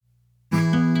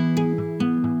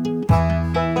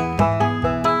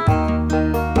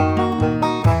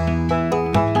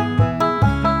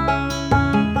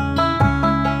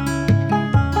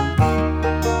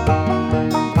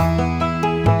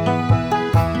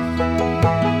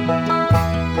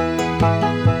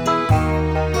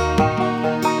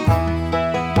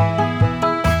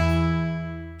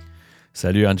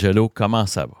Salut Angelo, comment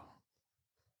ça va?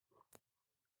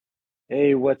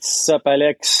 Hey, what's up,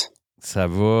 Alex? Ça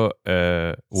va,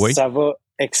 oui, Ça va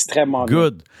extrêmement bien.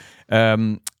 good.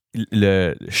 Euh,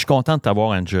 je suis content de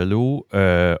t'avoir, Angelo.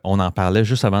 On en parlait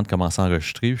juste avant de commencer à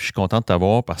enregistrer. Je suis content de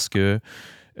t'avoir parce que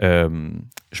euh,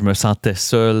 je me sentais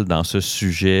seul dans ce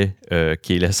sujet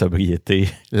qui est la sobriété,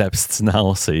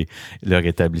 l'abstinence et le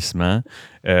rétablissement.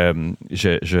 Il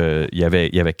y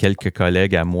avait quelques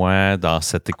collègues à moi dans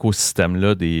cet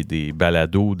écosystème-là des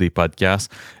balados, des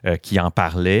podcasts qui en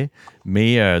parlaient,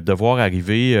 mais de voir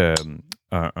arriver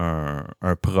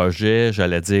un projet,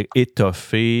 j'allais dire,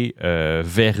 étoffé,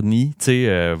 verni. Tu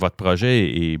sais, votre projet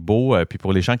est beau. Puis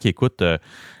pour les gens qui écoutent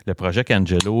le projet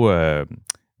qu'Angelo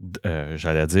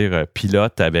j'allais dire,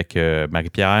 pilote avec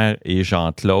Marie-Pierre et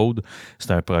Jean-Claude.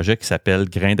 C'est un projet qui s'appelle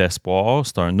Grain d'espoir.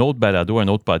 C'est un autre balado, un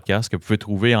autre podcast que vous pouvez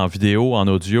trouver en vidéo, en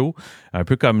audio, un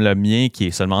peu comme le mien qui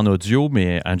est seulement en audio,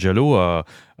 mais Angelo a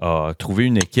trouvé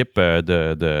une équipe,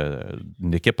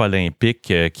 une équipe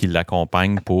olympique qui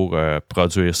l'accompagne pour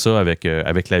produire ça avec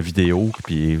la vidéo.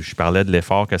 Puis je parlais de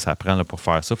l'effort que ça prend là, pour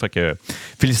faire ça. Fait que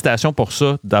félicitations pour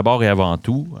ça, d'abord et avant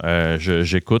tout.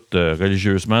 J'écoute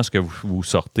religieusement ce que vous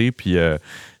sortez, puis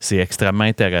c'est extrêmement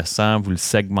intéressant. Vous le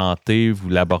segmentez, vous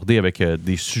l'abordez avec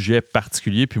des sujets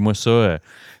particuliers. Puis moi, ça,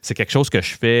 c'est quelque chose que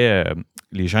je fais.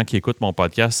 Les gens qui écoutent mon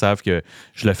podcast savent que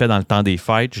je le fais dans le temps des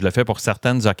fêtes. Je le fais pour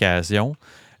certaines occasions.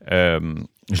 Euh,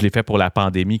 je l'ai fait pour la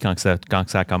pandémie quand ça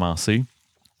a commencé.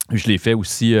 Je l'ai fait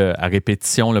aussi à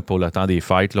répétition là, pour le temps des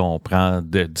fêtes. Là, on prend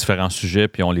différents sujets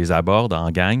puis on les aborde en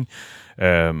gang.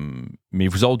 Euh, mais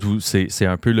vous autres, c'est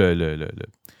un peu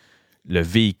le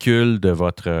véhicule de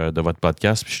votre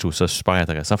podcast, puis je trouve ça super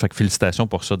intéressant. Fait que félicitations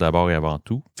pour ça d'abord et avant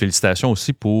tout. Félicitations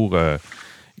aussi pour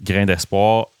Grain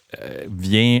d'espoir.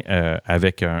 Vient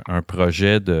avec un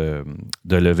projet de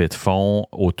levée de fonds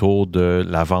autour de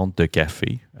la vente de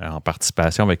café, en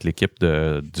participation avec l'équipe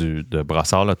de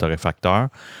Brassard, le torréfacteur.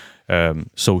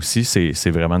 Ça aussi,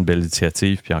 c'est vraiment une belle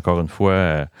initiative. Puis encore une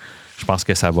fois, je pense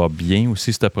que ça va bien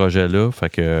aussi, ce projet-là. Fait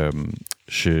que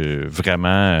je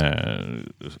vraiment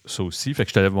ça aussi. Fait que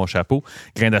je te lève mon chapeau.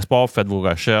 Grain d'espoir, faites vos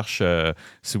recherches.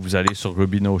 Si vous allez sur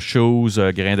Rubino Shoes,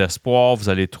 Grain d'espoir, vous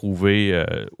allez trouver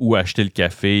où acheter le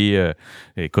café.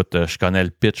 Écoute, je connais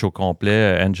le pitch au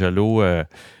complet. Angelo,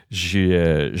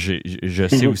 je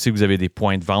sais aussi que vous avez des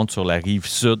points de vente sur la rive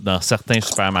sud dans certains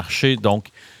supermarchés. Donc,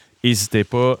 n'hésitez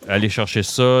pas à aller chercher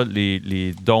ça.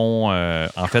 Les dons,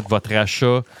 en fait, votre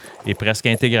achat est presque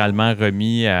intégralement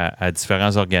remis à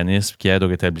différents organismes qui aident au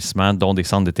rétablissement, dont des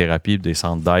centres de thérapie, des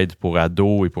centres d'aide pour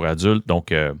ados et pour adultes.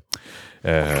 Donc, euh,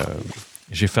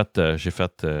 j'ai fait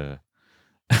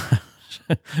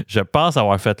je pense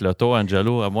avoir fait le tour,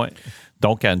 Angelo, à moi.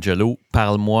 Donc, Angelo,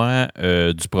 parle-moi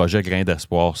du projet Grain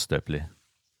d'espoir, s'il te plaît.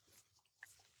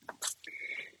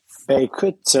 Ben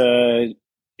écoute,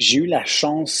 j'ai eu la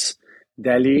chance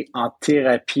d'aller en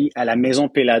thérapie à la Maison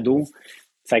Pellado.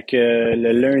 Fait que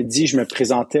le lundi, je me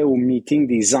présentais au meeting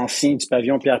des anciens du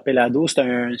pavillon Pierre Pellado. C'est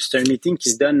un meeting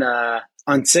qui se donne à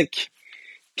Antique.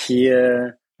 Puis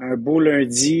un beau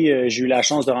lundi, j'ai eu la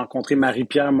chance de rencontrer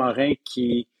Marie-Pierre Morin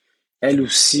qui, elle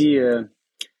aussi, elle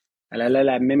allait à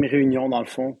la même réunion dans le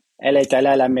fond. Elle est allée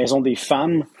à la Maison des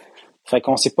femmes. Fait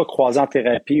qu'on s'est pas croisé en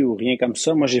thérapie ou rien comme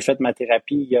ça. Moi, j'ai fait ma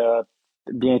thérapie il y a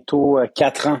bientôt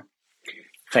 4 ans.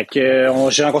 Fait que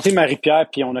j'ai rencontré Marie-Pierre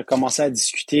puis on a commencé à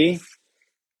discuter.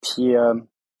 Puis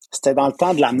c'était dans le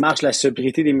temps de la marche de la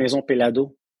sobriété des maisons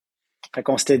Pellado. Fait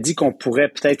qu'on s'était dit qu'on pourrait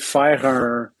peut-être faire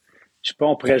je sais pas,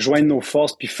 on pourrait joindre nos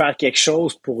forces puis faire quelque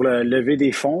chose pour lever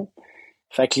des fonds.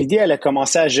 Fait que l'idée, elle a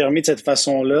commencé à germer de cette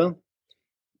façon-là.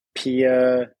 Puis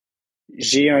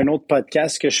j'ai un autre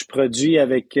podcast que je produis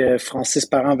avec Francis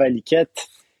Parent-Valiquette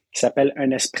qui s'appelle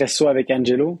Un espresso avec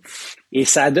Angelo. Et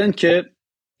ça donne que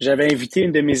j'avais invité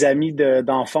une de mes amies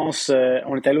d'enfance.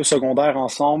 On est allé au secondaire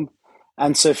ensemble,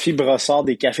 Anne-Sophie Brossard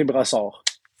des Cafés Brossard.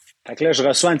 Fait que là, je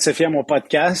reçois Anne-Sophie à mon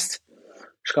podcast.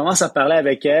 Je commence à parler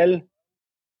avec elle.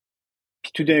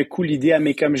 Puis tout d'un coup, l'idée, elle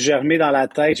m'est comme germée dans la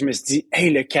tête. Je me suis dit,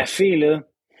 hey, le café, là,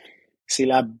 c'est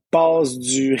la base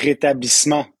du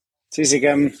rétablissement. Tu sais, c'est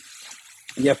comme,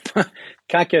 il y a pas,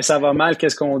 quand que ça va mal,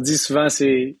 qu'est-ce qu'on dit souvent,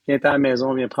 c'est, viens à la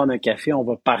maison, viens prendre un café, on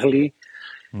va parler.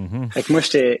 Mhm. Fait que moi,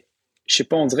 je sais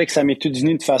pas, on dirait que ça m'est tout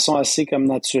venu de façon assez comme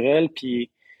naturelle.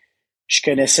 Puis je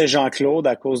connaissais Jean-Claude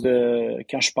à cause de,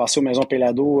 quand je suis passé aux Maisons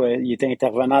Pellado, il était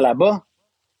intervenant là-bas.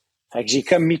 Fait que j'ai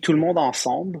comme mis tout le monde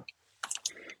ensemble.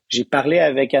 J'ai parlé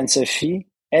avec Anne-Sophie.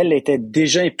 Elle était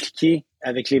déjà impliquée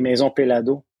avec les Maisons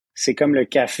Pellado. C'est comme le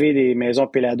café des Maisons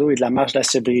Pellado et de la marche de la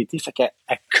sobriété. Fait qu'elle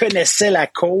connaissait la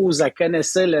cause, elle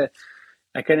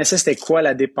connaissait c'était quoi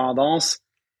la dépendance.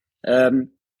 Euh,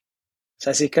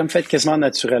 Ça s'est comme fait quasiment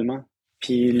naturellement.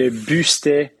 Puis le but,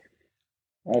 c'était,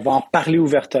 on va en parler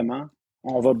ouvertement,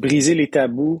 on va briser les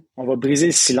tabous, on va briser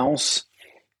le silence.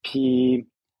 Puis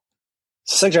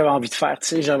c'est ça que j'avais envie de faire, tu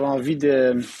sais. J'avais envie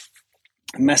de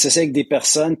m'associer avec des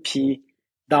personnes, puis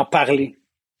d'en parler.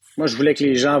 Moi, je voulais que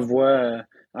les gens voient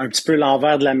un petit peu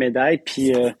l'envers de la médaille,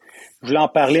 puis je voulais en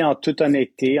parler en toute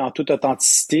honnêteté, en toute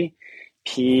authenticité.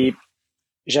 Puis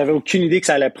j'avais aucune idée que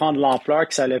ça allait prendre l'ampleur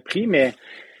que ça allait pris, mais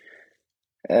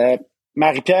euh,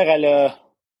 Marie-Pierre, elle a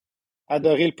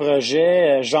adoré le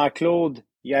projet. Jean-Claude,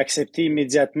 il a accepté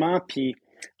immédiatement. Puis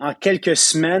en quelques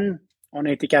semaines, on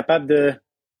a été capable de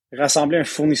rassembler un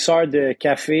fournisseur de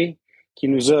café qui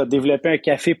nous a développé un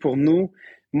café pour nous.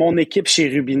 Mon équipe chez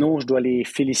Rubino, je dois les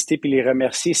féliciter puis les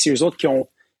remercier. C'est eux autres qui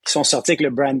sont sortis avec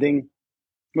le branding.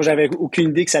 Moi, j'avais aucune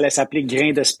idée que ça allait s'appeler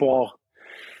Grain d'espoir.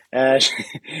 Euh,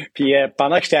 puis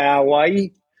pendant que j'étais à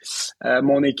Hawaï,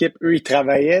 mon équipe, eux, ils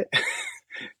travaillaient.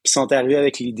 Puis sont arrivés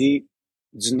avec l'idée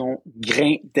du nom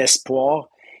Grain d'espoir.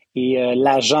 Et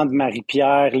l'agent de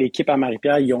Marie-Pierre, l'équipe à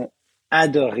Marie-Pierre, ils ont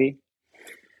adoré.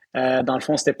 Dans le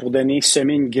fond, c'était pour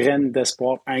semer une graine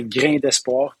d'espoir, un grain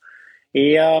d'espoir.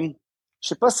 Et je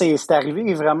sais pas, c'est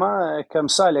arrivé vraiment comme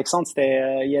ça, Alexandre.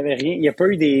 Il y avait rien, il y a pas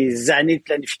eu des années de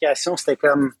planification. C'était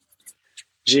comme,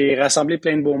 j'ai rassemblé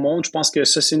plein de beaux mondes. Je pense que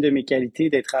ça, c'est une de mes qualités,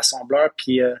 d'être rassembleur.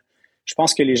 Puis je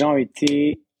pense que les gens ont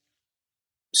été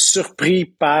surpris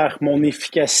par mon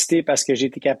efficacité parce que j'ai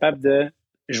été capable de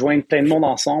joindre plein de monde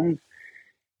ensemble.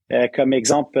 Comme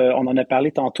exemple, on en a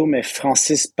parlé tantôt, mais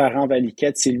Francis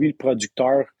Parent-Valiquette, c'est lui le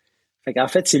producteur. Fait qu'en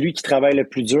fait, c'est lui qui travaille le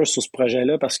plus dur sur ce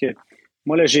projet-là parce que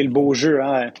moi, là, j'ai le beau jeu,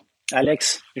 hein.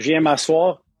 Alex, je viens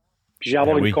m'asseoir, puis je vais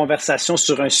avoir Ben une oui, conversation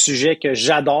sur un sujet que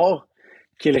j'adore,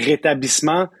 qui est le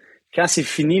rétablissement. Quand c'est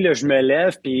fini, là, je me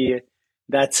lève, puis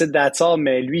that's all,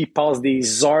 mais lui, il passe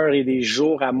des heures et des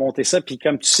jours à monter ça. Puis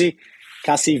comme tu sais,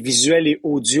 quand c'est visuel et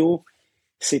audio,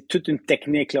 c'est toute une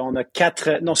technique, là. On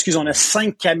a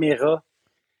 5 caméras.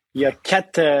 Il y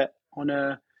a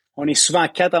on est souvent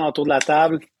 4 alentour de la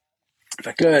table.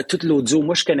 Fait que là, tout l'audio,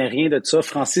 moi, je connais rien de ça.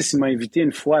 Francis, il m'a invité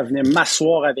une fois à venir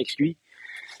m'asseoir avec lui.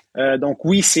 Donc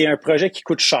oui, c'est un projet qui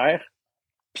coûte cher.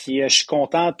 Puis je suis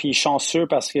content puis chanceux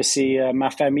parce que c'est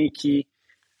ma famille qui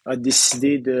a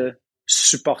décidé de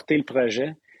supporter le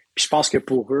projet. Puis je pense que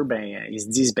pour eux, ben ils se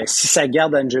disent ben si ça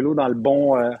garde Angelo dans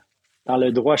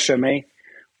le droit chemin,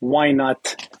 why not?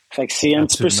 Fait que c'est un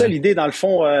petit peu ça absolument. l'idée dans le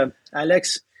fond,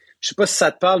 Alex. Je sais pas si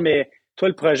ça te parle, mais toi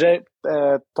le projet,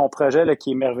 ton projet là,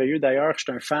 qui est merveilleux d'ailleurs, je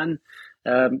suis un fan.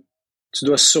 Euh, Tu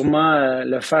dois sûrement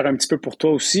le faire un petit peu pour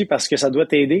toi aussi parce que ça doit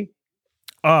t'aider.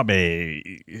 Ah, ben,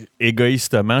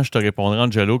 égoïstement, je te répondrai,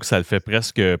 Angelo, que ça le fait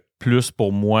presque plus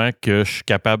pour moi que je suis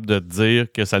capable de te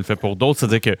dire que ça le fait pour d'autres.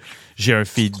 C'est-à-dire que j'ai un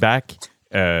feedback.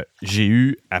 J'ai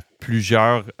eu à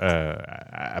plusieurs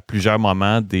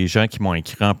moments des gens qui m'ont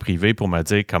écrit en privé pour me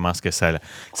dire comment est-ce que ça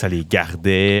les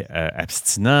gardait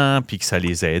abstinents, puis que ça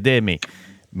les aidait, mais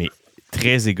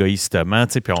très égoïstement,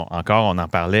 tu sais, puis encore, on en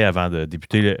parlait avant de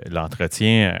débuter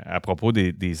l'entretien à propos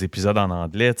des épisodes en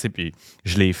anglais, tu sais, puis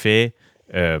je l'ai fait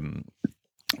euh,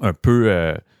 un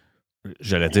peu,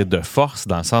 j'allais dire, de force,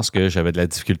 dans le sens que j'avais de la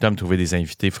difficulté à me trouver des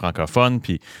invités francophones,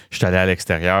 puis je suis allé à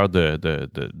l'extérieur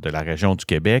de la région du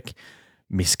Québec.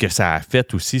 Mais ce que ça a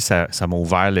fait aussi, ça m'a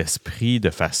ouvert l'esprit de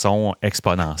façon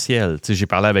exponentielle. Tu sais, j'ai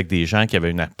parlé avec des gens qui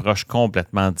avaient une approche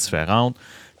complètement différente,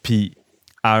 puis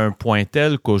à un point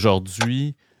tel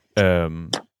qu'aujourd'hui, euh,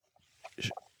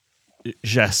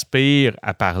 j'aspire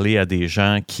à parler à des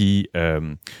gens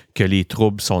que les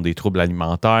troubles sont des troubles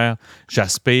alimentaires.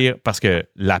 J'aspire, parce que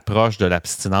l'approche de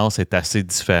l'abstinence est assez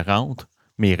différente,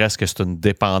 mais il reste que c'est une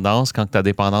dépendance quand ta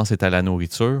dépendance est à la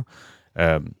nourriture.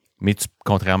 Euh, mais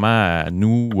contrairement à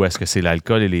nous, où est-ce que c'est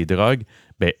l'alcool et les drogues,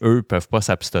 ben, eux ne peuvent pas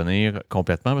s'abstenir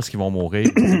complètement parce qu'ils vont mourir.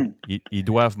 Ils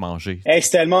doivent manger. Hey, c'est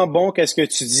tellement bon qu'est-ce que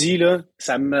tu dis là.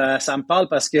 Ça me parle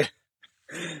parce que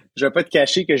je vais pas te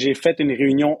cacher que j'ai fait une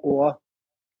réunion OA.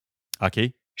 OK?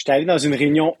 J'étais allé dans une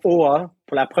réunion OA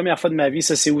pour la première fois de ma vie.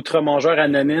 Ça, c'est Outre-Mangeur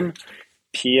Anonyme.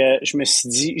 Puis je me suis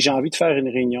dit, j'ai envie de faire une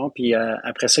réunion. Puis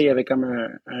après ça, il y avait comme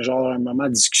un moment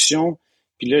de discussion.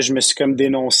 Puis là, je me suis comme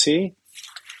dénoncé.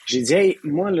 J'ai dit, hey,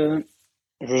 moi, là,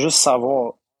 je veux juste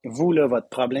savoir, vous, là, votre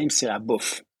problème, c'est la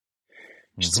bouffe.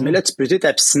 Je dis, mais Mhm. là, tu peux être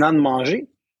abstinent de manger?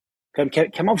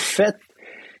 Comment vous faites?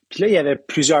 Puis là, il y avait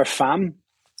plusieurs femmes.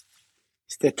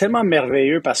 C'était tellement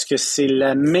merveilleux parce que c'est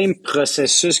le même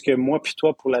processus que moi puis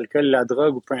toi pour l'alcool, la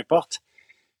drogue ou peu importe.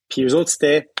 Puis eux autres,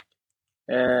 c'était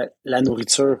la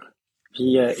nourriture.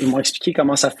 Puis ils m'ont expliqué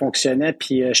comment ça fonctionnait.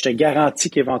 Puis je te garantis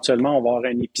qu'éventuellement, on va avoir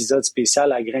un épisode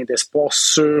spécial à Grain d'espoir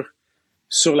sur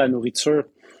la nourriture.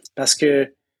 Parce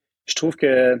que je trouve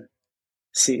que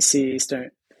c'est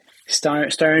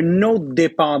une autre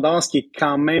dépendance qui est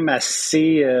quand même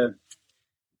assez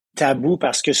tabou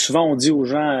parce que souvent on dit aux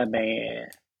gens, ben,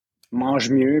 mange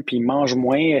mieux, puis mange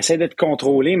moins, essaie d'être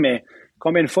contrôlé, mais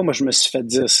combien de fois, moi, je me suis fait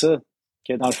dire ça,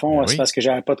 que dans le Ben fond, c'est oui, parce que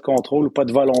j'avais pas de contrôle ou pas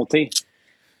de volonté.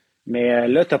 Mais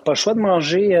là, t'as pas le choix de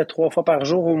manger 3 fois par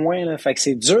jour au moins, là. Fait que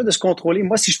c'est dur de se contrôler.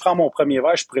 Moi, si je prends mon premier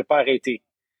verre, je pourrais pas arrêter.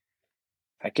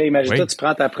 Fait que là, imagine-toi, oui. tu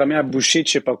prends ta première bouchée de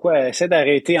je sais pas quoi, essaie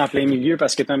d'arrêter en plein milieu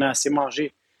parce que t'en as assez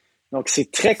mangé. Donc,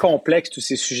 c'est très complexe, tous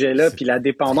ces sujets-là. C'est Puis la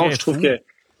dépendance, très je trouve fou. que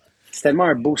c'est tellement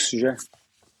un beau sujet.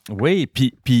 Oui,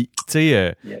 puis tu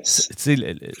sais, Yes.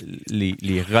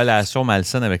 les relations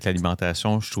malsaines avec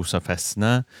l'alimentation, je trouve ça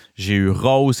fascinant. J'ai eu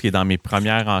Rose, qui est dans mes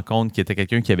premières rencontres, qui était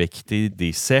quelqu'un qui avait quitté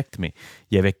des sectes, mais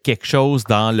il y avait quelque chose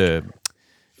dans euh,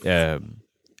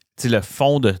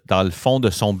 dans le fond de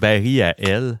son baril à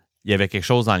elle. Il y avait quelque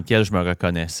chose dans lequel je me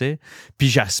reconnaissais. Puis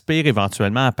j'aspire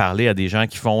éventuellement à parler à des gens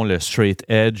qui font le straight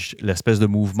edge, l'espèce de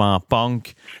mouvement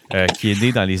punk qui est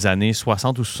né dans les années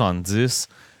 60 ou 70.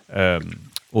 euh,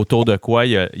 Autour de quoi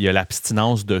il y a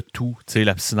l'abstinence de tout, tu sais,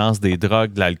 l'abstinence des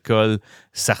drogues, de l'alcool,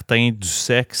 certains du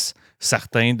sexe,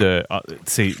 certains de...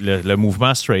 C'est le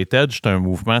mouvement straight edge, c'est un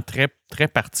mouvement très, très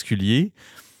particulier,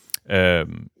 euh,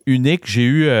 unique. J'ai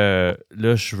eu,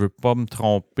 là, je veux pas me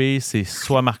tromper, c'est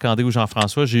soit Marc-André ou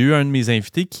Jean-François, j'ai eu un de mes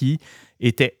invités qui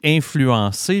était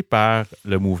influencé par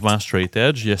le mouvement straight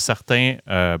edge. Il y a certains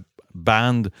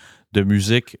bands de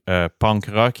musique punk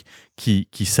rock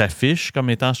qui s'affichent comme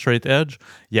étant straight edge.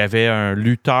 Il y avait un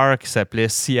lutteur qui s'appelait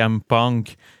CM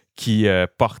Punk qui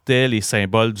portait les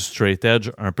symboles du straight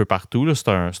edge un peu partout. Là. C'est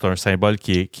un symbole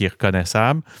qui est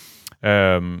reconnaissable.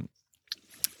 Euh,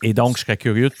 et donc, je serais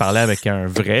curieux de parler avec un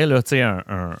vrai, là, tu sais,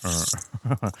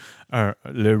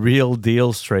 le real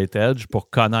deal straight edge pour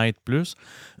connaître plus.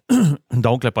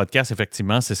 Donc, le podcast,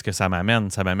 effectivement, c'est ce que ça m'amène.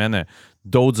 Ça m'amène à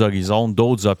d'autres horizons,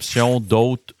 d'autres options,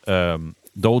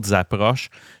 d'autres approches.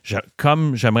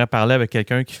 Comme j'aimerais parler avec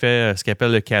quelqu'un qui fait ce qu'il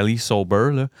appelle le Cali Sober,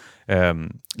 là,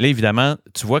 évidemment,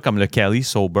 tu vois, comme le Cali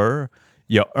Sober,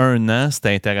 il y a 1 an,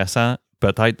 c'était intéressant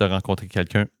peut-être de rencontrer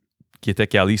quelqu'un qui était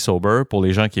Cali Sober. Pour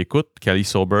les gens qui écoutent, Cali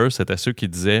Sober, c'était ceux qui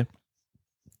disaient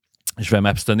je vais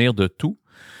m'abstenir de tout,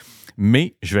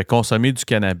 mais je vais consommer du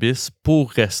cannabis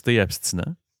pour rester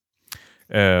abstinent.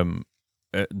 Euh,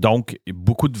 donc,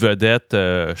 beaucoup de vedettes,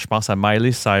 je pense à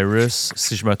Miley Cyrus,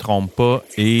 si je ne me trompe pas,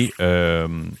 et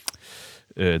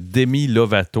Demi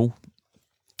Lovato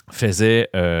faisaient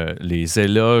les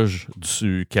éloges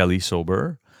du Cali Sober.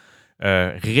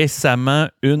 Récemment,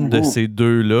 une de Mhm. ces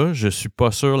deux-là, je ne suis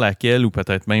pas sûr laquelle ou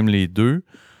peut-être même les deux,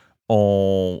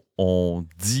 on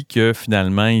dit que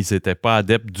finalement, ils n'étaient pas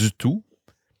adeptes du tout.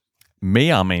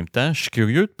 Mais en même temps, je suis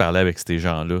curieux de parler avec ces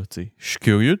gens-là. Tu sais. Je suis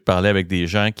curieux de parler avec des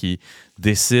gens qui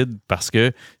décident parce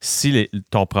que si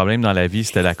ton problème dans la vie,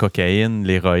 c'était la cocaïne,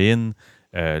 l'héroïne,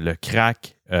 le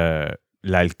crack,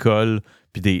 l'alcool,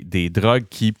 puis des drogues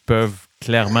qui peuvent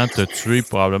clairement te tuer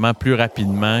probablement plus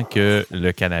rapidement que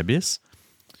le cannabis,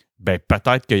 ben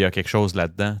peut-être qu'il y a quelque chose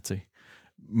là-dedans. Tu sais.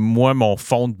 Moi, mon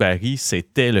fond de baril,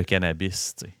 c'était le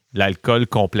cannabis. Tu sais. L'alcool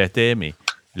complétait, mais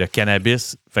le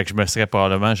cannabis, fait que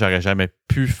j'aurais jamais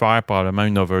pu faire probablement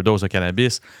une overdose de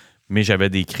cannabis, mais j'avais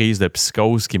des crises de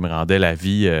psychose qui me rendaient la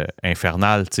vie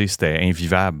infernale, tu sais, c'était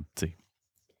invivable, tu sais.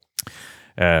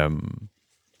 Euh,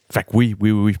 Fait que oui,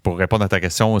 pour répondre à ta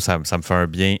question, ça me fait un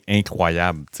bien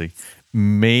incroyable, tu sais.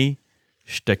 Mais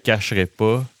je te cacherai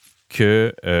pas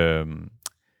que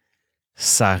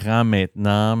ça rend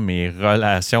maintenant mes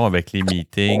relations avec les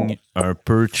meetings un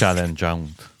peu challengeantes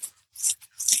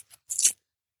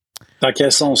Dans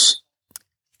quel sens?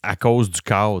 à cause du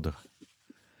cadre.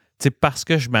 Tu sais, parce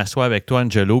que je m'assois avec toi,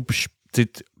 Angelo, puis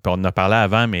on en a parlé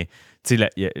avant, mais tu sais,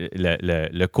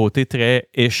 le côté très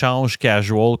échange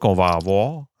casual qu'on va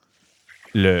avoir,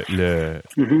 le, le,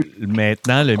 Mhm.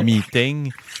 maintenant, le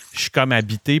meeting, je suis comme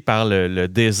habité par le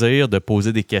désir de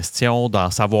poser des questions,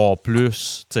 d'en savoir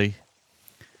plus, tu sais.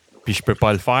 Puis je peux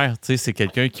pas le faire, tu sais, c'est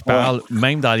quelqu'un qui Ouais. parle,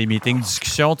 même dans les meetings de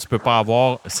discussion, tu peux pas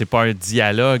avoir, c'est pas un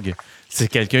dialogue, c'est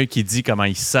quelqu'un qui dit comment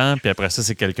il se sent, puis après ça,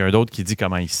 c'est quelqu'un d'autre qui dit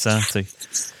comment il se sent, tu sais.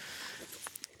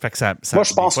 Fait que Moi, je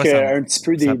des pense fois, qu'un petit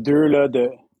peu des ça- deux, là, de.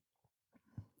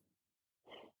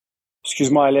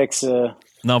 Excuse-moi, Alex.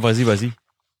 Non, vas-y.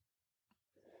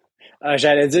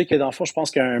 J'allais dire que dans le fond, je pense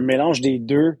qu'un mélange des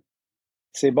deux,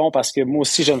 c'est bon parce que moi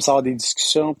aussi, j'aime ça avoir des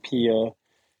discussions, puis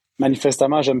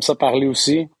manifestement, j'aime ça parler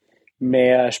aussi.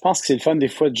 Mais je pense que c'est le fun des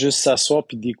fois de juste s'asseoir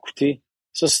puis d'écouter.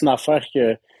 Ça, c'est une affaire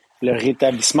que le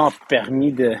rétablissement a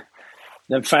permis de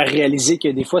me faire réaliser que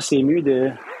des fois, c'est mieux de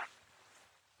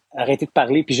arrêter de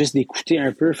parler puis juste d'écouter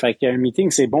un peu. Fait qu'un meeting,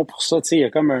 c'est bon pour ça. Tu sais, il y a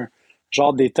comme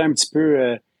genre d'état un petit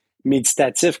peu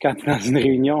méditatif quand tu es dans une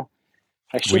réunion.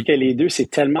 Fait que je trouve Oui. que les deux, c'est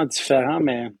tellement différent,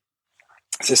 mais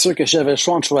c'est sûr que si j'avais le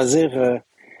choix de choisir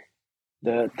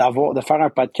de faire un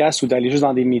podcast ou d'aller juste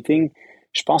dans des meetings,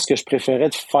 je pense que je préférais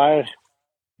de faire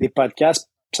des podcasts.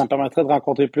 Ça me permettrait de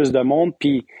rencontrer plus de monde.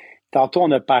 Puis tantôt,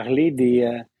 on a parlé des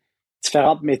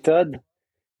différentes méthodes.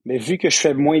 Mais vu que je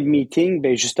fais moins de meetings,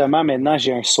 ben justement, maintenant,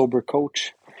 j'ai un sober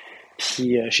coach.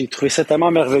 Puis j'ai trouvé ça tellement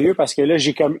merveilleux parce que là,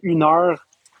 j'ai comme 1 heure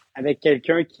avec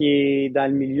quelqu'un qui est dans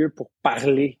le milieu pour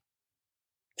parler,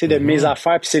 tu sais, de mes Mhm.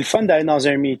 affaires. Puis c'est le fun d'aller dans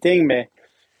un meeting, mais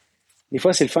des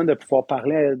fois, c'est le fun de pouvoir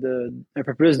parler un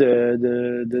peu plus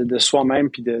de soi-même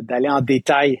puis d'aller en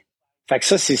détail. Fait que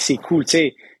ça, c'est cool,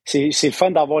 tu sais. C'est le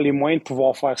fun d'avoir les moyens de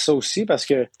pouvoir faire ça aussi parce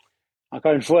que,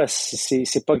 encore une fois,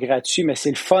 c'est pas gratuit, mais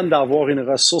c'est le fun d'avoir une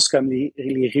ressource comme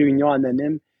les réunions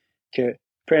anonymes que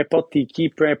peu importe t'es qui,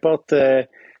 peu importe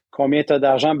combien tu as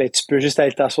d'argent, ben tu peux juste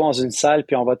aller t'asseoir dans une salle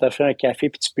puis on va t'offrir un café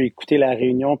puis tu peux écouter la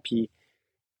réunion puis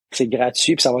c'est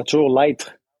gratuit puis ça va toujours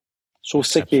l'être. Je trouve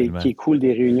ça qui Absolument. est cool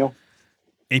des réunions.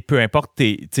 Et peu importe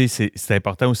tu sais, c'est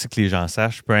important aussi que les gens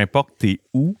sachent, peu importe t'es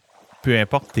où, peu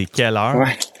importe t'es quelle heure,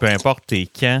 Ouais. peu importe t'es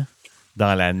quand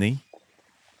dans l'année,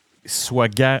 sois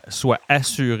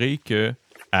assuré que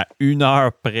à 1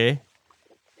 heure près,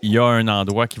 il y a un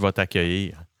endroit qui va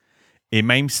t'accueillir. Et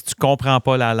même si tu ne comprends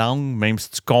pas la langue, même si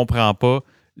tu ne comprends pas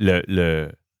le, le,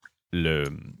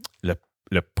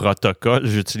 le protocole,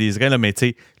 j'utiliserais, là, mais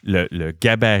tu sais, le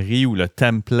gabarit ou le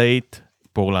template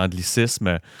pour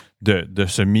l'anglicisme de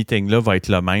ce meeting-là va être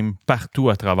le même partout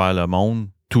à travers le monde,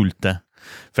 tout le temps.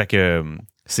 Fait que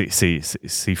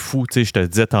c'est fou. Tu sais, je te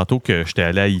disais tantôt que j'étais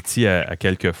allé à Haïti à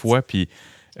quelques fois, puis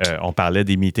on parlait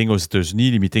des meetings aux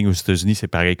États-Unis. Les meetings aux États-Unis, c'est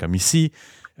pareil comme ici.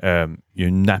 Il y a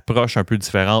une approche un peu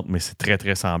différente, mais c'est très,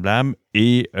 très semblable.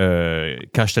 Et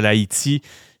quand j'étais allé à Haïti,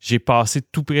 j'ai passé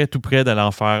tout près d'aller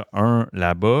en faire un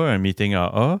là-bas, un meeting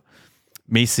AA.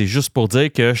 Mais c'est juste pour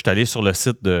dire que je suis allé sur le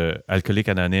site de Alcooliques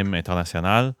Anonymes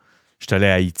International. Je suis allé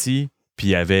à Haïti, puis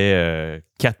il y avait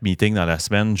 4 meetings dans la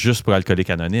semaine juste pour Alcooliques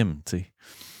Anonymes. Tu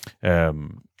sais.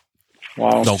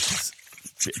 Wow. Donc,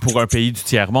 pour un pays du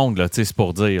tiers-monde, là, tu sais, c'est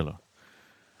pour dire. Là.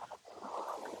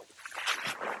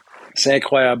 C'est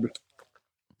incroyable.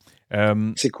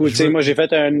 C'est cool. Tu sais, moi, j'ai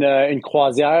fait une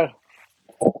croisière.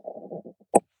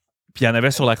 Puis il y en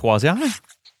avait sur la croisière?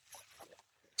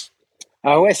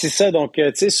 Ah ouais, c'est ça. Donc, tu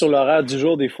sais, sur l'horaire du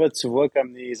jour, des fois, tu vois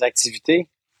comme des activités.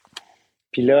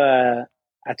 Puis là,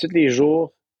 à tous les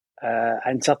jours,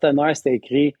 à une certaine heure, c'était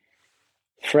écrit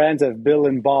Friends of Bill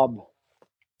and Bob.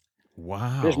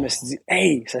 Là, je me Wow! suis dit,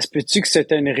 hey, ça se peut-tu que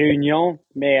c'était une réunion?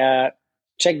 Mais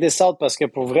check this out parce que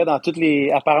pour vrai,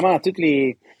 apparemment, dans toutes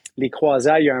les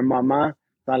croisières, il y a un moment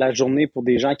dans la journée pour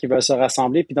des gens qui veulent se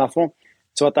rassembler. Puis dans le fond,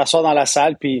 tu vas t'asseoir dans la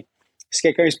salle, puis si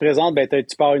quelqu'un se présente, ben,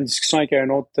 tu peux avoir une discussion avec un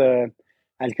autre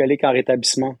alcoolique en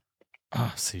rétablissement.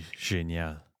 Ah, c'est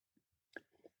génial.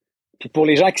 Puis pour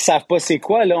les gens qui savent pas c'est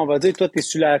quoi, là, on va dire, toi, tu es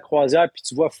sur la croisière, puis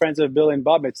tu vois Friends of Bill and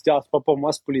Bob, ben, tu te dis, ah, c'est pas pour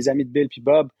moi, c'est pour les amis de Bill puis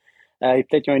Bob. Et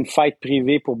peut-être qu'il y a une fête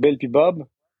privée pour Bill puis Bob.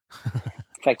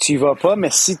 Fait que tu y vas pas, mais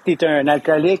si tu es un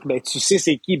alcoolique, ben, tu sais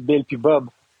c'est qui Bill puis Bob.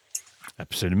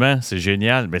 Absolument, c'est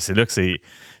génial. Mais c'est là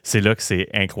que c'est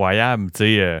incroyable.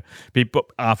 Tu sais, puis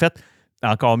en fait,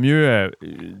 encore mieux,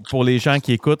 pour les gens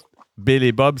qui écoutent, Bill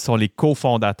et Bob sont les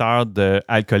cofondateurs de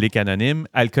Alcooliques Anonymes.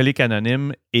 Alcooliques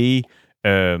Anonymes est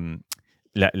un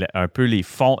peu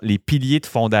les piliers de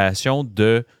fondation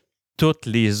de toutes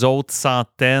les autres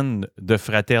centaines de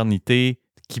fraternités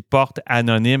qui portent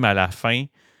anonyme à la fin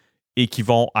et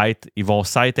ils vont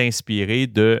s'être inspirés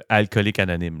de Alcooliques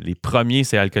Anonymes. Les premiers,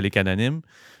 c'est Alcooliques Anonymes.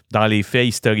 Dans les faits,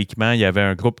 historiquement, il y avait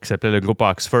un groupe qui s'appelait le groupe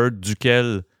Oxford,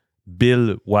 duquel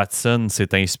Bill Watson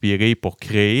s'est inspiré pour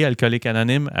créer Alcooliques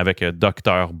Anonymes avec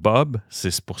Dr. Bob.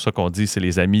 C'est pour ça qu'on dit c'est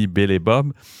les amis Bill et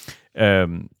Bob.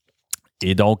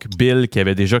 Et donc, Bill, qui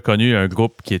avait déjà connu un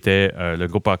groupe qui était le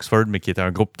groupe Oxford, mais qui était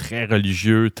un groupe très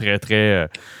religieux, très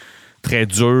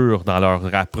dur dans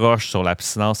leur approche sur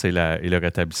l'abstinence et le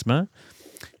rétablissement.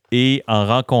 Et en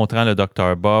rencontrant le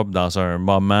Dr. Bob dans un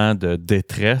moment de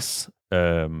détresse,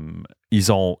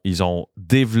 ils ont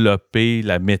développé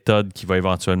la méthode qui va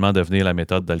éventuellement devenir la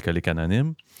méthode d'Alcooliques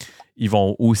Anonymes. Ils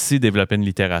vont aussi développer une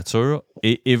littérature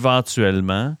et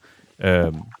éventuellement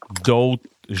d'autres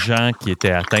gens qui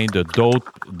étaient atteints de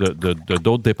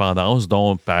d'autres dépendances,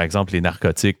 dont par exemple les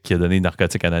narcotiques, qui a donné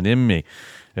Narcotiques Anonymes, mais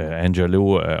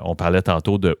Angelo, on parlait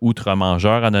tantôt de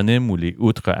outre-mangeurs anonymes ou les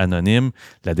outres anonymes,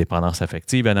 la dépendance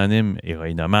affective anonyme,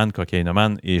 héroïnomane,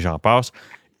 cocaïnomane et j'en passe.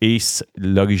 Et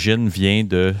l'origine vient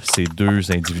de ces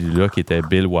deux individus-là qui étaient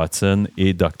Bill Watson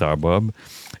et Dr. Bob.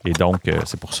 Et donc,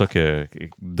 c'est pour ça que,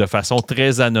 de façon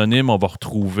très anonyme, on va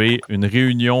retrouver une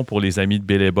réunion pour les amis de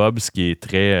Bill et Bob, ce qui est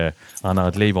très, en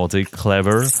anglais, ils vont dire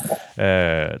clever,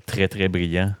 très, très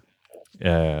brillant.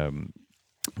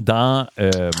 Dans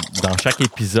chaque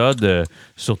épisode,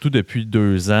 surtout depuis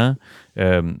 2 ans,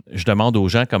 je demande aux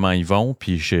gens comment ils vont,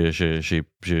 puis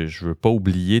je veux pas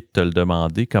oublier de te le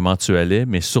demander, comment tu allais,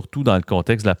 mais surtout dans le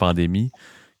contexte de la pandémie,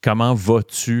 comment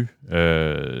vas-tu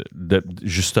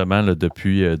justement là,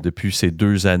 depuis ces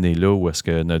 2 années-là où est-ce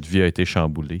que notre vie a été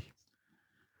chamboulée?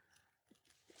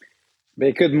 Ben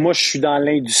écoute, moi, je suis dans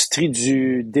l'industrie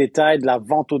du détail, de la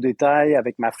vente au détail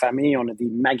avec ma famille. On a des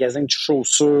magasins de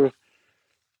chaussures.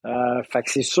 Fait que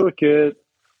c'est sûr que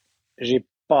j'ai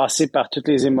passé par toutes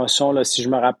les émotions. Là. Si je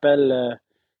me rappelle,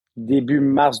 début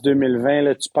mars 2020,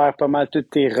 là, tu perds pas mal tous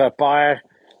tes repères.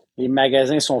 Les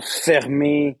magasins sont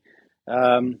fermés.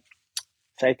 Euh,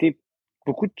 Ça a été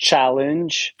beaucoup de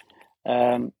challenge.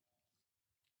 Euh,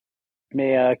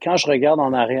 mais quand je regarde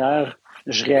en arrière,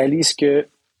 je réalise que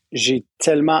j'ai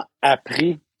tellement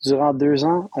appris durant 2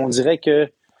 ans. On dirait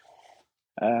que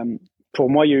euh,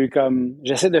 pour moi, il y a eu comme...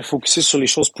 J'essaie de focuser sur les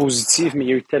choses positives, mais il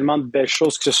y a eu tellement de belles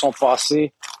choses qui se sont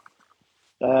passées.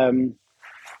 Euh,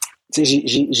 Tu sais,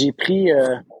 j'ai pris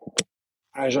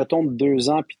un jeton de 2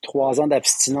 ans puis 3 ans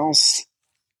d'abstinence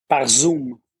par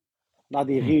Zoom, dans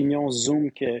des Hmm. réunions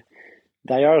Zoom que,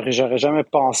 d'ailleurs, j'aurais jamais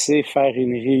pensé faire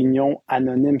une réunion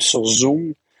anonyme sur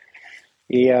Zoom.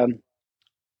 Et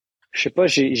je sais pas,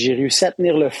 j'ai réussi à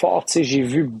tenir le fort. Tu sais, j'ai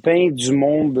vu bien du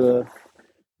monde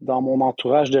dans mon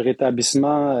entourage de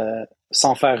rétablissement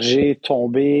s'enfarger,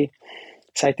 tomber.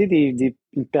 Ça a été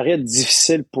une période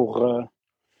difficile pour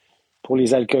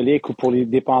les alcooliques ou pour les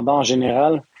dépendants en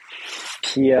général.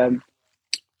 Puis,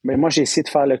 mais moi, j'ai essayé de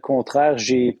faire le contraire.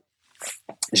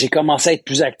 J'ai commencé à être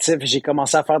plus actif. J'ai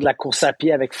commencé à faire de la course à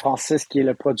pied avec Francis, qui est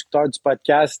le producteur du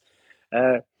podcast.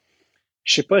 Euh,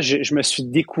 je sais pas, je me suis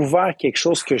découvert quelque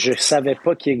chose que je savais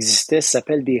pas qui existait. Ça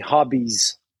s'appelle des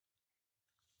hobbies.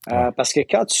 Ouais. Parce que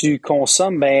quand tu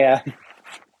consommes, ben,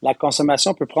 la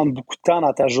consommation peut prendre beaucoup de temps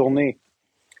dans ta journée.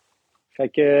 Fait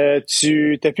que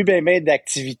tu n'as plus bien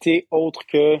d'activités autres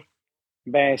que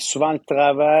ben souvent le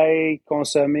travail,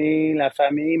 consommer, la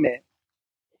famille, mais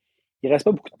il reste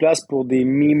pas beaucoup de place pour des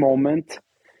me moments.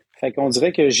 Fait qu'on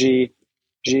dirait que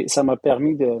ça m'a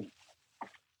permis de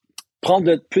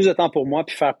prendre plus de temps pour moi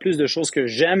puis faire plus de choses que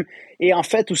j'aime et en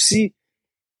fait aussi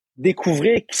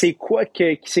découvrir c'est quoi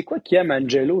qui aime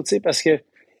Angelo, tu sais, parce que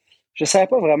je savais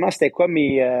pas vraiment c'était quoi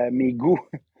mes goûts.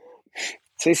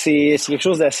 Tu sais, c'est quelque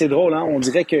chose d'assez drôle, hein. On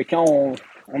dirait que quand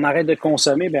on arrête de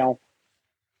consommer, ben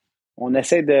on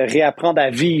essaie de réapprendre à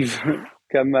vivre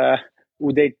comme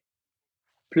ou d'être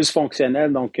plus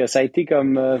fonctionnel. Donc ça a été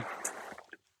comme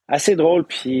assez drôle.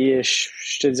 Puis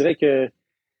je te dirais que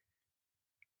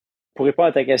pour répondre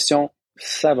à ta question,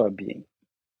 ça va bien.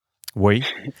 Oui.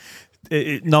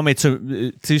 Non, mais tu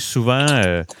sais,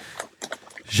 souvent,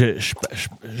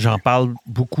 j'en parle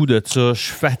beaucoup de ça. Je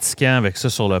suis fatiguant avec ça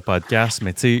sur le podcast,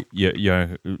 mais tu sais, là,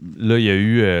 il y a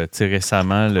eu tu sais,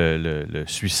 récemment le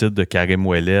suicide de Karim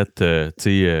Ouellet, tu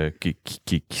sais,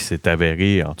 qui s'est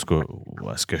avéré, en tout cas,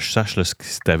 à ce que je sache, là, ce qui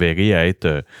s'est avéré à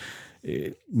être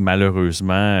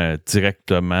malheureusement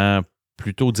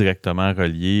plutôt directement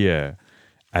relié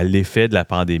à l'effet de la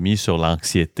pandémie sur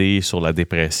l'anxiété, sur la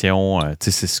dépression.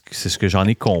 Tu sais, c'est ce que j'en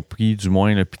ai compris, du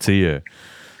moins. Là, puis, tu sais,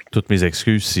 toutes mes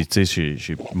excuses si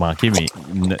j'ai manqué, mais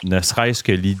ne serait-ce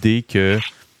que l'idée que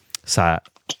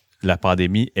la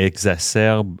pandémie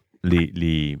exacerbe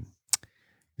les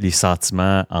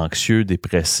sentiments anxieux,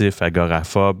 dépressifs,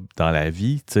 agoraphobes dans la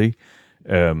vie, tu sais.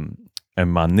 À un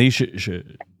moment donné,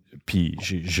 puis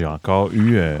j'ai encore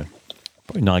eu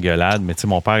pas une engueulade, mais tu sais,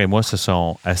 mon père et moi se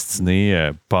sont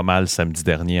astinés pas mal samedi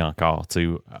dernier encore, tu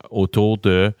sais, autour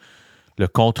de le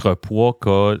contrepoids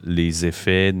qu'a les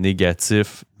effets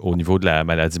négatifs au niveau de la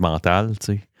maladie mentale, tu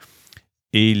sais,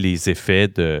 et les effets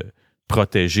de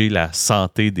protéger la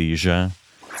santé des gens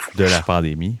de la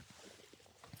pandémie.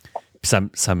 Puis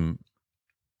ça me...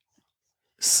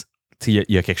 Il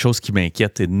y a quelque chose qui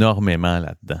m'inquiète énormément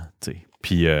là-dedans, tu sais.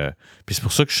 Puis c'est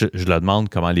pour ça que je leur demande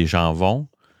comment les gens vont.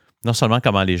 Non seulement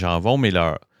comment les gens vont, mais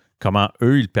comment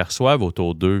eux, ils perçoivent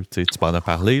autour d'eux. Tu sais, tu en as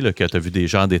parlé, là, que tu as vu des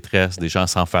gens en détresse, des gens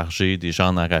s'enfarger, des gens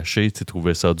en arracher. Tu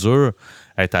trouvé ça dur,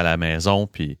 être à la maison,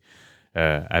 puis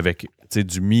avec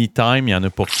du me-time, il y en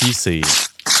a pour qui c'est...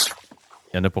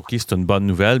 Il y en a pour qui c'est une bonne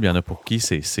nouvelle, puis il y en a pour qui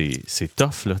c'est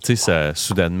tough, là,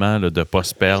 soudainement, là, de ne pas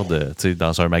se perdre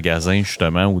dans un magasin,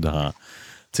 justement, ou devant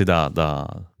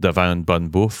une bonne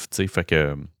bouffe. Fait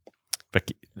que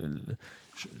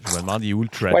je me demande, il est où le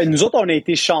Ouais, trash? nous autres, on a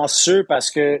été chanceux parce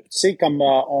que, tu sais, comme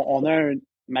on a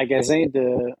magasin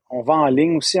on vend en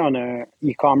ligne aussi, on a un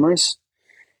e-commerce.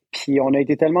 Puis on a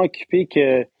été tellement occupés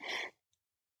que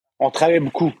on travaillait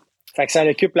beaucoup. Fait que ça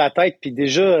occupe la tête. Puis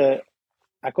déjà,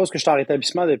 à cause que je suis en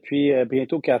rétablissement depuis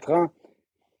bientôt 4 ans,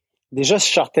 déjà, je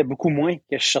sortais beaucoup moins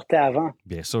que je sortais avant.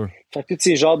 Bien sûr. Fait que tous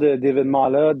ces genres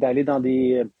d'événements-là, d'aller dans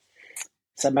des...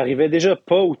 ça m'arrivait déjà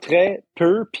pas ou très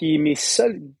peu. Puis mes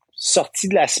seules sorties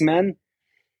de la semaine,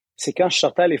 c'est quand je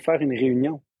sortais aller faire une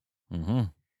réunion. Mm-hmm.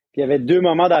 Puis il y avait 2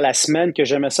 moments dans la semaine que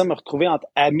j'aimais ça me retrouver entre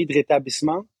amis de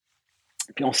rétablissement.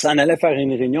 Puis on s'en allait faire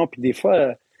une réunion. Puis des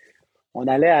fois, on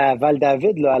allait à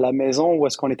Val-David, là, à la maison où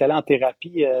est-ce qu'on est allé en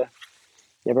thérapie.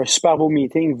 Il y avait un super beau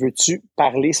meeting. Veux-tu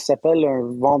parler? Ça s'appelle un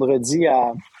vendredi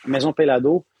à Maison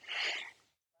Pélado.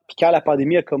 Puis quand la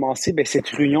pandémie a commencé, ben, cette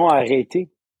réunion a arrêté.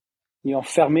 Ils ont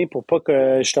fermé pour pas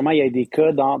que, justement, il y ait des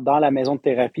cas dans la maison de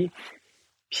thérapie.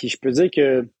 Puis je peux dire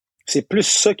que c'est plus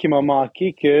ça qui m'a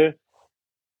manqué que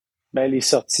ben, les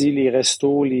sorties, les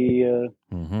restos, les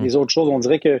autres choses. On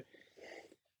dirait que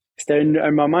c'était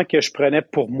un moment que je prenais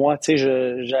pour moi. Tu sais,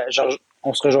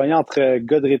 on se rejoignait entre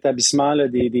gars de rétablissement, là,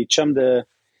 des chums de...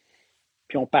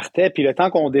 Puis on partait. Puis le temps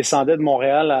qu'on descendait de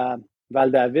Montréal à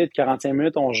Val-David, 45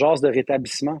 minutes, on jase de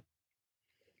rétablissement.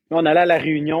 Là, on allait à la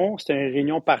réunion. C'était une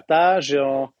réunion partage.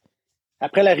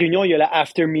 Après la réunion, il y a la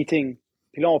after meeting.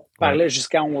 Puis là, on parlait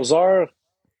jusqu'à 11 heures.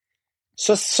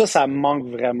 Ça me manque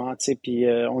vraiment. Tu sais. Puis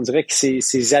on dirait que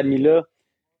ces amis-là,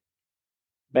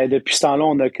 ben, depuis ce temps-là,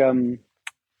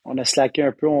 on a slacké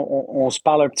un peu, on se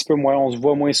parle un petit peu moins, on se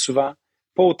voit moins souvent.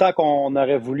 Pas autant qu'on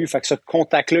aurait voulu. Fait que ce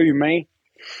contact-là humain,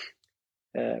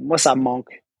 moi, ça me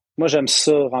manque. Moi, j'aime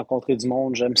ça, rencontrer du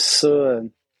monde. J'aime ça.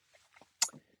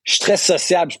 Je suis très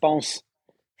sociable, je pense.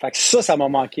 Fait que ça m'a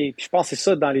manqué. Puis je pense que c'est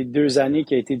ça dans les 2 années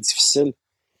qui a été difficile.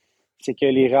 C'est que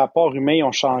les rapports humains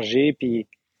ont changé. Puis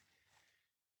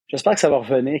j'espère que ça va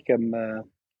revenir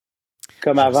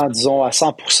comme avant, disons, à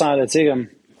 100%. Là, tu sais, comme...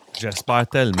 J'espère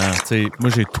tellement. T'sais, moi,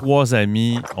 j'ai 3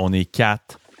 amis, on est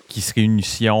 4 qui se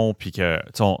réunissions, puis que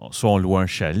soit on loue un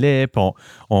chalet, puis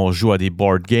on joue à des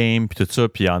board games, puis tout ça,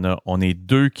 puis on est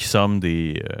 2 qui sommes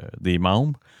des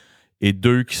membres et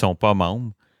 2 qui sont pas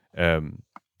membres.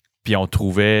 Puis on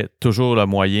trouvait toujours le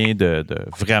moyen de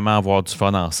vraiment avoir du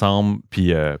fun ensemble.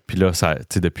 Puis là, ça,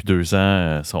 depuis 2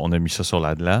 ans, on a mis ça sur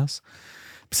la glace.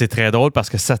 Puis c'est très drôle parce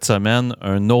que cette semaine,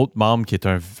 un autre membre qui est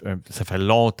ça fait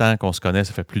longtemps qu'on se connaît,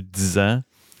 ça fait plus de 10 ans,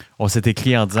 on s'est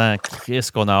écrit en disant « Chris,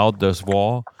 qu'on a hâte de se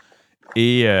voir ».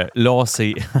 Et là,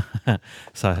 c'est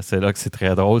là que c'est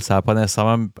très drôle. Ça n'a pas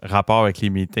nécessairement rapport avec les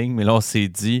meetings, mais là, on s'est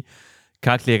dit,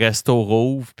 quand les restos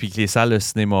rouvrent puis que les salles de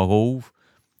cinéma rouvrent,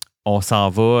 on s'en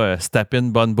va se taper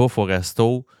une bonne bouffe au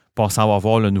resto, puis on s'en va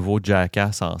voir le nouveau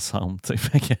Jackass ensemble.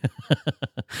 Fait que,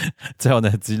 on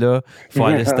a dit là, il faut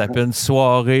aller se taper une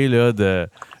soirée là,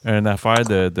 une affaire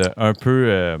de un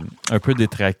peu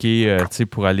détraqué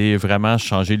pour aller vraiment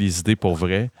changer les idées pour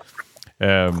vrai.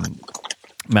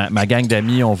 Ma gang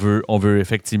d'amis, on veut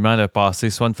effectivement le passer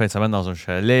soit une fin de semaine dans un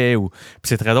chalet. Puis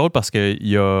c'est très drôle parce qu'il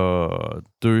y a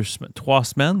 3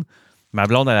 semaines, ma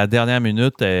blonde, à la dernière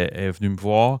minute, est venue me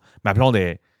voir. Ma blonde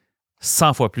est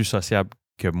 100 fois plus sociable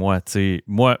que moi.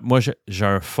 Moi, j'ai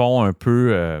un fond un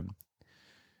peu...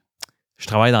 je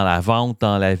travaille dans la vente,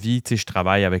 dans la vie. Je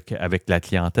travaille avec la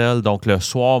clientèle. Donc, le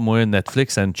soir, moi,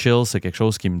 Netflix and chill, c'est quelque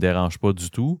chose qui ne me dérange pas du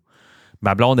tout.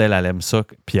 Ma blonde, elle aime ça.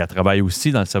 Puis elle travaille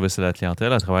aussi dans le service de la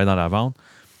clientèle. Elle travaille dans la vente.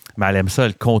 Mais elle aime ça,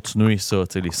 elle continue ça,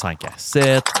 les 5 à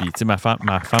 7. Puis, ma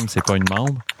femme, c'est pas une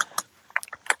membre.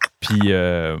 Puis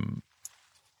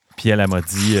elle m'a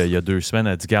dit, il y a 2 semaines,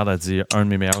 elle dit, garde, elle dit, un de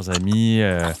mes meilleurs amis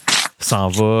s'en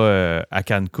va à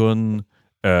Cancun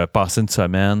passer une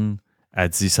semaine. Elle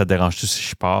dit, ça te dérange-tu si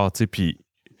je pars? Puis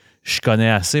je connais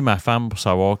assez ma femme pour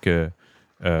savoir que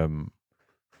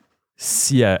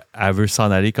si elle veut s'en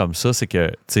aller comme ça, c'est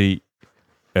que, il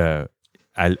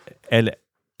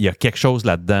y a quelque chose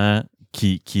là-dedans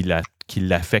qui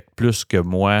l'affecte plus que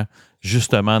moi,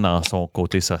 justement dans son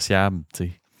côté sociable,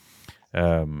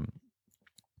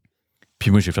 puis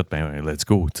moi, j'ai fait, ben, let's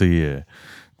go,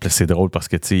 c'est drôle parce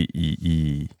que,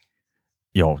 ils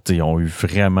ont eu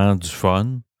vraiment du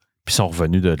fun, puis ils sont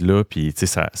revenus de là, puis,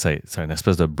 c'est une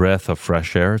espèce de breath of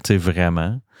fresh air,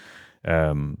 vraiment.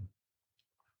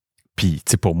 Puis,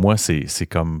 pour moi, c'est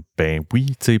comme, ben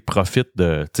oui, profite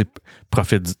de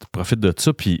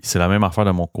ça. Puis, c'est la même affaire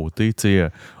de mon côté.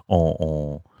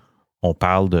 On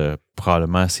parle de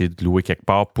probablement essayer de louer quelque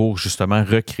part pour justement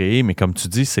recréer. Mais comme tu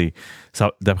dis,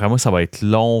 d'après moi, ça va être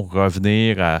long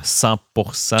revenir à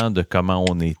 100% de comment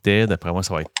on était. D'après moi,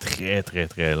 ça va être très, très,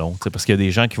 très long. Parce qu'il y a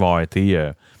des gens qui vont avoir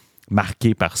été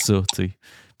marqués par ça.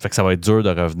 Fait que ça va être dur de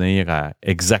revenir à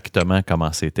exactement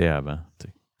comment c'était avant.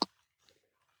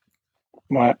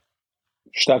 Ouais,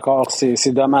 je suis d'accord,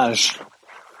 c'est dommage.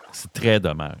 C'est très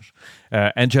dommage.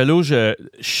 Angelo,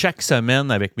 chaque semaine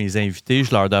avec mes invités,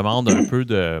 je leur demande un peu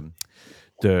de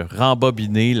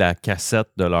rembobiner la cassette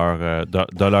de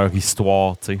leur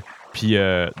histoire, tu sais. Puis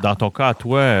dans ton cas à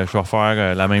toi, je vais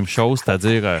faire la même chose,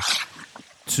 c'est-à-dire,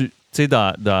 tu sais,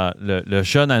 dans le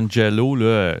jeune Angelo,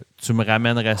 là, tu me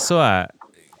ramènerais ça à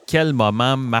quel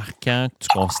moment marquant tu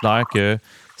considères que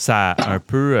ça a un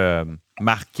peu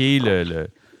marqué le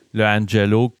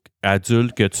Angelo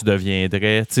adulte que tu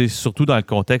deviendrais, tu sais, surtout dans le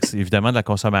contexte, évidemment, de la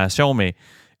consommation, mais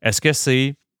est-ce que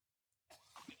c'est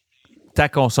ta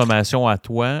consommation à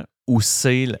toi ou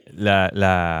c'est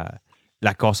la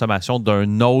consommation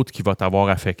d'un autre qui va t'avoir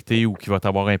affecté ou qui va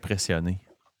t'avoir impressionné?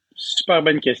 Super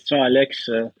bonne question,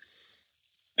 Alex.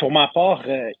 Pour ma part,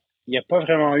 il n'y a pas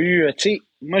vraiment eu, tu sais,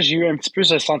 moi j'ai eu un petit peu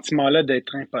ce sentiment-là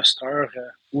d'être imposteur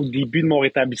au début de mon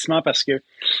rétablissement parce que, tu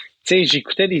sais,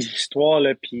 j'écoutais des histoires,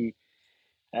 là, puis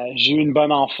j'ai eu une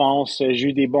bonne enfance, j'ai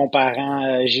eu des bons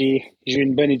parents, j'ai eu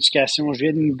une bonne éducation, j'ai eu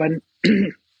une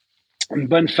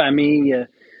bonne famille.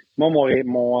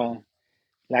 Moi,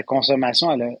 la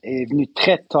consommation, est venue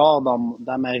très tard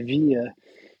dans ma vie.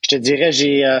 Je te dirais,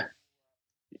 j'étais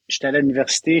à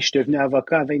l'université, je suis devenu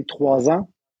avocat à 23 ans.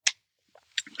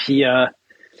 Puis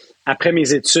après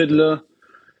mes études, là,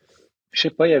 je sais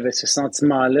pas, il y avait ce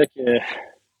sentiment-là que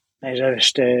ben,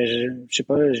 je sais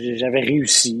pas, j'avais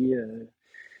réussi,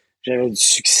 j'avais du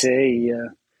succès et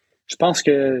je pense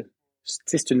que tu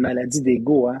sais, c'est une maladie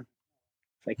d'ego, hein.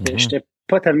 Fait que Mhm. j'étais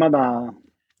pas tellement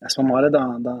à ce moment-là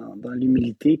dans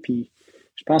l'humilité. Puis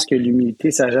je pense que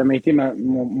l'humilité, ça n'a jamais été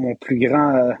mon plus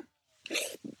grand,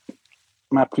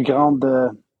 ma plus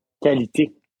grande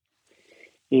qualité.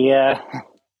 Et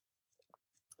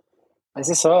ben,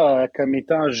 c'est ça, comme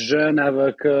étant jeune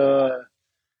avocat,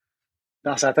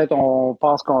 dans sa tête, on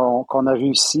pense qu'on a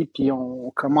réussi, puis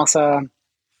on commence à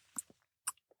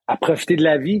profiter de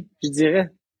la vie, je dirais,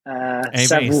 à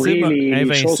savourer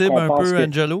les choses Invincible qu'on un pense peu, que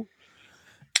Angelo?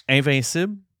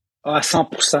 Invincible? à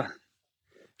 100%.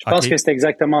 Je pense que OK. c'est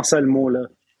exactement ça le mot, là.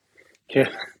 Que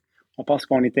on pense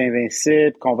qu'on est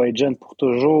invincible, qu'on va être jeune pour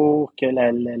toujours, que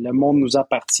le monde nous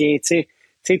appartient. Tu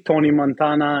sais, Tony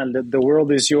Montana, The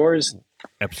World is Yours.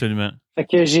 Absolument. Fait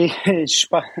que je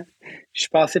suis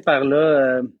passé par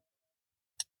là.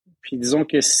 Puis disons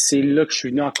que c'est là que je suis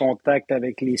venu en contact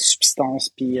avec les substances.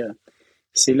 Puis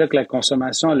c'est là que la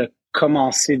consommation elle a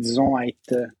commencé, disons, à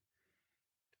être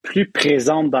plus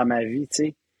présente dans ma vie, tu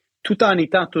sais, tout en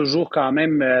étant toujours quand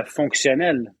même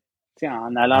fonctionnel. Tu sais,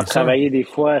 en allant Bien sûr. travailler des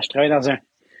fois, je travaillais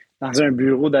dans un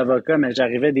bureau d'avocat, mais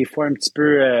j'arrivais des fois un petit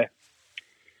peu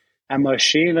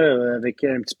amoché, là, avec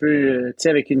un petit peu, tu sais,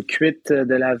 avec une cuite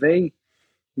de la veille,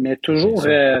 mais Bien toujours,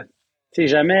 sûr. tu sais,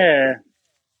 jamais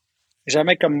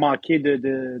comme manquer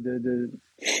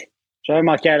jamais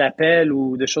manqué à l'appel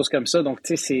ou de choses comme ça. Donc,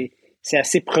 tu sais, c'est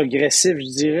assez progressif,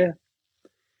 je dirais.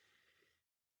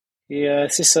 Et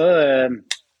c'est ça,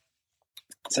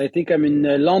 ça a été comme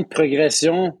une lente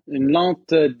progression, une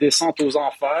lente descente aux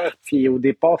enfers. Puis au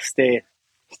départ, c'était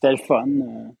le fun.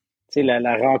 Tu sais,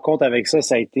 la rencontre avec ça,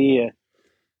 ça a été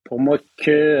pour moi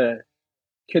que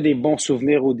des bons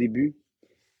souvenirs au début.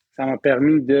 Ça m'a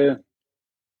permis de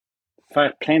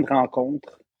faire plein de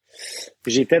rencontres.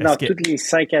 J'étais dans Est-ce que toutes les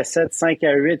 5 à 7, 5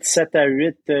 à 8, 7 à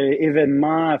 8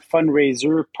 événements, fundraiser,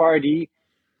 party.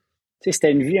 Tu sais,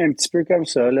 c'était une vie un petit peu comme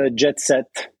ça, là, jet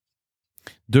set.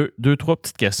 trois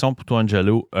petites questions pour toi,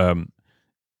 Angelo.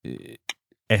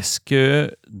 Est-ce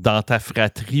que dans ta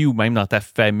fratrie ou même dans ta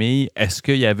famille, est-ce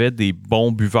qu'il y avait des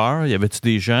bons buveurs? Y avait-tu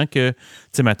des gens que, tu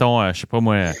sais, mettons, je sais pas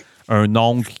moi, un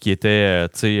oncle qui était,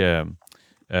 tu sais,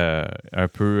 un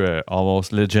peu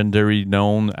almost legendary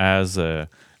known as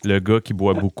le gars qui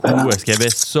boit beaucoup. Est-ce qu'il y avait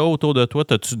ça autour de toi?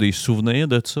 As-tu des souvenirs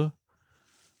de ça?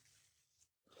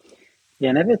 Il y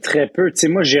en avait très peu. Tu sais,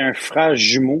 moi, j'ai un frère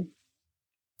jumeau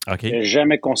qui OK. n'a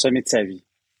jamais consommé de sa vie.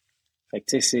 Fait que,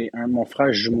 tu sais, mon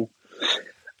frère jumeau.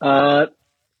 Euh,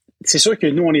 c'est sûr que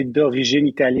nous, on est d'origine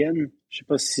italienne. Je sais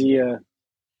pas si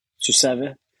tu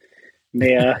savais,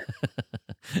 mais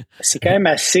c'est quand même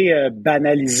assez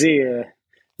banalisé,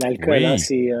 l'alcool. Hein.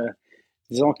 Oui.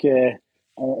 Disons que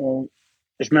on,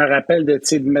 je me rappelle tu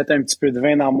sais, de mettre un petit peu de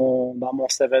vin dans mon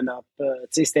 7-Up. Tu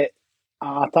sais, c'était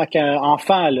en tant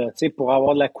qu'enfant, là, tu sais, pour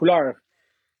avoir de la couleur.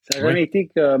 Ça n'a Oui. jamais été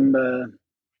comme,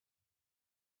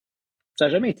 ça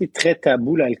n'a jamais été très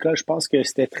tabou, l'alcool. Je pense que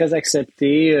c'était très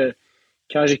accepté.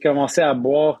 Quand j'ai commencé à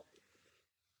boire,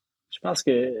 je pense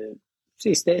que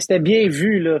tu sais, c'était bien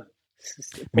vu, là.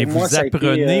 Mais Pour moi, vous ça a été.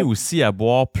 apprenez aussi à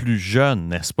boire plus jeune,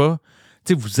 n'est-ce pas?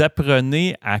 Tu sais, vous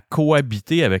apprenez à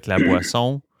cohabiter avec la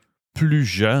boisson plus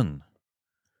jeune.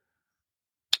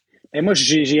 Et moi,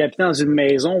 j'ai habité dans une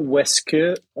maison où est-ce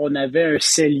que on avait un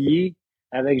cellier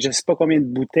avec je sais pas combien de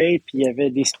bouteilles, puis il y avait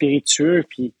des spiritueux,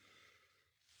 puis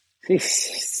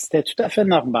c'était tout à fait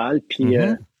normal. Puis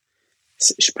Mhm.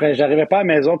 j'arrivais pas à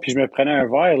la maison, puis je me prenais un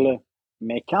verre, là.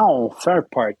 Mais quand on fait un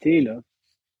party, là,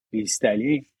 les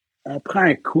Italiens, on prend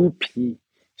un coup, puis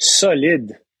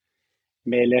solide.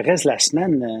 Mais le reste de la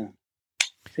semaine,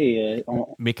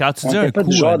 Mais quand tu on dis n'était un pas du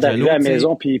coup, genre d'arriver à Angelo, la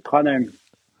maison puis prendre un. tu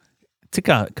sais,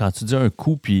 quand tu dis un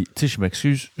coup, puis tu sais, je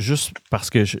m'excuse juste parce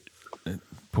que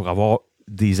pour avoir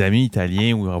des amis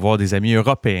italiens ou avoir des amis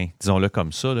européens, disons-le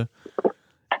comme ça, là,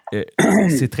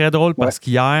 c'est très drôle Ouais. parce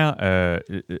qu'hier,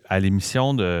 à une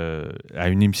émission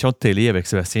de télé avec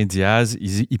Sébastien Diaz,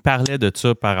 il parlait de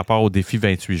ça par rapport au défi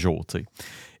 28 jours, tu sais.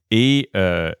 Et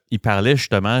il parlait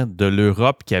justement de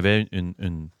l'Europe qui avait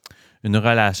une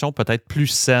relation peut-être plus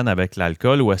saine avec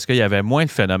l'alcool, ou est-ce qu'il y avait moins le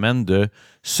phénomène de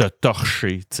se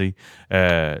torcher, tu sais,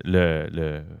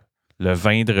 le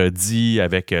vendredi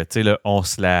avec, tu sais, on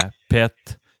se la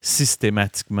pète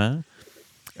systématiquement.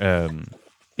 Euh,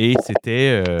 et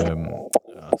c'était,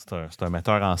 c'est un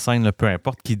metteur en scène, là, peu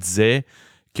importe, qui disait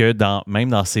que même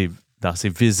dans ses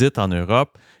visites en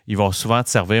Europe, ils vont souvent te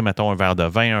servir, mettons, un verre de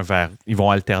vin, ils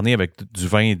vont alterner avec du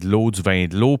vin et de l'eau, du vin et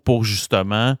de l'eau pour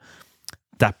justement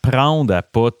t'apprendre à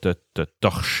pas te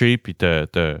torcher puis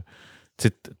te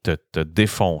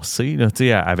défoncer là,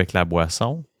 avec la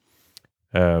boisson.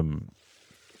 Euh,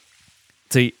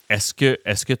 est-ce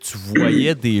que tu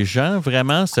voyais des gens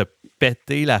vraiment se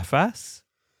péter la face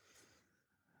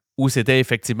ou c'était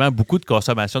effectivement beaucoup de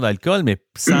consommation d'alcool, mais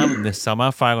sans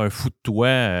nécessairement faire un fou de toi?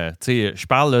 Je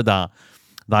parle là,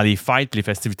 dans les fêtes, les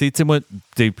festivités. Moi,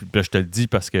 je te le dis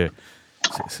parce que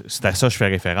c'est à ça que je fais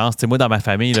référence. Moi, dans ma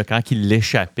famille, là, quand il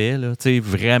l'échappait, là,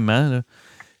 vraiment, là,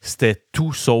 c'était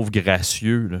tout sauf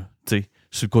gracieux. Là,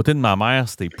 sur le côté de ma mère,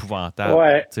 c'était épouvantable.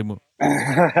 Ouais. Moi.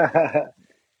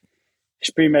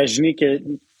 Je peux imaginer que,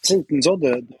 tu sais, nous autres,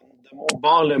 de mon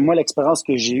bord, là, moi, l'expérience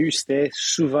que j'ai eue, c'était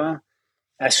souvent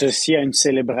associé à une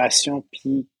célébration.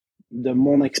 Puis, de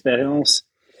mon expérience,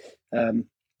 euh,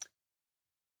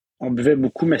 on buvait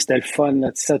beaucoup, mais c'était le fun.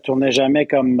 Là. Ça tournait jamais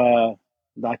comme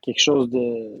dans quelque chose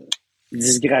de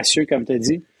disgracieux, comme tu as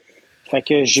dit. Fait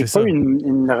que j'ai C'est pas eu ça.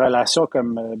 une relation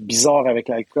comme bizarre avec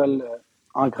l'alcool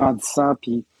en grandissant.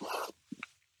 Puis,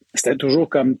 c'était toujours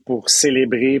comme pour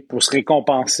célébrer, pour se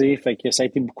récompenser. Fait que ça a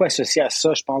été beaucoup associé à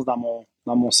ça, je pense, dans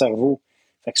mon cerveau.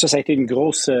 Fait que ça a été une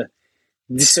grosse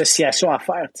dissociation à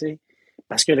faire, tu sais.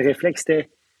 Parce que le réflexe était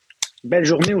belle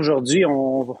journée aujourd'hui,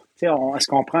 est-ce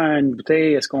qu'on prend une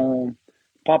bouteille, est-ce qu'on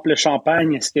pop le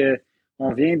champagne, est-ce que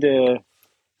on vient de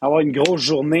avoir une grosse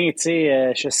journée, tu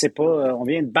sais, je sais pas, on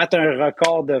vient de battre un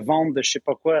record de vente de je sais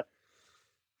pas quoi.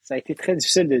 Ça a été très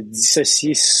difficile de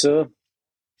dissocier ça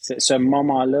ce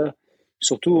moment-là,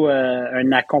 surtout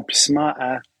un accomplissement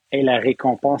à hey, la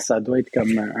récompense, ça doit être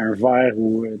comme un verre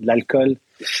ou de l'alcool.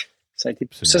 Ça a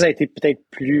Absolument. été peut-être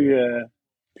plus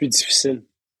difficile.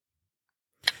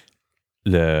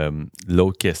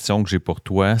 L'autre question que j'ai pour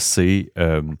toi, c'est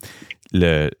tu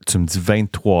me dis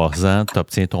 23 ans, tu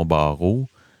obtiens ton barreau.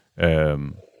 Euh,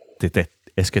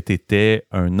 est-ce que tu étais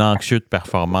un anxieux de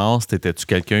performance? Étais-tu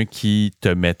quelqu'un qui te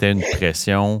mettait une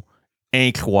pression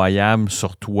incroyable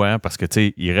sur toi? Parce que, tu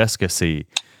sais, il reste que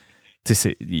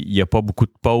il n'y a pas beaucoup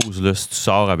de pauses là, si tu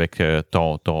sors avec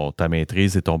ta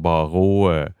maîtrise et ton barreau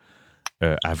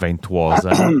à 23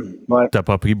 ans. Ouais. T'as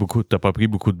pas pris beaucoup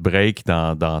de breaks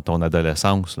dans ton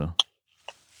adolescence, là.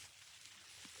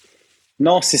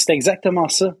 Non, c'est exactement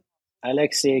ça.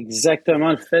 Alex, c'est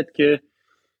exactement le fait que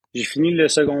j'ai fini le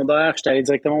secondaire, j'étais allé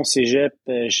directement au cégep,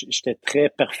 j'étais très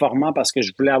performant parce que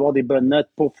je voulais avoir des bonnes notes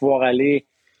pour pouvoir aller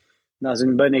dans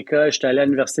une bonne école. J'étais allé à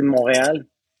l'Université de Montréal.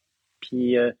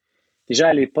 Puis déjà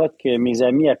à l'époque, mes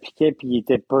amis appliquaient puis ils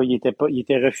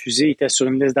étaient refusés, ils étaient sur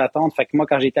une liste d'attente. Fait que moi,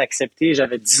 quand j'ai été accepté,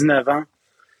 j'avais 19 ans.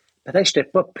 Peut-être que j'étais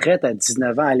pas prête à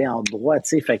 19 ans à aller en droit, tu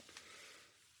sais. Fait que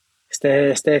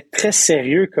c'était très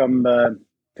sérieux comme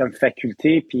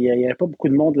faculté. Puis il y avait pas beaucoup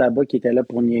de monde là-bas qui était là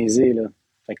pour niaiser, là.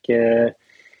 Fait que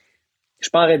je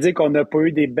pourrais dire qu'on n'a pas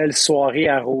eu des belles soirées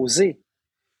arrosées,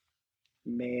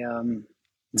 mais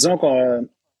disons qu'on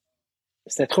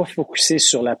c'était trop focusé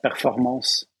sur la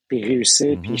performance puis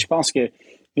réussir. Puis Mhm. je pense que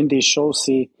une des choses,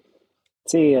 c'est,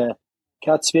 tu sais,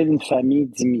 quand tu viens d'une famille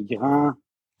d'immigrants,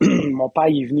 mon père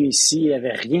il est venu ici, il n'y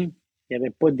avait rien. Il n'y avait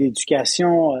pas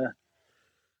d'éducation.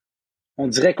 On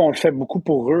dirait qu'on le fait beaucoup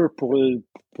pour eux,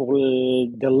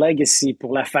 the legacy,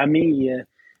 pour la famille.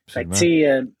 Fait que, tu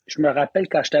Absolument. sais, je me rappelle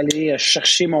quand j'étais allé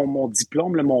chercher mon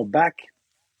diplôme, là, mon bac,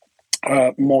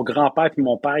 mon grand-père puis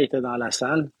mon père étaient dans la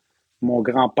salle. Mon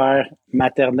grand-père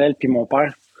maternel puis mon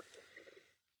père.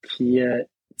 Puis,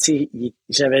 tu sais,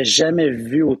 j'avais jamais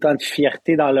vu autant de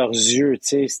fierté dans leurs yeux,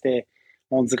 tu sais.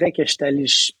 On dirait que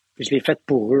je l'ai fait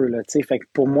pour eux, là, tu sais. Fait que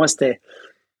pour moi,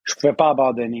 je pouvais pas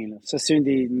abandonner, là. Ça, c'est un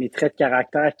de mes traits de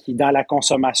caractère qui, dans la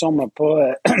consommation, m'a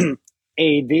pas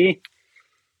aidé.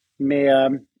 Mais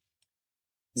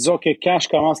disons que quand je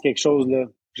commence quelque chose, là,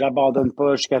 j'abandonne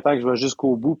pas jusqu'à temps que je vais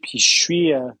jusqu'au bout. Puis je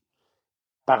suis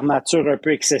par nature un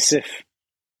peu excessif.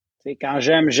 Tu sais, quand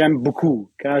j'aime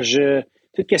beaucoup.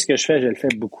 Tout ce que je fais, je le fais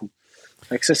beaucoup.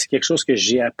 Fait que ça, c'est quelque chose que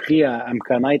j'ai appris à me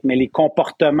connaître. Mais les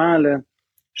comportements, là,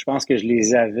 je pense que je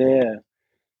les avais,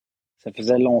 ça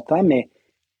faisait longtemps, mais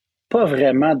pas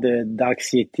vraiment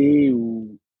d'anxiété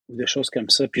ou de choses comme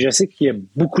ça. Puis je sais qu'il y a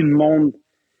beaucoup de monde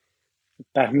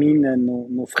parmi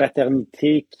nos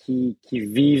fraternités qui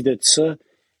vivent de ça.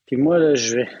 Puis moi, là,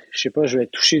 je sais pas, je vais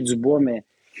toucher du bois, mais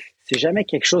c'est jamais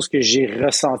quelque chose que j'ai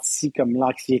ressenti comme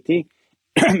l'anxiété.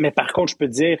 Mais par contre, je peux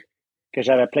dire que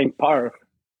j'avais plein de peur.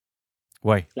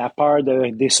 Ouais. La peur de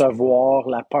décevoir,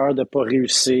 la peur de pas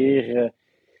réussir,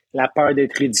 la peur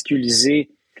d'être ridiculisé.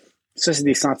 Ça, c'est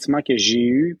des sentiments que j'ai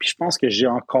eus, puis je pense que j'ai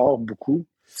encore beaucoup.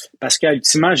 Parce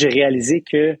qu'ultimement, j'ai réalisé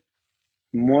que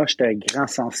moi, j'étais un grand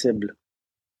sensible.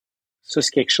 Ça,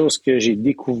 c'est quelque chose que j'ai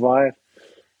découvert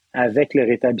avec le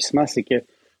rétablissement, c'est que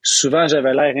souvent,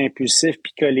 j'avais l'air impulsif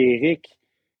puis colérique,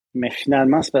 mais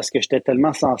finalement, c'est parce que j'étais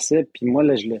tellement sensible, puis moi,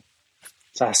 là,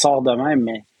 ça sort de même,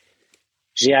 mais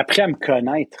j'ai appris à me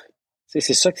connaître. Tu sais,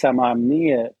 c'est ça que ça m'a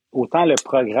amené, autant le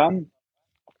programme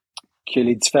que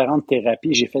les différentes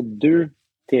thérapies. J'ai fait 2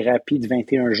 thérapies de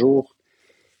 21 jours,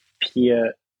 puis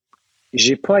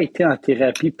j'ai pas été en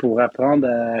thérapie pour apprendre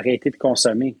à arrêter de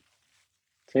consommer.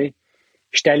 Tu sais,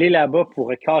 j'étais allé là-bas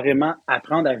pour carrément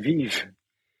apprendre à vivre,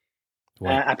 Ouais.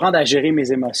 apprendre à gérer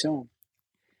mes émotions,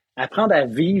 apprendre à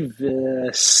vivre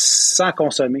sans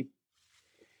consommer.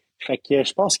 Fait que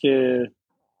je pense que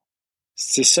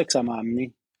c'est ça que ça m'a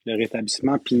amené, le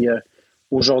rétablissement. Puis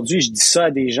aujourd'hui, je dis ça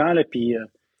à des gens, là, puis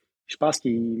je pense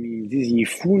qu'ils me disent, il est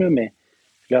fou, là, mais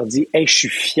je leur dis, hey, je suis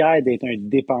fier d'être un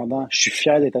dépendant, je suis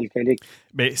fier d'être alcoolique.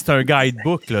 Mais c'est un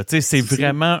guidebook, là. Tu sais, c'est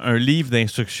vraiment un livre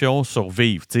d'instructions sur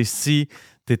vivre. Tu sais, si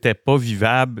t'étais pas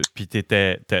vivable, puis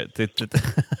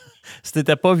si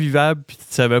t'étais pas vivable, puis tu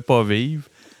ne savais pas vivre,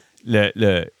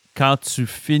 quand tu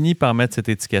finis par mettre cette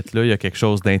étiquette-là, il y a quelque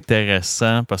chose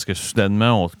d'intéressant parce que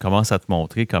soudainement, on commence à te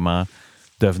montrer comment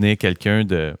devenir quelqu'un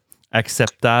de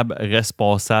acceptable,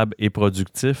 responsable et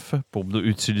productif pour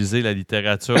utiliser la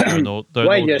littérature d'un autre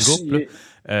groupe.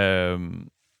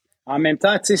 En même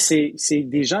temps, tu sais, c'est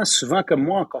des gens souvent comme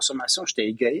moi en consommation, j'étais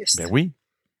égoïste. Ben oui.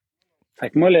 Fait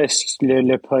que moi,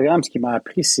 le programme, ce qui m'a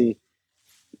appris, c'est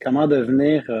comment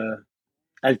devenir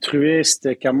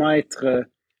altruiste, comment être,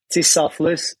 tu sais,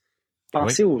 selfless,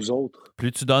 penser aux autres.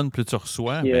 Plus tu donnes, plus tu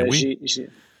reçois. Puis, ben oui.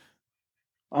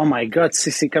 Oh my God,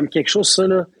 c'est comme quelque chose, ça,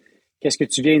 là. Qu'est-ce que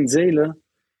tu viens de dire,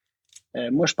 là?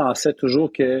 Moi, je pensais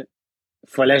toujours que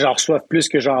fallait que j'en reçoive plus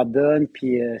que j'en donne.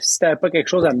 Puis si t'avais pas quelque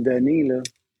chose à me donner, là,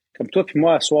 comme toi puis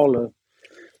moi, à soir, là,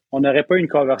 on n'aurait pas eu une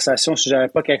conversation si j'avais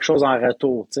pas quelque chose en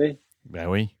retour, tu sais. Ben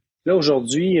oui. Là,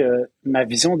 aujourd'hui, ma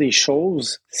vision des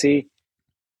choses, c'est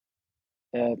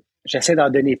j'essaie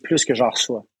d'en donner plus que j'en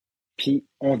reçois. Puis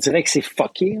on dirait que c'est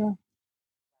fucké, là,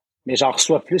 mais j'en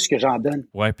reçois plus que j'en donne.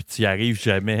 Ouais, puis tu y arrives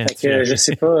jamais. Fait que, je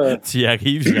sais pas. Tu y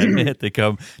arrives jamais. T'es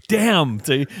comme, damn, tu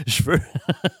sais, je veux.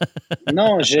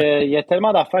 Non, il y a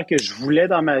tellement d'affaires que je voulais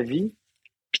dans ma vie,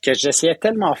 puis que j'essayais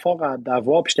tellement fort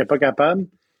d'avoir, puis j'étais pas capable.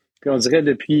 Puis on dirait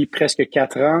depuis presque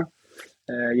 4 ans,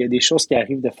 il y a des choses qui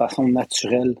arrivent de façon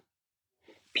naturelle.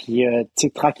 Puis, tu sais,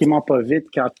 tranquillement, pas vite,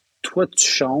 quand toi, tu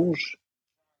changes,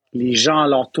 les gens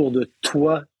alentour de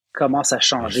toi commencent à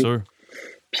changer. Bien sûr.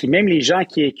 Puis même les gens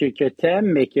que t'aimes,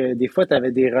 mais que des fois, tu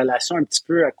avais des relations un petit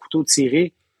peu à couteau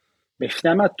tiré, mais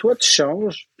finalement, toi, tu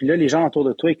changes, puis là, les gens autour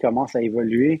de toi, ils commencent à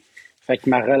évoluer. Fait que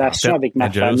ma relation avec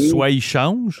ma famille... Soit ils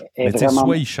changent, mais vraiment...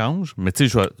 soit ils changent, mais tu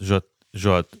sais, je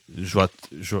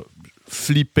vais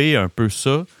flipper un peu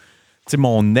ça. Tu sais,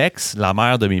 mon ex, la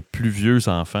mère de mes plus vieux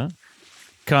enfants,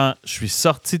 quand je suis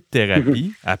sorti de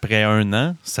thérapie, après 1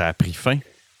 an, ça a pris fin.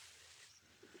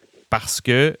 Parce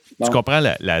que, tu comprends,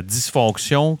 la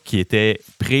dysfonction qui était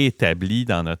préétablie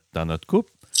dans notre couple,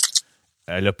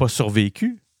 elle n'a pas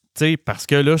survécu. Tu sais, parce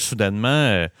que là,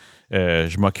 soudainement,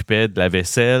 je m'occupais de la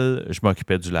vaisselle, je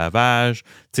m'occupais du lavage,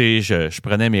 tu sais, je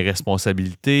prenais mes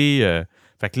responsabilités.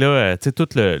 Fait que là, tu sais, tout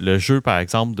le jeu, par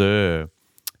exemple, de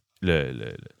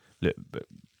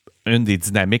une des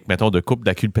dynamiques, mettons, de couple de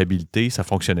la culpabilité, ça ne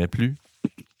fonctionnait plus.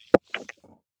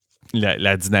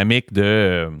 La dynamique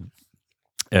de...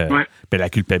 la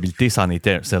culpabilité, c'en est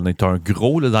un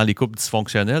gros là, dans les couples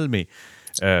dysfonctionnels, mais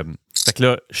Fait que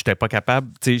là, je n'étais pas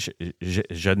capable, tu sais,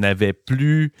 je n'avais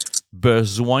plus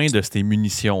besoin de ces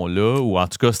munitions-là, ou en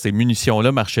tout cas, ces munitions-là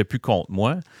ne marchaient plus contre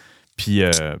moi. Puis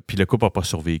le couple n'a pas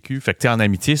survécu. Fait que, tu sais, en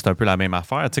amitié, c'est un peu la même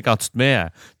affaire. Tu sais, quand tu te mets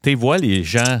à. Tu sais, vois les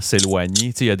gens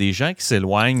s'éloigner. Tu sais, il y a des gens qui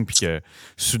s'éloignent, puis que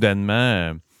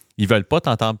soudainement, ils veulent pas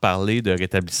t'entendre parler de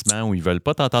rétablissement ou ils veulent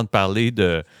pas t'entendre parler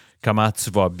de comment tu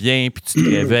vas bien, puis tu te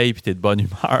réveilles, puis tu es de bonne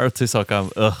humeur. Tu sais, ils sont comme,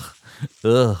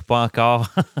 pas encore.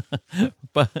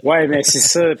 Ouais, mais c'est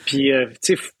ça. Puis,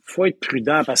 tu sais, faut être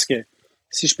prudent parce que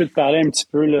si je peux te parler un petit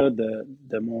peu là,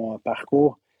 de mon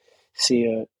parcours, c'est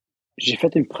j'ai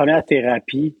fait une première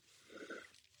thérapie,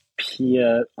 puis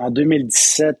en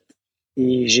 2017,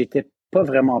 et j'étais pas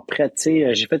vraiment prête. Tu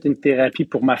sais, j'ai fait une thérapie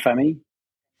pour ma famille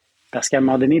parce qu'à un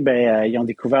moment donné, ben, ils ont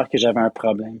découvert que j'avais un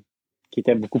problème qui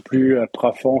était beaucoup plus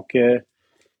profond que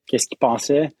qu'est-ce qu'ils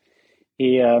pensaient.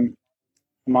 Et à un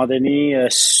moment donné,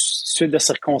 suite de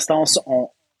circonstances,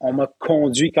 on m'a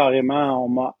conduit carrément, on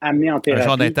m'a amené en Un genre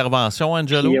thérapie. d'intervention, Puis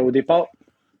Angelo? au départ,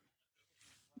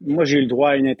 moi, j'ai eu le droit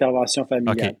à une intervention OK.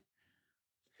 familiale.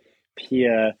 Puis, tu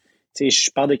sais,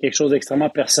 je parle de quelque chose d'extrêmement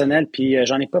personnel, puis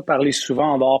j'en ai pas parlé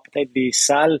souvent en dehors peut-être des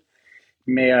salles,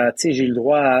 mais tu sais, j'ai eu le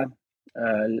droit à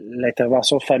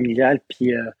l'intervention familiale,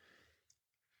 puis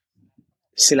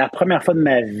c'est la première fois de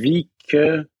ma vie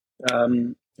que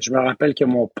je me rappelle que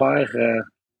mon père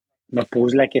m'a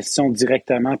posé la question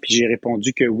directement, puis j'ai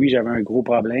répondu que oui, j'avais un gros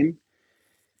problème.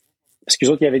 Parce que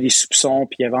les autres, il y avait des soupçons,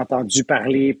 puis ils avaient entendu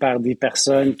parler par des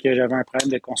personnes que j'avais un problème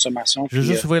de consommation, Je veux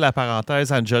puis juste ouvrir la parenthèse,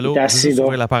 c'était Angelo. Je veux assez juste drôle.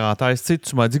 ouvrir la parenthèse. Tu sais,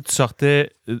 tu m'as dit que tu sortais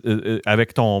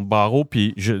avec ton barreau,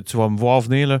 puis tu vas me voir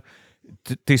venir, là.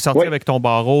 Tu es sorti Oui, avec ton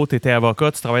barreau, tu étais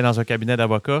avocat, tu travailles dans un cabinet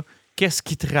d'avocat. Qu'est-ce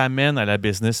qui te ramène à la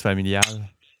business familiale?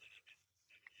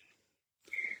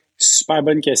 super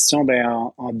bonne question.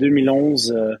 Ben, en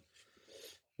 2011,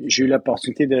 j'ai eu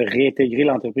l'opportunité de réintégrer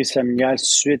l'entreprise familiale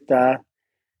suite à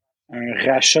un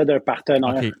rachat d'un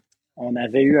partenaire. OK. On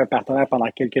avait eu un partenaire pendant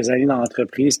quelques années dans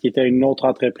l'entreprise qui était une autre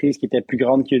entreprise qui était plus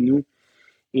grande que nous.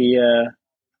 Et à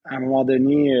un moment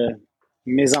donné,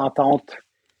 mésentente,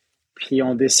 puis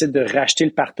on décide de racheter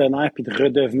le partenaire puis de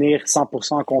redevenir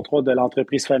 100% en contrôle de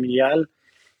l'entreprise familiale.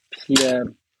 Puis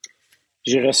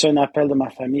j'ai reçu un appel de ma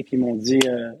famille puis ils m'ont dit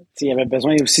il y avait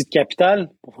besoin aussi de capital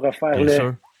pour refaire Bien le.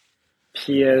 sûr.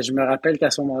 Puis je me rappelle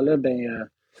qu'à ce moment-là, ben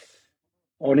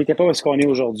on n'était pas où ce qu'on est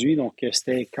aujourd'hui, donc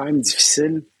c'était quand même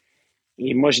difficile.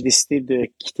 Et moi, j'ai décidé de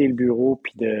quitter le bureau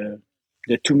puis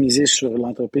de tout miser sur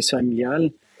l'entreprise familiale.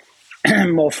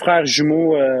 Mon frère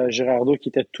jumeau, Gérardo, qui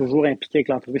était toujours impliqué avec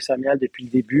l'entreprise familiale depuis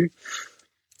le début,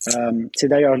 c'est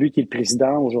d'ailleurs lui qui est le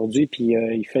président aujourd'hui, puis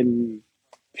il fait une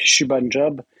fichue bonne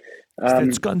job.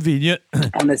 C'était-tu convenient?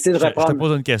 On a essayé de Je te reprendre.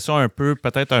 pose une question un peu,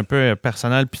 peut-être un peu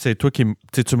personnelle, puis c'est toi qui me.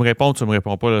 Tu me réponds, tu me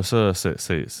réponds pas, là, ça,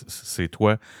 c'est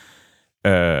toi.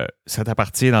 Ça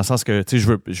t'appartient dans le sens que,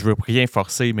 je veux rien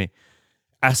forcer, mais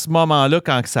à ce moment-là,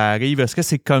 quand que ça arrive, est-ce que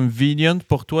c'est convenient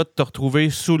pour toi de te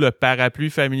retrouver sous le parapluie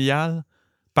familial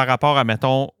par rapport à,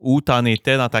 mettons, où tu en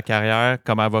étais dans ta carrière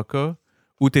comme avocat,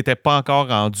 ou tu n'étais pas encore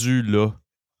rendu là,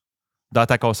 dans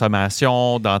ta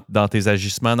consommation, dans tes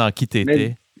agissements, dans qui tu Mais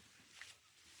étais?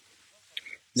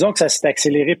 disons que ça s'est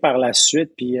accéléré par la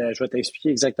suite, puis je vais t'expliquer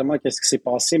exactement qu'est-ce qui s'est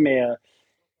passé, mais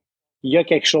il y a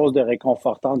quelque chose de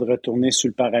réconfortant de retourner sous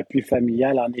le parapluie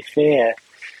familial. En effet,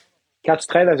 quand tu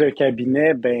travailles dans un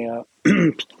cabinet, ben, puis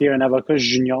que tu es un avocat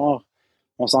junior,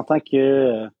 on s'entend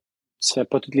que tu fais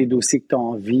pas tous les dossiers que tu as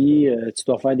envie, tu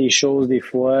dois faire des choses des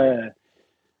fois,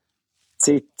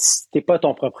 tu sais, t'es pas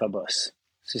ton propre boss.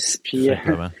 Tout Puis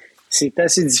simplement. c'est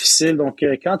assez difficile. Donc,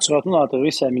 quand tu retournes dans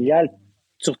l'entreprise familiale,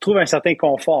 tu retrouves un certain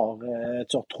confort,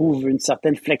 tu retrouves une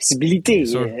certaine Bien flexibilité.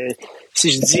 sûr. Si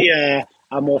je dis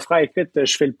à mon frère, écoute,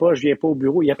 je fais le pas, je viens pas au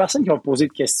bureau, il y a personne qui va me poser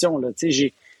de questions. Là. Tu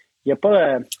sais, il y a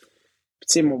pas. Tu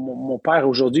sais, mon père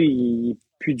aujourd'hui, il est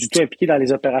plus du tout impliqué dans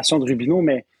les opérations de Rubino,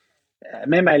 mais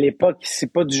même à l'époque,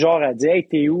 c'est pas du genre à dire, hey,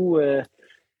 t'es où?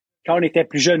 Quand on était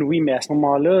plus jeune, oui, mais à ce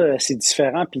moment-là, c'est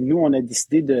différent. Puis nous, on a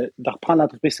décidé de reprendre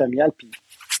l'entreprise familiale puis de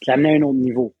l'amener à un autre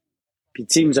niveau. Puis,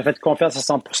 tu sais, il nous a fait confiance à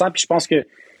 100%. Puis je pense que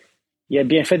il a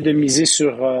bien fait de miser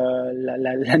sur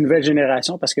la nouvelle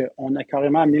génération parce qu'on a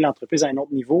carrément amené l'entreprise à un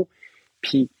autre niveau.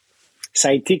 Puis ça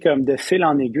a été comme de fil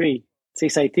en aiguille. Tu sais,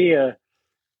 ça a été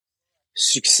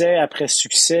succès après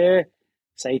succès.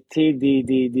 Ça a été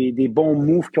des bons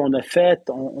moves qu'on a fait.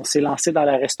 On s'est lancé dans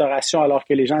la restauration alors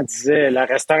que les gens disaient la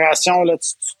restauration, là,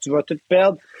 tu vas tout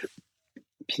perdre.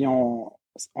 Puis on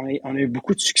a eu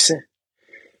beaucoup de succès.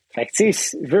 Fait que, tu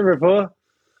sais, veux pas,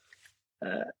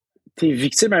 t'es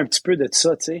victime un petit peu de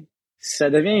ça, tu sais. Ça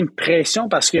devient une pression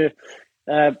parce que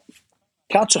euh,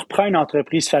 quand tu reprends une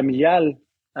entreprise familiale,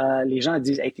 les gens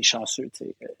disent « Hey, t'es chanceux, tu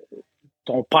sais.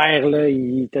 Ton père, là,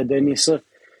 il t'a donné ça. »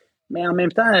 Mais en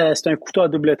même temps, c'est un couteau à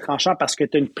double tranchant parce que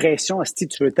tu as une pression. Si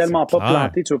tu veux C'est tellement pas clair.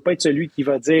 planter, tu veux pas être celui qui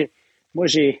va dire moi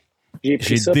j'ai pris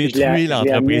J'ai ça puis détruit je l'ai amené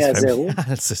l'entreprise à familiale. zéro.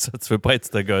 C'est ça. Tu veux pas être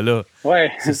ce gars-là. Ouais.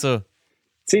 C'est ça.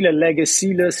 Tu sais, le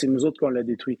legacy, là, c'est nous autres qu'on l'a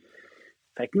détruit.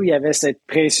 Fait que nous, il y avait cette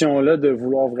pression-là de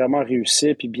vouloir vraiment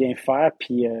réussir puis bien faire.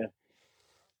 Puis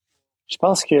je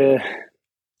pense que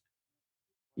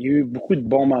il y a eu beaucoup de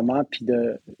bons moments puis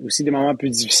aussi des moments plus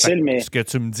Fait que difficiles, mais ce que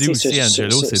tu me dis tu sais, aussi,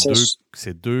 Angelo,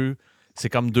 c'est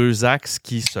comme deux axes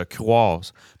qui se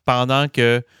croisent. Pendant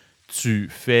que tu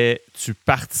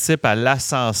participes à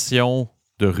l'ascension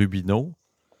de Rubino,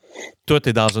 toi, tu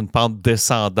es dans une pente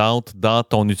descendante dans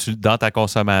ta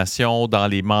consommation, dans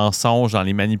les mensonges, dans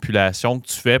les manipulations que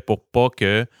tu fais pour pas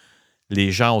que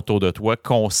les gens autour de toi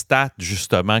constatent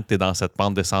justement que tu es dans cette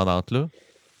pente descendante-là?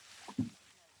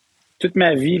 toute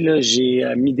ma vie, là, j'ai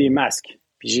mis des masques.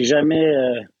 Puis j'ai jamais,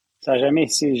 ça a jamais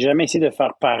essayé de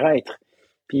faire paraître.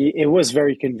 Puis it was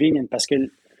very convenient parce que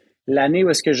l'année où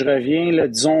est-ce que je reviens, là,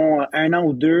 disons 1 an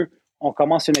ou 2, on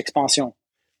commence une expansion.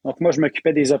 Donc moi, je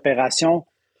m'occupais des opérations.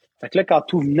 Fait que là, quand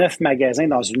tu ouvres 9 magasins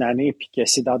dans une année, puis que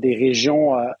c'est dans des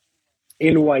régions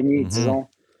éloignées, Mhm. disons,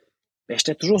 ben,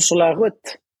 j'étais toujours sur la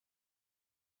route.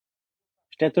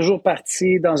 J'étais toujours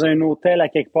parti dans un hôtel à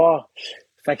quelque part.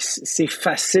 Fait que c'est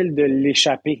facile de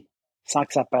l'échapper sans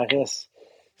que ça paraisse.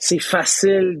 C'est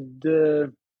facile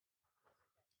de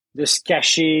se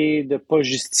cacher, de pas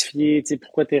justifier, tu sais,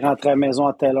 pourquoi tu es rentré à la maison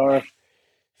à telle heure.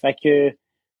 Fait que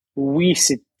oui,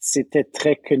 c'était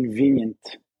très convenient.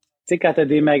 Tu sais, quand tu as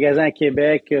des magasins à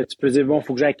Québec, tu peux dire, bon, il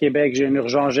faut que j'aille à Québec, j'ai une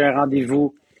urgence, j'ai un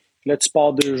rendez-vous. Là, tu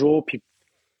pars 2 jours, puis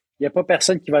il n'y a pas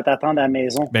personne qui va t'attendre à la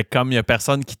maison. Mais comme il n'y a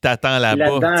personne qui t'attend Puis là-bas,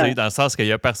 tu sais, là-dedans, dans le sens qu'il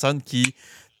n'y a personne qui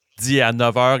dit à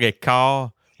 9h15,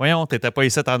 voyons, t'étais pas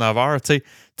ici à 9h, tu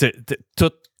sais,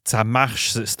 tout, ça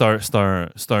marche,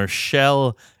 c'est un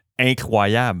shell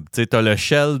incroyable. Tu sais, t'as le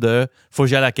shell de faut que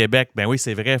j'aille à Québec. Ben oui,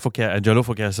 c'est vrai, Angelo,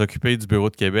 faut qu'elle s'occupe du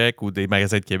bureau de Québec ou des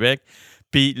magasins de Québec.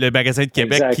 Puis le magasin de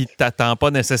Québec qui exact. t'attend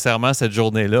pas nécessairement cette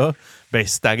journée-là, ben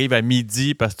si t'arrives à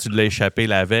midi parce que tu l'as échappé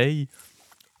la veille,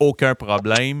 aucun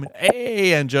problème.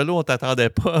 Hey, Angelo, on t'attendait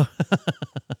pas.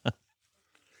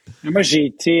 Moi, j'ai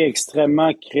été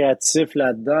extrêmement créatif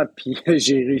là-dedans, puis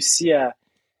j'ai réussi à,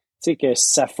 tu sais, que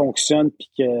ça fonctionne, puis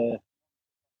que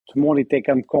tout le monde était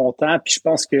comme content. Puis je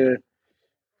pense que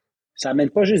ça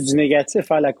amène pas juste du négatif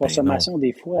à la Ben non. consommation.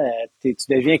 Des fois, tu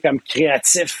deviens comme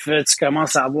créatif, tu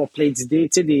commences à avoir plein d'idées.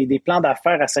 Tu sais, des plans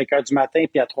d'affaires à 5 heures du matin,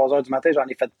 puis à 3 heures du matin, j'en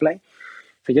ai fait plein.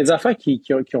 Fait qu'il y a des affaires qui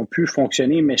ont pu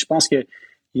fonctionner, mais je pense qu'il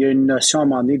y a une notion à un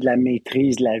moment donné de la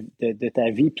maîtrise de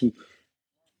ta vie. Puis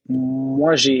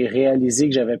moi, j'ai réalisé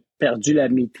que j'avais perdu la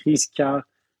maîtrise quand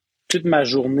toute ma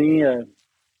journée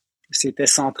s'était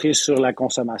centrée sur la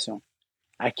consommation.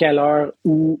 À quelle heure,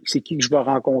 où, c'est qui que je vais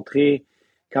rencontrer,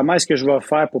 comment est-ce que je vais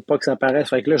faire pour pas que ça paraisse.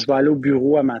 Fait que là, je vais aller au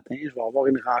bureau un matin, je vais avoir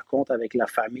une rencontre avec la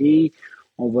famille,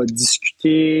 on va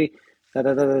discuter,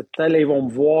 là, ils vont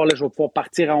me voir, là, je vais pouvoir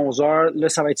partir à 11 heures, là,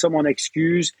 ça va être ça mon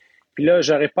excuse. Puis là,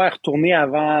 j'aurais pas à retourner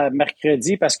avant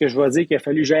mercredi parce que je vais dire qu'il a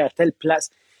fallu que j'aille à telle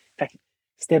place. Fait que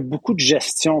c'était beaucoup de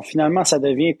gestion. Finalement, ça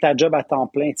devient ta job à temps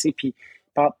plein, tu sais. Puis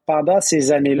pendant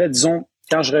ces années-là, disons,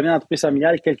 quand je reviens en entreprise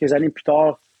familiale, quelques années plus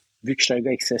tard, vu que je suis un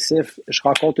gars excessif, je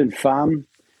rencontre une femme,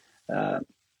 euh,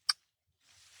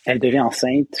 elle devient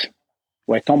enceinte,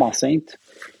 ou elle tombe enceinte,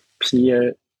 puis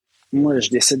moi, je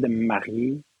décide de me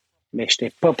marier, mais je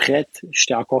n'étais pas prête,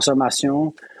 j'étais en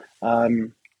consommation. Euh,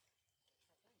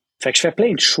 Fait que je fais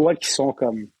plein de choix qui sont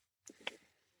comme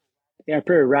un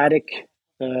peu erratic,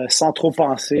 sans trop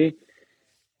penser.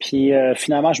 Puis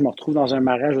finalement, je me retrouve dans un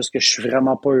mariage où est-ce que je suis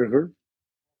vraiment pas heureux.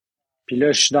 Puis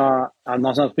là, je suis dans une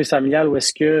entreprise familiale où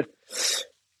est-ce que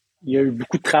il y a eu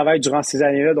beaucoup de travail durant ces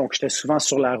années-là, donc j'étais souvent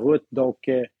sur la route. Donc,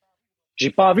 j'ai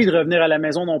pas envie de revenir à la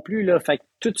maison non plus, là. Fait que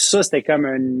tout ça, c'était comme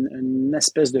une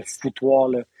espèce de foutoir,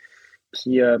 là.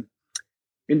 Puis,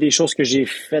 une des choses que j'ai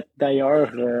faites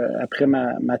d'ailleurs après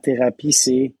ma thérapie,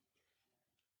 c'est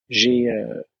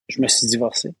je me suis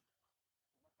divorcé.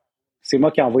 C'est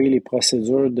moi qui ai envoyé les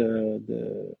procédures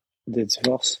de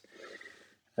divorce.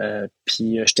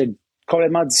 Puis, j'étais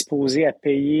complètement disposé à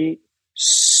payer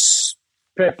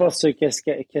peu importe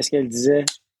qu'est-ce qu'elle disait,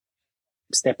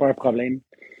 c'était pas un problème.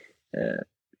 Euh,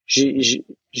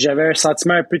 J'avais un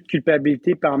sentiment un peu de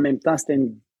culpabilité, puis en même temps, c'était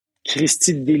une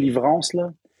Christie de délivrance,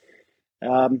 là.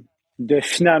 Euh, de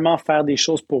finalement faire des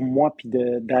choses pour moi, puis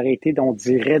d'arrêter, on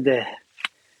dirait,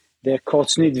 de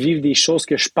continuer de vivre des choses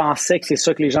que je pensais que c'est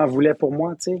ça que les gens voulaient pour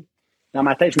moi, tu sais. Dans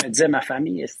ma tête, je me disais, ma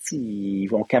famille, ils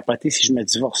vont capoter si je me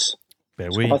divorce. Ben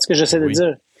Tu comprends oui. ce que Ben j'essaie de oui.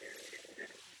 dire?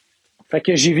 Fait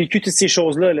que j'ai vécu toutes ces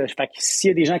choses-là. Là. Fait que s'il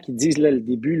y a des gens qui disent, là, le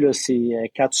début, là,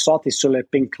 c'est quand tu sors, t'es sur le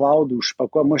pink cloud ou je sais pas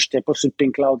quoi. Moi, j'étais pas sur le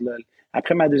pink cloud, là.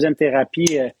 Après ma deuxième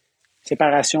thérapie,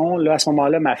 séparation, là, à ce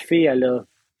moment-là, ma fille, elle a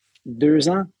 2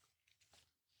 ans.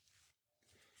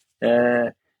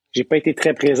 J'ai pas été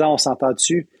très présent, on s'entend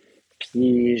dessus.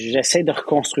 Puis j'essaie de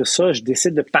reconstruire ça. Je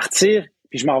décide de partir,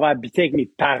 puis je m'en vais habiter avec mes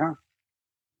parents.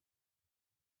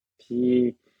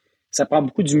 Puis ça prend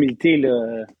beaucoup d'humilité,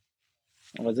 là,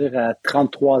 on va dire à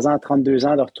 33 ans, 32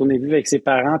 ans, de retourner vivre avec ses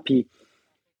parents. Puis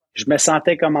je me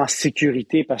sentais comme en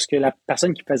sécurité parce que la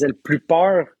personne qui faisait le plus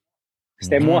peur,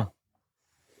 c'était moi.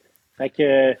 Fait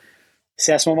que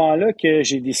c'est à ce moment-là que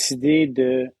j'ai décidé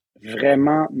de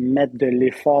vraiment mettre de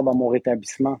l'effort dans mon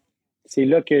rétablissement. C'est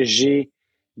là que j'ai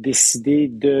décidé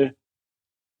de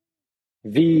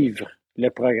vivre le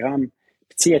programme.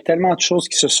 Puis, il y a tellement de choses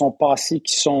qui se sont passées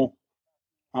qui sont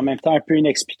en même temps un peu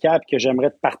inexplicables que j'aimerais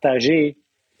te partager.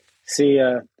 C'est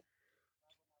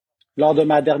lors de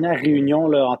ma dernière réunion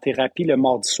là, en thérapie, le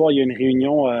mardi soir, il y a une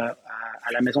réunion à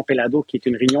la Maison Pellado qui est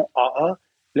une réunion AA.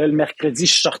 Là, le mercredi,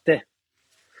 je sortais.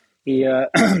 Et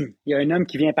il y a un homme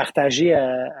qui vient partager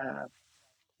à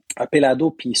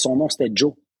Pellado, puis son nom, c'était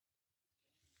Joe.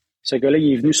 Ce gars-là,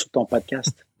 il est venu sur ton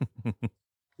podcast.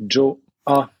 Joe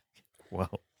A. Wow.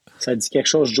 Ça dit quelque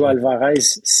chose, Joe Alvarez.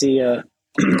 C'est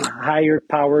Higher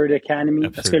Powered Academy.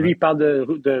 Absolument. Parce que lui, il parle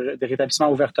de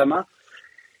rétablissement ouvertement.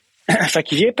 Fait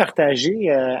qu'il vient partager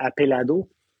à Pellado.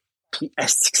 Puis,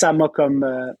 est-ce que ça m'a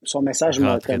comme... son message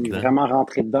m'a comme vraiment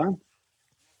rentré dedans.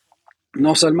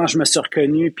 Non seulement je me suis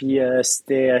reconnu, puis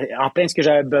c'était en plein ce que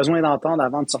j'avais besoin d'entendre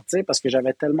avant de sortir parce que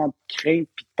j'avais tellement de crainte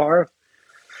et de peur.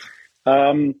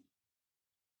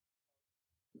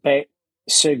 Ben,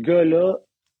 ce gars-là,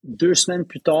 2 semaines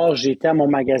plus tard, j'étais à mon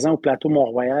magasin au plateau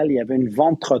Mont-Royal. Il y avait une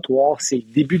vente trottoir. C'est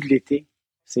le début de l'été.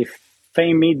 C'est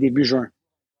fin mai, début juin.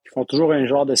 Ils font toujours un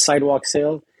genre de sidewalk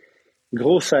sale.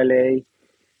 Gros soleil.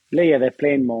 Là, il y avait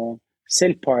plein de monde. C'est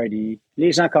le party.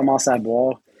 Les gens commencent à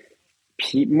boire.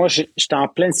 Puis moi, j'étais en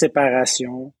pleine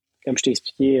séparation, comme je t'ai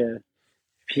expliqué.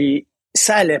 Puis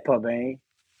ça allait pas bien.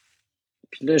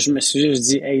 Puis là, je me suis juste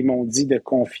dit, hey, ils m'ont dit de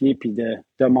confier puis de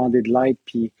demander de l'aide.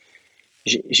 Puis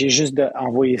j'ai juste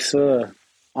envoyé ça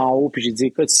en haut. Puis j'ai dit,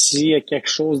 écoute, s'il y a quelque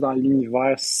chose dans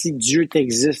l'univers, si Dieu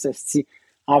t'existe,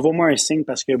 envoie-moi un signe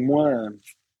parce que moi,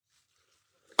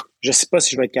 je sais pas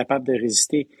si je vais être capable de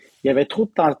résister. Il y avait trop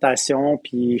de tentations,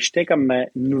 puis j'étais comme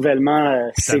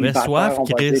nouvellement célibataire, soif, on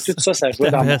va Chris. dire. Tout ça, ça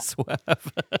jouait dans moi. Soif.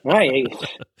 Ouais,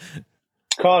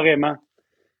 carrément.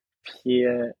 Puis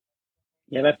il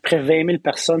y avait à peu près 20 000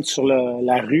 personnes sur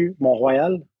la rue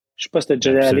Mont-Royal. Je sais pas si tu as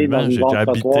déjà allé dans une vente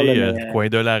trottoir. J'ai déjà habité coin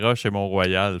de la Roche et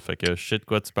Mont-Royal, fait que je sais de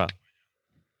quoi tu parles.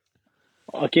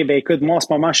 OK, ben écoute, moi en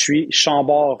ce moment, je suis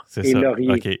Chambord et Laurier.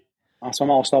 Okay. En ce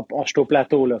moment, je suis au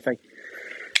plateau, là. Fait que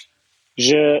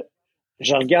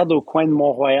je regarde au coin de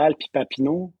Mont-Royal puis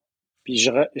Papineau, puis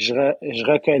je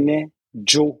reconnais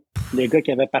Joe, le gars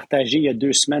qui avait partagé il y a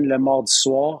 2 semaines le mardi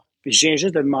soir. Puis je viens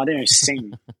juste de demander un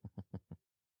signe.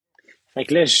 Fait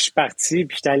que là, je suis parti,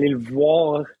 puis j'étais allé le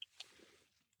voir.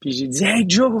 Puis j'ai dit « Hey,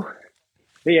 Joe! »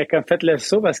 Là, il a comme fait le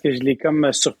saut parce que je l'ai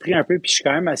comme surpris un peu, puis je suis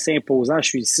quand même assez imposant. Je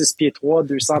suis 6 pieds 3,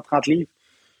 230 livres.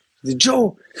 J'ai dit «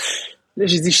 Joe! » Là,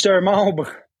 j'ai dit « Je suis un membre. »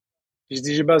 J'ai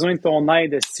dit « J'ai besoin de ton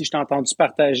aide. Si je t'ai entendu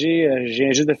partager, je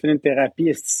viens juste de finir une thérapie.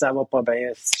 Est-ce que ça va pas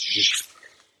bien? »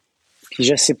 Puis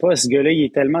je sais pas, ce gars-là, il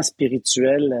est tellement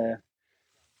spirituel.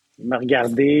 Il m'a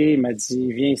regardé, il m'a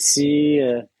dit « Viens ici.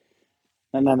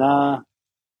 Non.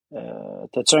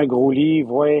 T'as-tu un gros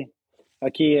livre? Ouais.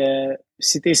 OK,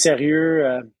 si t'es sérieux,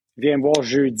 viens me voir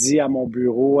jeudi à mon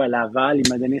bureau à Laval. » Il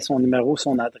m'a donné son numéro,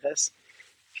 son adresse.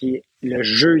 Puis le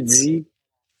jeudi,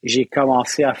 j'ai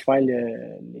commencé à faire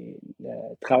le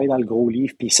travail dans le gros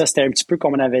livre. Puis ça, c'était un petit peu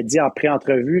comme on avait dit en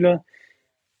pré-entrevue, là.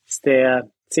 C'était,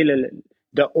 tu sais,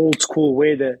 the old school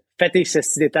way de faire tes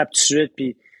 6 étapes tout de suite.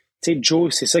 Puis, tu sais,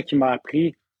 Joe, c'est ça qui m'a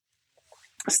appris.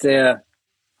 C'était,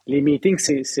 les meetings,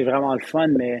 c'est vraiment le fun,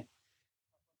 mais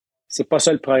c'est pas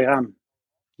ça le programme.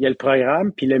 Il y a le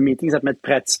programme, puis le meeting, ça te met de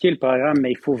pratiquer le programme,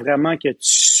 mais il faut vraiment que tu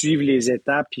suives les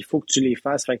étapes, puis il faut que tu les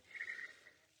fasses. Fait que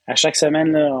à chaque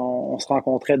semaine, là, on se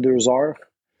rencontrait 2 heures.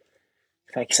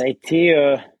 Fait que ça a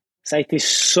été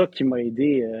ça qui m'a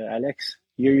aidé, Alex.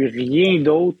 Il n'y a eu rien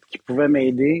d'autre qui pouvait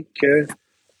m'aider que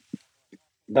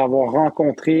d'avoir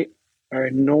rencontré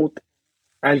un autre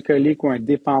alcoolique ou un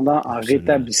dépendant en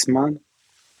rétablissement,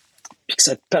 puis que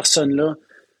cette personne-là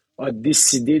a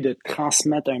décidé de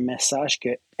transmettre un message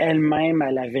qu'elle-même,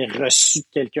 elle avait reçu de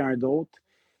quelqu'un d'autre.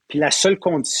 Puis la seule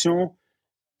condition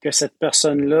que cette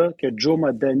personne-là, que Joe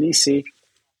m'a donné, c'est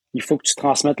il faut que tu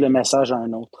transmettes le message à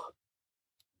un autre.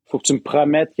 faut que tu me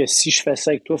promettes que si je fais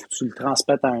ça avec toi, faut que tu le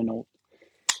transmettes à un autre.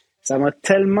 Ça m'a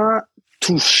tellement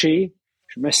touché.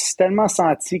 Je me suis tellement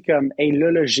senti comme, hey,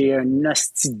 là, j'ai un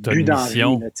hostie de T'as but une dans la vie.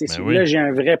 mission. Là, Ben oui. là, j'ai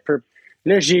un vrai purpose.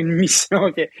 Là, j'ai une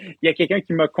mission. Il y a quelqu'un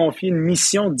qui m'a confié une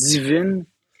mission divine.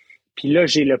 Puis là,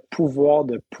 j'ai le pouvoir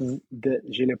de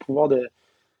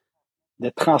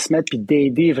transmettre puis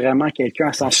d'aider vraiment quelqu'un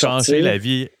à s'en sortir. Changer la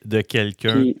vie de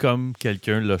quelqu'un Puis, comme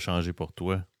quelqu'un l'a changé pour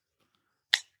toi.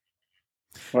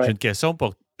 ouais. J'ai une question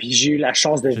pour... Puis j'ai eu la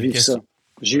chance de vivre ça.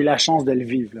 J'ai eu la chance de le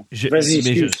vivre. Là. Vas-y,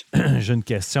 excuse. J'ai une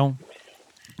question.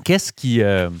 Qu'est-ce qui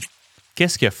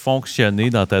a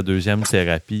fonctionné dans ta deuxième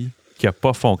thérapie qui n'a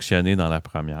pas fonctionné dans la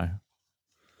première?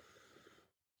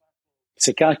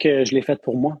 C'est quand que je l'ai fait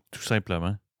pour moi. Tout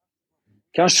simplement.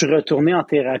 Quand je suis retourné en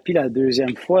thérapie la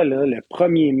deuxième fois, là, le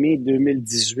 1er mai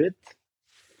 2018,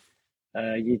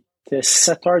 il était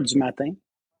 7 heures du matin.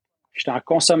 J'étais en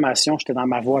consommation, j'étais dans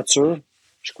ma voiture,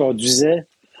 je conduisais.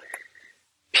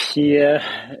 Puis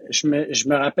je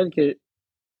me rappelle que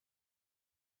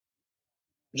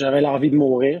j'avais l'envie de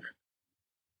mourir.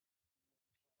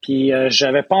 Puis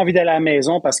j'avais pas envie d'aller à la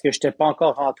maison parce que je n'étais pas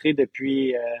encore rentré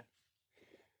depuis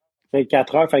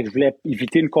 24 heures. Fait que je voulais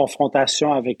éviter une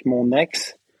confrontation avec mon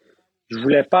ex. Je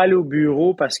voulais pas aller au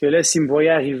bureau parce que là, s'il me voyait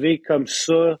arriver comme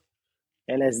ça,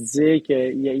 elle allait se dire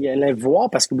qu'il allait voir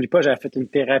parce qu'oublie pas, j'avais fait une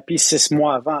thérapie 6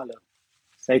 mois avant. Là.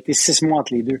 Ça a été 6 mois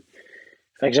entre les deux.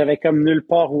 Fait que j'avais comme nulle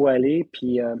part où aller.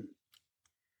 Puis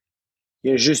il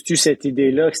y a juste eu cette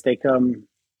idée-là que c'était comme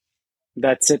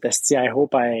that's it, esti, I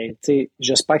hope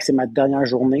j'espère que c'est ma dernière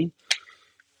journée.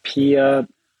 Puis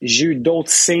j'ai eu d'autres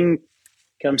signes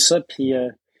comme ça. Puis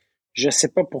je sais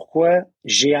pas pourquoi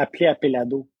j'ai appelé à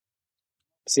Pelado.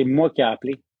 C'est moi qui ai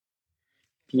appelé.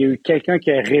 Puis il y a eu quelqu'un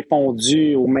qui a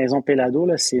répondu aux maisons Pelado,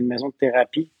 là, c'est une maison de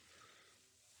thérapie.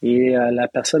 Et la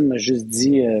personne m'a juste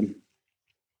dit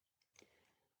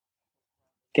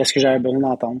qu'est-ce que j'avais besoin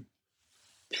d'entendre.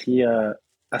 Puis à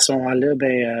ce moment-là,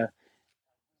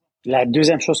 la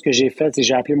deuxième chose que j'ai faite, c'est que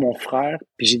j'ai appelé mon frère,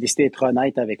 puis j'ai décidé d'être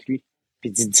honnête avec lui. Puis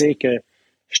d'y dire que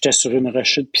j'étais sur une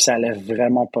rechute, puis ça allait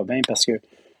vraiment pas bien parce que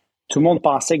tout le monde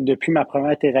pensait que depuis ma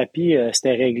première thérapie,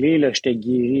 c'était réglé, là, j'étais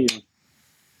guéri. Là.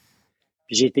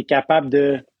 Puis j'ai été capable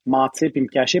de mentir puis me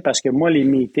cacher parce que moi, les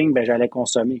meetings, j'allais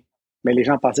consommer. Mais les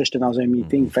gens pensaient que j'étais dans un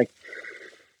meeting. Fait que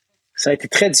ça a été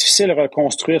très difficile de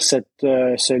reconstruire ce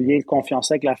lien de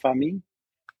confiance avec la famille.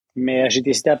 Mais j'ai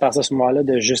décidé à partir de ce moment-là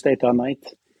de juste être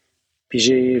honnête. Puis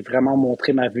j'ai vraiment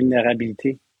montré ma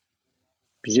vulnérabilité.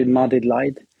 Puis j'ai demandé de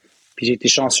l'aide. Puis j'ai été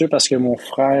chanceux parce que mon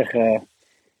frère,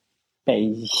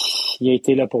 il a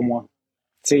été là pour moi.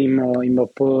 Tu sais, il m'a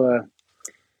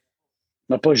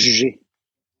pas jugé.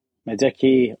 Il m'a dit, OK,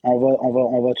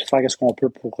 on va tout faire ce qu'on peut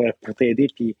pour t'aider.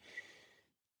 Puis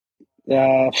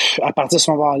à partir de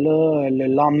ce moment-là, le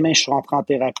lendemain, je suis rentré en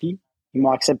thérapie. Ils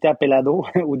m'ont accepté à Pelado.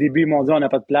 Au début, ils m'ont dit, on n'a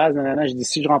pas de place. J'ai dit,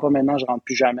 si je rentre pas maintenant, je rentre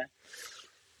plus jamais.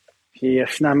 Puis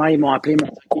finalement, ils m'ont appelé, ils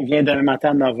m'ont dit qu'il vient demain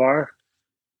matin à 9 h.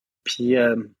 Puis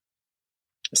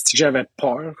c'était que j'avais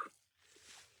peur.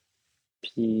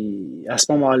 Puis à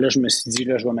ce moment-là, je me suis dit,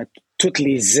 là, je vais mettre tous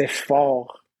les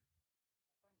efforts.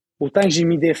 Autant que j'ai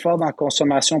mis d'efforts dans la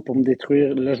consommation pour me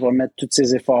détruire, là, je vais mettre tous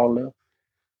ces efforts-là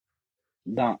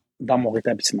dans mon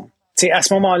rétablissement. Tu sais, à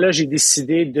ce moment-là, j'ai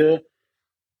décidé de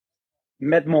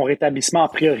mettre mon rétablissement en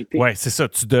priorité. Oui, c'est ça.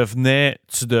 Tu devenais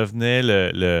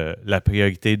la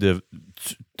priorité de...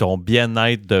 ton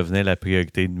bien-être devenait la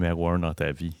priorité numéro 1 dans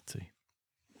ta vie. Tu sais.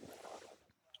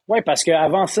 Oui, parce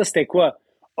qu'avant ça, c'était quoi?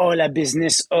 La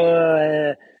business,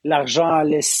 l'argent,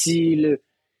 le ci,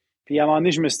 Puis à un moment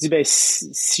donné, je me suis dit,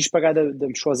 si je suis pas capable de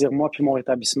me choisir moi puis mon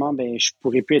rétablissement, je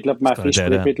pourrais plus être là pour ma fille, je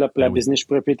pourrais plus être là pour la business, je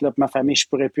pourrais plus être là pour ma famille, je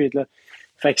pourrais plus être là.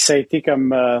 Fait que ça a été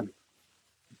comme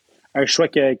un choix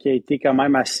qui a été quand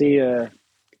même assez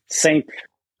simple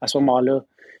à ce moment-là.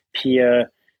 Puis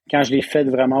quand je l'ai fait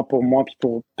vraiment pour moi puis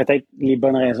pour peut-être les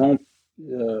bonnes raisons,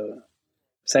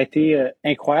 ça a été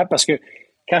incroyable parce que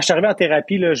quand je suis arrivé en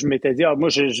thérapie, là, je m'étais dit, moi,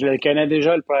 je le connais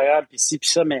déjà, le programme, puis ci, puis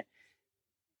ça, mais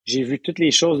j'ai vu toutes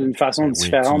les choses d'une façon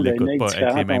différente, d'un œil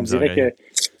différent. On dirait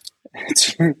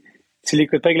que tu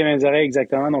l'écoutes pas avec les mêmes oreilles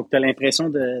exactement. Donc, tu as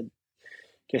l'impression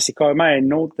que c'est carrément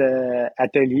un autre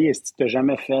atelier que tu n'as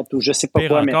jamais fait ou je sais pas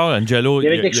quoi. Encore, mais Angelo, il y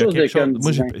avait quelque chose de comme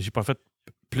moi, j'ai pas fait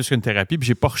plus qu'une thérapie, puis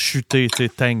j'ai pas rechuté, tu sais,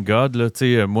 thank God.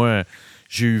 Là, moi,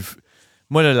 j'ai eu...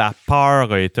 Moi, là, la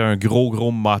peur a été un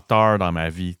gros moteur dans ma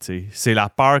vie. T'sais. C'est la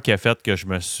peur qui a fait que je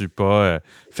me suis pas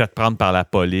fait prendre par la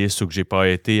police ou que j'ai pas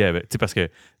été avec. Parce que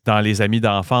dans les amis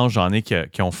d'enfance, j'en ai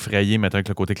qui ont frayé maintenant avec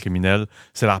le côté criminel.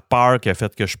 C'est la peur qui a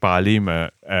fait que je suis pas allé me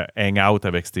hang out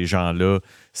avec ces gens-là.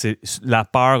 La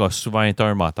peur a souvent été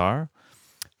un moteur.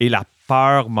 Et la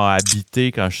peur m'a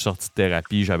habité quand je suis sorti de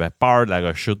thérapie. J'avais peur de la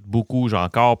rechute. Beaucoup, j'ai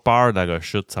encore peur de la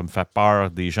rechute. Ça me fait peur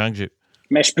des gens que j'ai...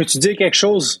 Mais je peux te dire quelque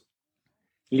chose?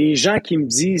 Les gens qui me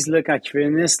disent, là, quand ils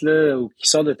finissent, là, ou qui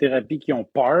sortent de thérapie, qui ont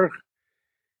peur,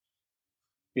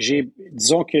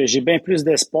 disons que j'ai bien plus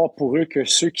d'espoir pour eux que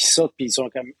ceux qui sortent puis ils sont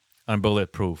comme, Un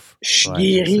bulletproof. je suis Ouais,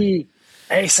 guéri.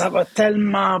 Hey, ça va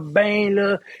tellement bien,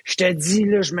 là. Je te dis,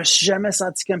 là, je me suis jamais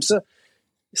senti comme ça.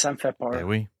 Ça me fait peur. Ben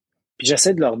oui. Puis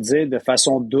j'essaie de leur dire de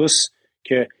façon douce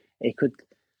que, écoute,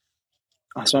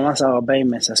 en ce moment, ça va bien,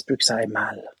 mais ça se peut que ça aille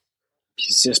mal. Puis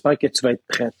j'espère que tu vas être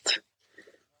prête.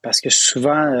 Parce que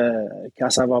souvent, quand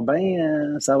ça va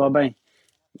bien, ça va bien.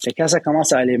 Mais quand ça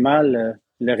commence à aller mal,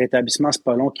 le rétablissement, c'est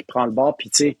pas long qui prend le bord. Puis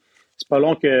tu sais, c'est pas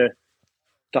long que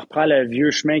tu reprends le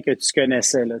vieux chemin que tu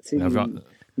connaissais. Là,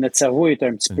 notre cerveau est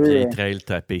un petit Une peu... vieille trail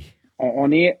tapée.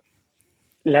 On est...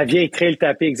 La vieille trail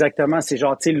tapée, exactement. C'est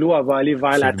genre, tu sais, l'eau, elle va aller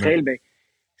vers la trail. Ben,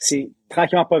 c'est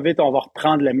tranquillement pas vite, on va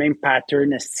reprendre le même pattern.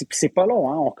 Puis c'est pas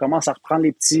long, hein? On commence à reprendre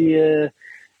les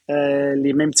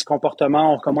mêmes petits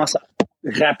comportements. On commence à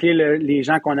rappeler les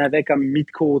gens qu'on avait comme mis de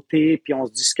côté. Puis on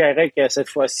se dit, c'est correct que cette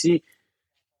fois-ci,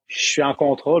 je suis en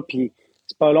contrôle. Puis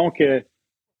c'est pas long que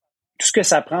tout ce que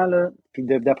ça prend, là, puis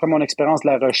d'après mon expérience de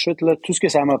la rechute, là, tout ce que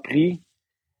ça m'a pris,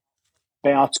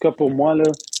 ben, en tout cas pour moi, là,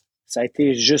 ça a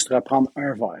été juste reprendre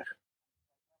un verre.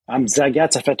 En me disant,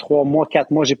 regarde, ça fait 3 mois,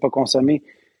 4 mois, j'ai pas consommé.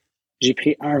 J'ai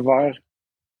pris un verre,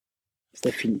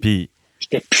 c'était fini. Puis,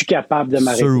 j'étais plus capable de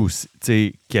m'arrêter. Ceux aussi, tu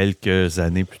sais, quelques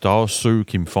années plus tard, ceux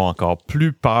qui me font encore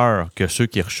plus peur que ceux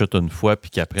qui rechutent une fois puis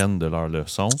qui apprennent de leurs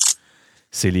leçons,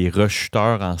 c'est les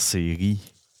rechuteurs en série.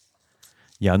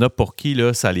 Il y en a pour qui,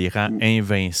 là, ça les rend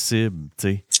invincibles,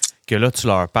 tu sais. Que là, tu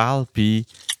leur parles, puis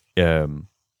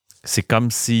c'est comme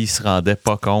s'ils se rendaient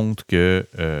pas compte que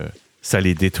ça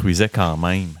les détruisait quand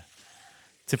même.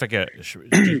 Tu sais, fait que...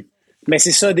 Mais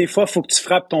c'est ça, des fois, il faut que tu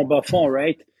frappes ton bas-fond,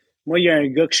 right? Moi, il y a un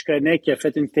gars que je connais qui a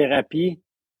fait une thérapie.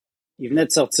 Il venait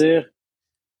de sortir.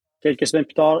 Quelques semaines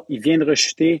plus tard, il vient de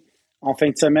rechuter. En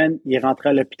fin de semaine, il est rentré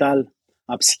à l'hôpital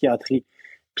en psychiatrie.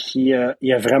 Puis,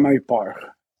 il a vraiment eu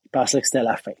peur. Il pensait que c'était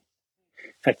la fin.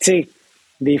 Fait que, tu sais,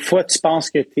 des fois, tu penses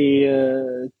que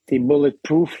t'es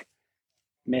bulletproof,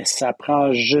 mais ça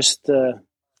prend juste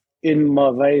une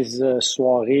mauvaise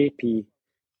soirée, puis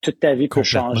toute ta vie peut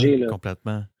changer. Là.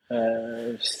 Complètement.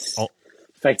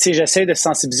 Fait que, tu sais, j'essaie de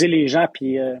sensibiliser les gens,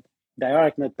 puis d'ailleurs,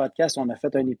 avec notre podcast, on a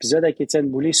fait un épisode avec Étienne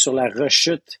Boulay sur la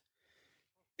rechute.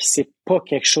 Puis c'est pas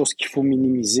quelque chose qu'il faut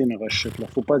minimiser, une rechute. Il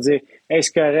faut pas dire, hey,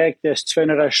 c'est correct, si tu fais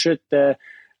une rechute,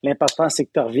 l'important, c'est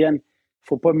que tu reviennes.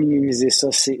 Faut pas minimiser ça.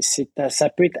 Ça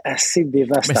peut être assez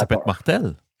dévastateur. Mais ça peut être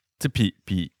mortel. Puis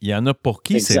il y en a pour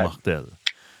qui c'est mortel.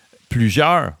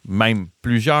 Plusieurs.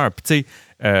 Puis tu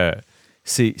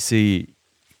sais, c'est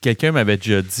quelqu'un m'avait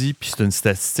déjà dit, puis c'est une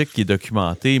statistique qui est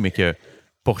documentée, mais que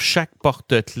pour chaque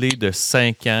porte-clés de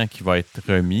 5 ans qui va être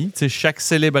remis, tu sais, chaque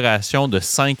célébration de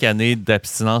 5 années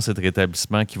d'abstinence et de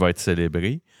rétablissement qui va être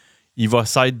célébrée, il va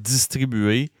s'être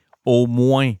distribué au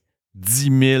moins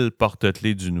 10 000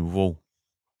 porte-clés du nouveau.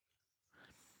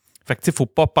 Fait que, tu sais, il ne faut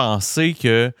pas penser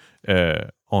que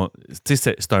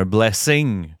c'est un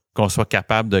blessing qu'on soit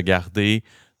capable de garder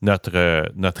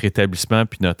notre établissement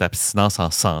puis notre abstinence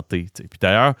en santé. T'sais. Puis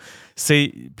d'ailleurs,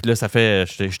 puis là, ça fait...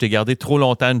 Je t'ai gardé trop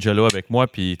longtemps, Angelo, avec moi.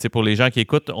 Puis, tu sais, pour les gens qui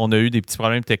écoutent, on a eu des petits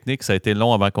problèmes techniques. Ça a été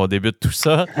long avant qu'on débute tout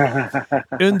ça.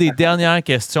 Une des dernières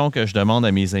questions que je demande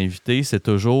à mes invités, c'est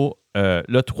toujours,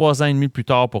 là, 3 ans et demi plus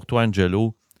tard pour toi,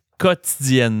 Angelo,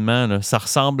 quotidiennement, là, ça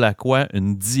ressemble à quoi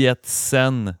une diète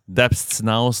saine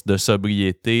d'abstinence, de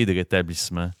sobriété et de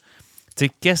rétablissement? Tu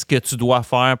sais, qu'est-ce que tu dois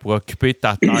faire pour occuper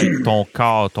ta tête, ton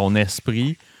corps, ton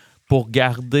esprit, pour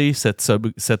garder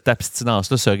cette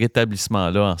abstinence-là, ce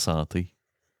rétablissement-là en santé?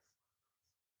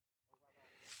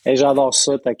 Hey, j'adore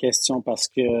ça, ta question, parce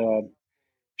que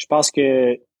je pense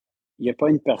que il n'y a pas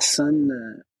une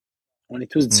personne, on est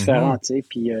tous différents, tu sais,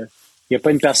 puis il n'y a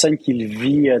pas une personne qui le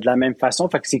vit de la même façon.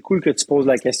 Fait que c'est cool que tu poses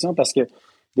la question parce que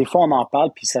des fois, on en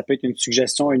parle, puis ça peut être une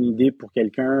suggestion, une idée pour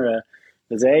quelqu'un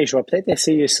de dire, hey, je vais peut-être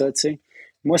essayer ça, tu sais.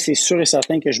 Moi, c'est sûr et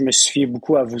certain que je me suis fié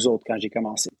beaucoup à vous autres quand j'ai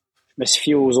commencé. Je me suis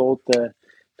fié aux autres.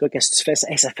 Toi, qu'est-ce que tu fais?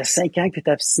 Hey, ça fait 5 ans que tu es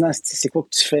abstinent. C'est quoi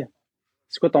que tu fais?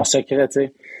 C'est quoi ton secret, tu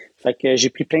sais? Fait que j'ai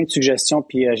pris plein de suggestions,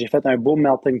 puis j'ai fait un beau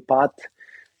melting pot.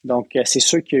 Donc, c'est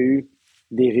sûr qu'il y a eu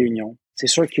des réunions. C'est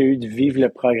sûr qu'il y a eu de vivre le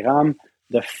programme,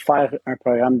 de faire un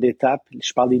programme d'étapes.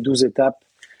 Je parle des 12 étapes.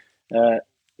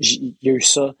 Il y a eu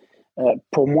ça.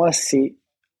 Pour moi, c'est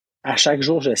à chaque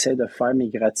jour, j'essaie de faire mes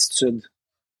gratitudes.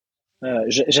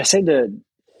 J'ai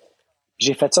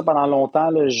fait ça pendant longtemps.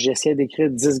 J'essayais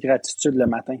d'écrire 10 gratitudes le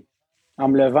matin. En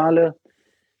me levant, là,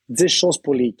 10 choses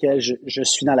pour lesquelles je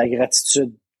suis dans la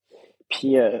gratitude.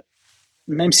 Puis,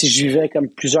 même si je vivais comme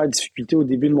plusieurs difficultés au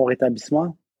début de mon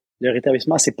rétablissement, le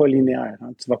rétablissement, c'est pas linéaire.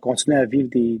 Hein. Tu vas continuer à vivre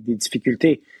des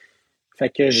difficultés. Fait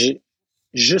que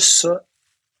juste ça,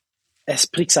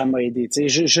 esprit que ça m'a aidé. Tu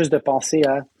sais, juste de penser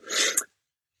à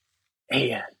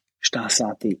hey, je suis en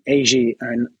santé. Hey,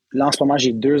 là, en ce moment,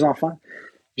 j'ai 2 enfants.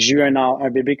 J'ai eu un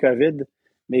bébé COVID,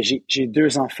 mais j'ai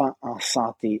 2 enfants en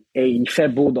santé. Hey, il fait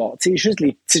beau dehors. Tu sais, juste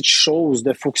les petites choses,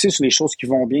 de focuser sur les choses qui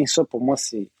vont bien, ça, pour moi,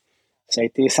 ça a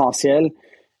été essentiel.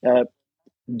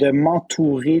 De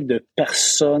m'entourer de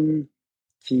personnes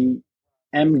qui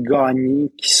aiment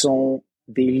gagner, qui sont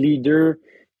des leaders,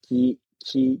 qui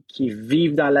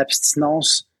vivent dans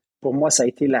l'abstinence. Pour moi, ça a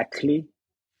été la clé.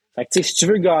 Fait que, tu sais, si tu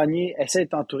veux gagner, essaie de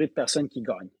t'entourer de personnes qui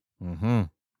gagnent. Mm-hmm.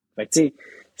 Fait que, tu sais,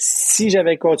 si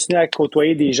j'avais continué à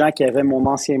côtoyer des gens qui avaient mon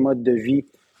ancien mode de vie,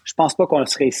 je pense pas qu'on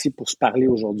serait ici pour se parler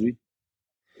aujourd'hui.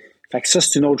 Fait que ça,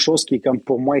 c'est une autre chose qui est comme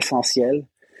pour moi essentielle.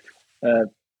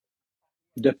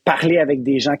 De parler avec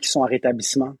des gens qui sont en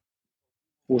rétablissement.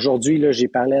 Aujourd'hui, là, j'ai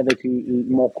parlé avec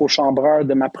mon co-chambreur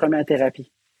de ma première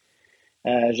thérapie.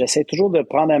 J'essaie toujours de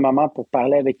prendre un moment pour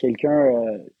parler avec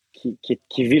quelqu'un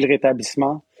qui vit le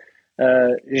rétablissement.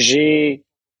 J'ai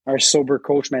un sober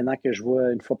coach maintenant que je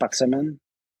vois une fois par semaine.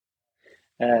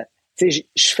 Tu sais,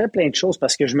 je fais plein de choses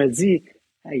parce que je me dis,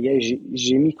 hey,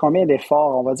 j'ai mis combien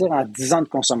d'efforts, on va dire, en 10 ans de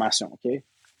consommation, OK?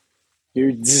 Il y a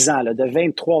eu 10 ans, là, de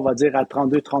 23, on va dire, à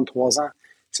 32, 33 ans.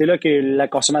 C'est là que la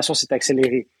consommation s'est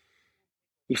accélérée.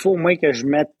 Il faut au moins que je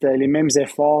mette les mêmes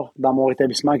efforts dans mon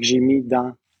rétablissement que j'ai mis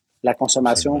dans la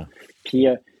consommation. Puis,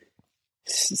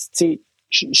 tu sais,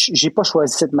 j'ai pas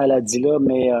choisi cette maladie-là,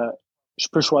 mais je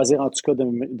peux choisir en tout cas de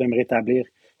me rétablir.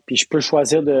 Puis je peux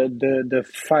choisir de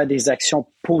faire des actions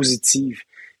positives.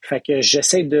 Fait que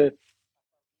j'essaie de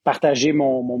partager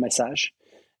mon message.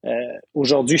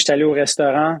 Aujourd'hui, je suis allé au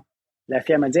restaurant. La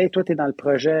fille, elle m'a dit « Hey, toi, tu es dans le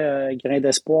projet Grain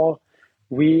d'espoir. »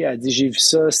 Oui, elle dit « J'ai vu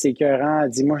ça, c'est écœurant. » Elle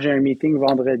dit « Moi, j'ai un meeting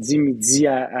vendredi midi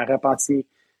à Repentigny.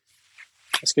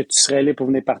 Est-ce que tu serais là pour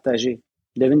venir partager? »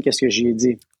 Devine qu'est-ce que j'ai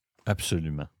dit.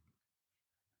 Absolument.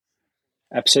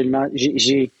 Absolument.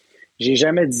 J'ai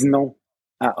jamais dit non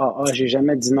à AA, j'ai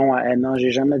jamais dit non à NA,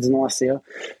 j'ai jamais dit non à CA.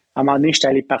 À un moment donné, j'étais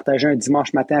allé partager un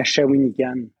dimanche matin à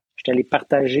Shawinigan. J'étais allé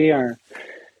partager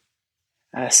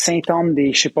à Sainte-Anne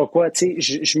des je sais pas quoi. Tu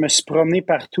sais, je me suis promené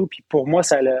partout, puis pour moi,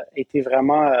 ça a été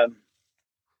vraiment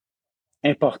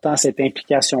important, cette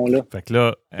implication-là. Fait que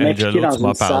là, Angelo, tu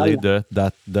m'as parlé de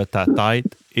ta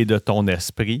tête et de ton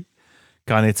esprit.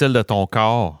 Qu'en est-il de ton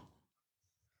corps?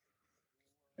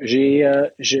 J'ai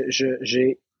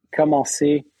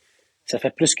commencé, ça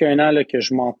fait plus qu'1 an là, que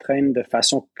je m'entraîne de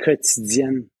façon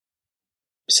quotidienne.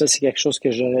 Puis ça, c'est quelque chose que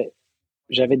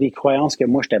j'avais des croyances que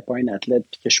moi, je n'étais pas un athlète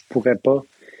puis que je pourrais pas.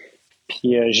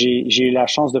 Puis j'ai eu la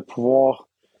chance de pouvoir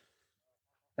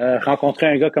rencontrer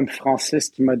un gars comme Francis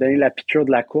qui m'a donné la piqûre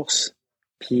de la course.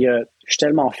 Puis je suis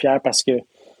tellement fier parce que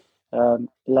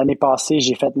l'année passée,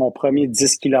 j'ai fait mon premier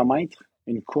 10 km,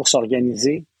 une course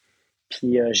organisée.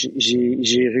 Puis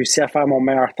j'ai réussi à faire mon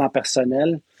meilleur temps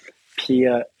personnel. Puis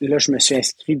là, je me suis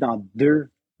inscrit dans 2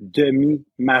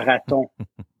 demi-marathons,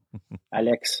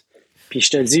 Alex. Puis je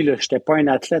te le dis, là, je n'étais pas un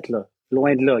athlète, là,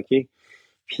 loin de là, OK?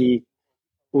 Puis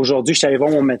aujourd'hui, je suis allé voir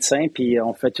mon médecin, puis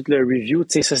on fait tout le review.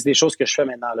 Tu sais, ça, c'est des choses que je fais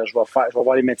maintenant. Là. Je vais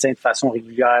voir les médecins de façon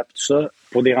régulière, tout ça,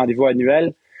 pour des rendez-vous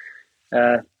annuels.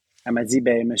 Elle m'a dit,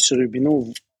 ben, Monsieur Rubino,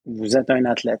 vous êtes un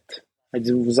athlète. Elle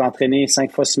dit, vous vous entraînez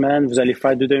 5 fois semaine, vous allez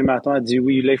faire 2 demi-marathons. Elle dit,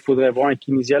 oui, là, il faudrait voir un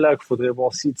kinésiologue, il faudrait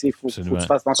voir si, tu sais, il faut que tu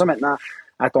fasses attention maintenant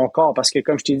à ton corps. Parce que,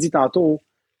 comme je t'ai dit tantôt,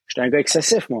 j'étais un gars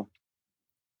excessif, moi.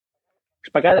 Je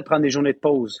suis pas capable de prendre des journées de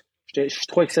pause. Je suis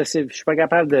trop excessif. Je suis pas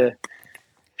capable de...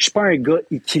 Je suis pas un gars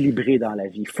équilibré dans la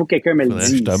vie. Il faut que quelqu'un me le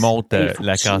dise. Je te montre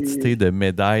la quantité de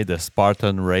médailles de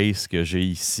Spartan Race que j'ai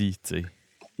ici, tu sais.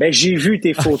 Ben, j'ai vu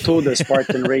tes photos de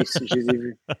Spartan Race, je les ai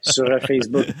vues sur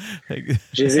Facebook.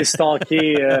 Je les ai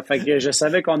stalkées, fait que je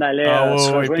savais qu'on allait se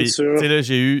rejoindre sur... Tu sais, là,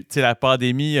 j'ai eu la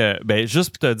pandémie, ben,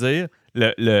 juste pour te dire,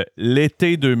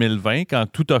 l'été 2020, quand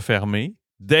tout a fermé,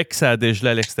 dès que ça a dégelé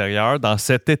à l'extérieur, dans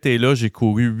cet été-là, j'ai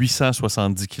couru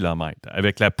 870 km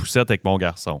avec la poussette avec mon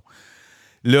garçon.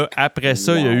 Là, après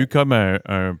ça, il y a eu comme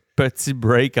un petit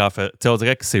break, en fait. T'sais, on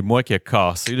dirait que c'est moi qui ai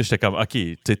cassé. Là, j'étais comme, OK,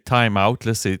 time out,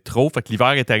 là, c'est trop. Fait que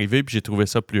l'hiver est arrivé, puis j'ai trouvé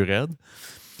ça plus raide.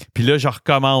 Puis là, je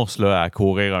recommence là, à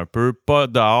courir un peu. Pas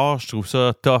dehors, je trouve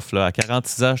ça tough. Là. À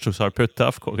 46 ans, je trouve ça un peu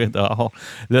tough courir dehors.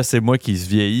 Là, c'est moi qui se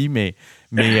vieillis, mais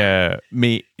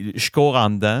je cours en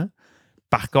dedans.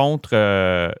 Par contre,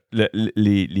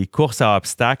 les courses à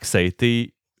obstacles, ça a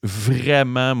été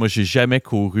vraiment, moi, j'ai jamais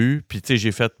couru. Puis, tu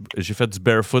sais, j'ai fait du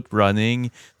barefoot running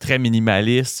très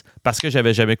minimaliste parce que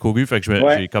j'avais jamais couru. Fait que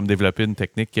Ouais. j'ai comme développé une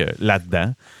technique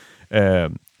là-dedans. Euh,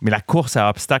 mais la course à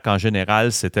obstacles, en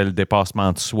général, c'était le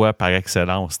dépassement de soi par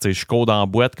excellence. Tu sais, je cours dans la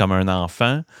boîte comme un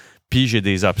enfant, puis j'ai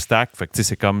des obstacles. Fait que, tu sais,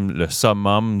 c'est comme le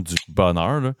summum du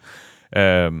bonheur, là.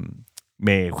 Euh,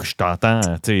 mais je t'entends,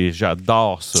 tu sais,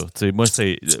 j'adore ça. Tu sais, moi,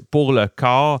 c'est pour le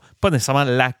corps, pas nécessairement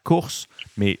la course,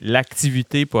 mais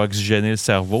l'activité pour oxygéner le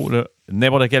cerveau, là,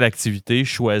 n'importe quelle activité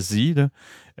choisie, là,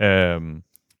 euh,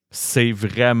 c'est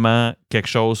vraiment quelque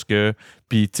chose que.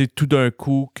 Puis, tu sais, tout d'un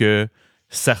coup, que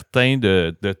certains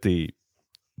de tes.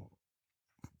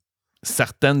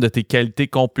 Certaines de tes qualités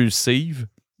compulsives,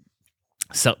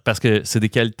 parce que c'est des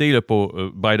qualités, là, pour,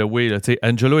 by the way, là, tu sais,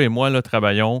 Angelo et moi, là,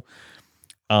 travaillons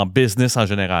en business en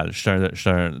général. Je suis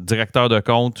un directeur de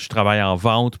compte, je travaille en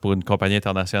vente pour une compagnie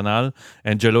internationale.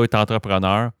 Angelo est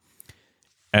entrepreneur.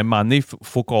 À un moment donné, il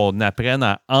faut qu'on apprenne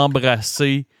à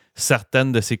embrasser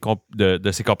certaines de ces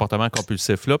comportements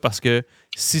compulsifs-là parce que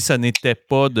si ce n'était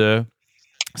pas de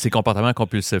ces comportements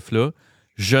compulsifs-là,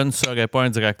 je ne serais pas un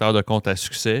directeur de compte à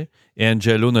succès et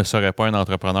Angelo ne serait pas un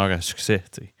entrepreneur à succès.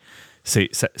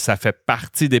 Ça fait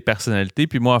partie des personnalités.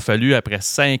 Puis moi, il a fallu, après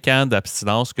 5 ans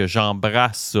d'abstinence, que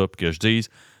j'embrasse ça, puis que je dise,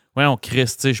 ouais, on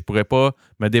Christ, je pourrais pas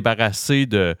me débarrasser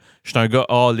de. Je suis un gars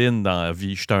all-in dans la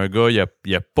vie. Je suis un gars, il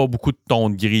n'y a pas beaucoup de tons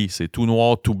de gris. C'est tout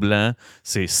noir, tout blanc.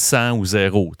 C'est 100 ou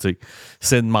 0.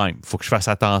 C'est de même. Il faut que je fasse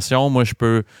attention. Moi, je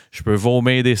peux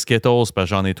vomir des Skittles parce que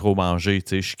j'en ai trop mangé.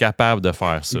 Je suis capable de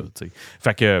faire ça.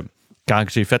 Fait que quand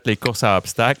j'ai fait les courses à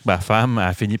obstacles, ma femme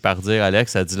a fini par dire,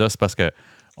 Alex, elle dit là, c'est parce que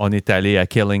on est allé à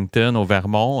Killington, au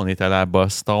Vermont. On est allé à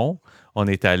Boston. On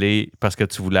est allé parce que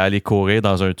tu voulais aller courir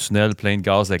dans un tunnel plein de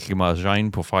gaz lacrymogène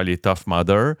pour faire les Tough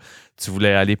Mudder. Tu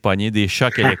voulais aller pogner des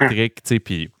chocs électriques, tu sais,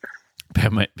 puis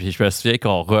je me souviens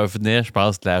qu'on revenait, je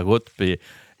pense, de la route, puis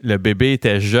le bébé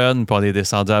était jeune, puis on est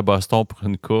descendu à Boston pour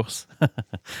une course.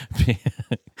 Puis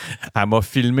elle m'a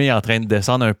filmé en train de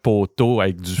descendre un poteau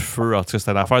avec du feu. En tout cas,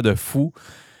 c'était une affaire de fou.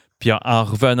 Puis en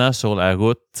revenant sur la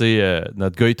route,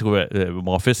 notre gars,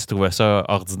 mon fils, il trouvait ça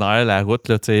ordinaire, la route,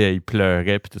 là, il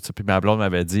pleurait, puis tout ça. Puis ma blonde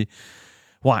m'avait dit,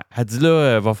 ouais, elle dit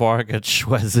là, va falloir que tu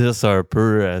choisisses un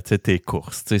peu tes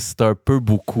courses. C'est un peu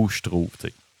beaucoup, je trouve.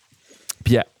 T'sais.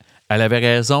 Puis elle avait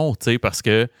raison, parce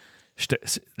que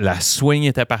la swing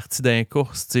était partie d'un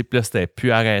course, puis là, c'était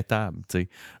plus arrêtable.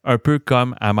 Un peu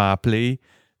comme elle m'a appelé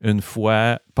une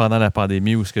fois pendant la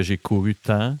pandémie où j'ai couru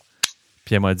tant.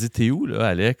 Puis elle m'a dit, t'es où, là,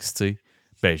 Alex? T'sais?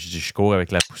 Ben, je dis, je cours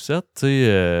avec la poussette.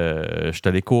 Je suis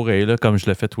allé courir, là, comme je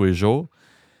le fais tous les jours.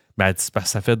 Ben, elle dit, parce que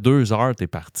ça fait 2 heures que t'es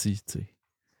parti. T'sais.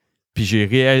 Puis j'ai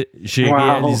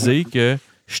réalisé que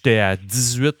j'étais à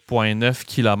 18,9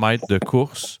 km de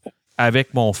course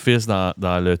avec mon fils dans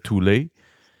le Toulet.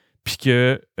 Puis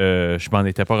que je m'en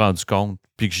étais pas rendu compte.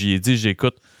 Puis que j'y ai dit,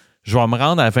 j'écoute, je vais me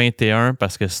rendre à 21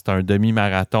 parce que c'est un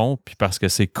demi-marathon, puis parce que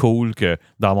c'est cool que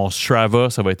dans mon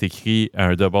Strava, ça va être écrit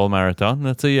un double marathon,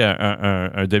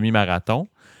 un demi-marathon.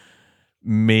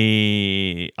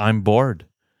 Mais I'm bored.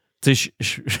 Je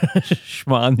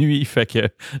m'ennuie, fait que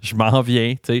je m'en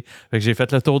viens. Fait que j'ai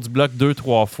fait le tour du bloc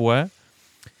 2-3 fois.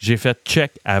 J'ai fait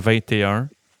check à 21,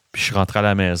 puis je suis rentré à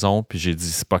la maison, puis j'ai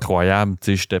dit, c'est pas croyable.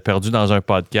 J'étais perdu dans un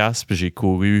podcast, puis j'ai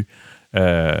couru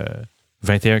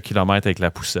 21 km avec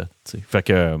la poussette. Fait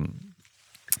que.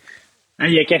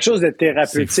 Il y a quelque chose de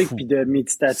thérapeutique puis de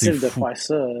méditatif de faire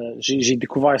ça. J'ai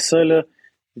découvert ça, là,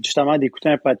 justement, d'écouter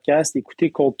un podcast,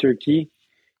 d'écouter Cold Turkey.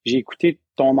 J'ai écouté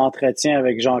ton entretien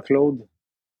avec Jean-Claude.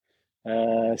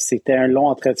 C'était un long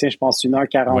entretien, je pense,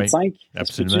 1h45. Oui,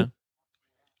 absolument.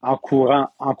 En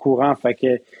courant. Fait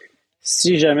que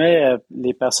si jamais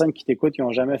les personnes qui t'écoutent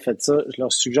n'ont jamais fait ça, je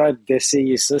leur suggère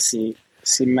d'essayer ça.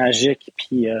 C'est magique.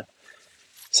 Puis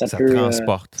ça peut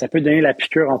donner la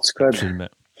piqûre, en tout cas. Absolument.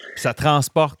 Ça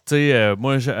transporte, tu sais,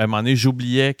 moi, à un moment donné,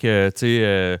 j'oubliais que, tu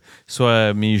sais,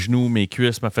 soit mes genoux, mes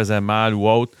cuisses me faisaient mal ou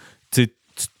autre. Tu te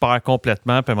perds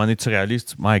complètement, puis à un moment donné, tu réalises,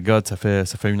 my God, ça fait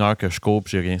 1 heure que je cours,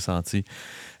 puis j'ai rien senti.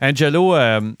 Angelo,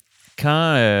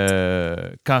 quand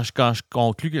je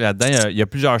conclue là-dedans, il y a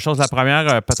plusieurs choses. La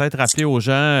première, peut-être rappeler aux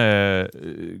gens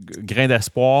Grain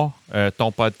d'espoir,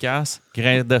 ton podcast.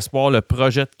 Grain d'espoir, le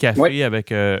projet de café avec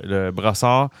le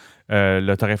brossard,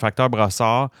 le torréfacteur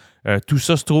brossard. Tout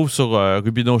ça se trouve sur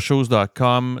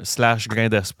rubinoshows.com/grain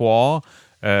d'espoir.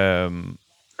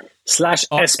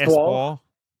 /espoir.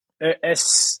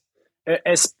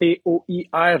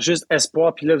 ESPOIR, juste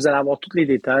espoir. Puis là, vous allez avoir tous les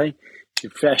détails. Vous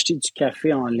pouvez acheter du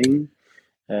café en ligne.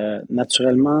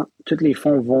 Naturellement, tous les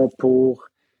fonds vont pour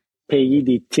payer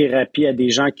des thérapies à des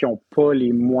gens qui n'ont pas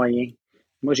les moyens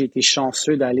Moi, j'ai été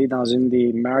chanceux d'aller dans une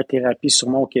des meilleures thérapies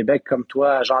sûrement au Québec, comme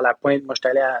toi, à Jean-Lapointe. Moi, je suis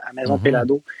allé à Maison Mhm.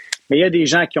 Pélado. Mais il y a des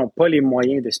gens qui n'ont pas les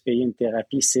moyens de se payer une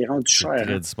thérapie. C'est rendu C'est cher,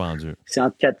 très hein. dispendieux. C'est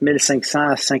entre 4 500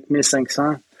 à 5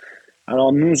 500.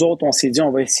 Alors, nous autres, on s'est dit,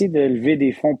 on va essayer de lever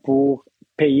des fonds pour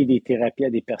payer des thérapies à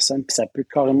des personnes, puis ça peut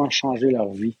carrément changer leur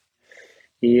vie.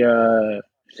 Et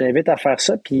je t'invite à faire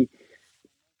ça. Puis,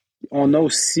 on a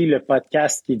aussi le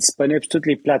podcast qui est disponible sur toutes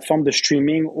les plateformes de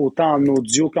streaming, autant en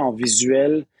audio qu'en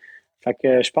visuel. Fait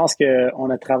que je pense qu'on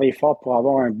a travaillé fort pour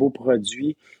avoir un beau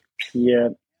produit. Puis,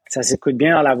 ça s'écoute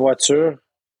bien dans la voiture,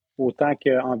 autant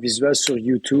qu'en visuel sur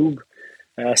YouTube.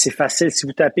 C'est facile. Si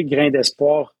vous tapez Grain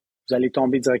d'espoir, vous allez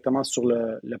tomber directement sur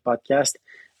le podcast.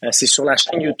 C'est sur la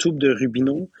chaîne YouTube de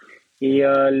Rubino. Et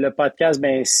le podcast,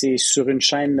 ben, c'est sur une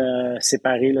chaîne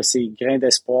séparée. Là, c'est Grain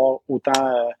d'espoir,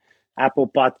 autant Apple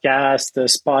Podcast,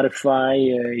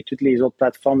 Spotify et toutes les autres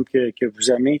plateformes que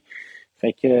vous aimez.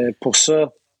 Fait que pour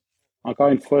ça, encore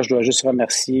une fois, je dois juste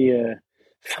remercier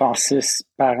Francis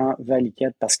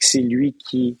Parent-Valiquette parce que c'est lui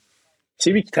qui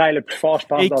travaille le plus fort, je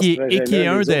pense, dans ce Et qui projet-là. est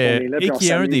un Les autres, on des, est là, et puis on qui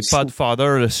est un des s'amuse.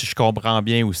 podfathers, là, si je comprends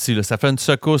bien aussi. Là. Ça fait une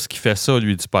secousse qui fait ça,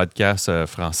 lui, du podcast,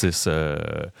 Francis.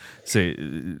 C'est.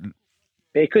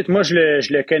 Ben, écoute, moi, je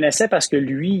le connaissais parce que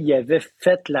lui, il avait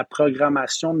fait la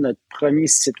programmation de notre premier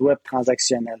site web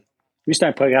transactionnel. Lui, c'est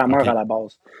un programmeur à OK. la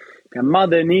base. Puis à un moment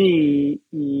donné,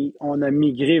 on a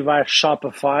migré vers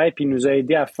Shopify, puis il nous a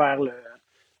aidé à faire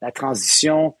la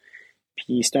transition.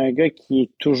 Puis c'est un gars qui est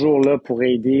toujours là pour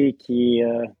aider, qui est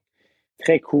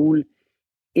très cool.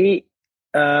 Et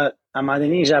à un moment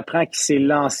donné, j'apprends qu'il s'est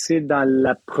lancé dans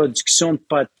la production de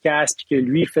podcasts, puis que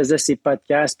lui faisait ses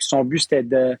podcasts, puis son but, c'était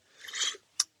de,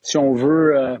 si on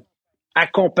veut,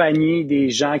 accompagner des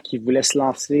gens qui voulaient se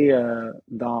lancer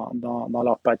dans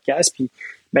leur podcast. Puis,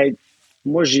 ben,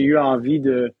 moi, j'ai eu envie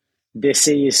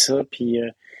d'essayer ça. Puis,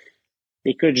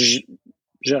 écoute,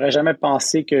 j'aurais jamais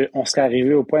pensé qu'on serait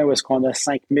arrivé au point où est-ce qu'on a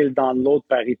 5000 downloads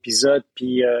par épisode,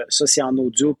 puis ça, c'est en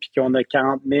audio, puis qu'on a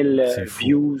 40 000 C'est fou.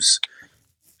 views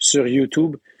sur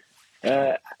YouTube.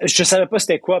 Je savais pas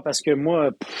c'était quoi parce que moi,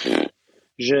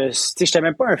 je n'étais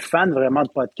même pas un fan vraiment de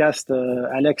podcast,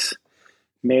 Alex.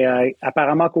 Mais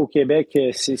apparemment qu'au Québec,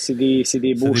 c'est des C'est beaux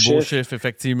des beaux chiffres. chiffres,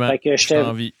 effectivement. Fait que Je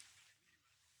t'envie.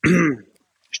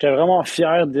 j'étais vraiment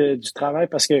fier du travail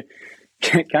parce que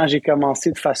quand j'ai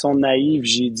commencé de façon naïve,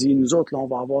 j'ai dit, nous autres, là, on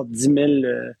va avoir 10 000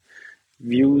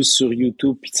 views sur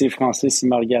YouTube. Puis, tu sais, Francis, il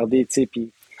m'a regardé, tu sais,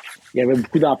 puis il y avait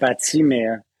beaucoup d'empathie, mais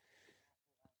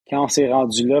quand on s'est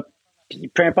rendu là, puis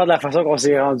peu importe la façon qu'on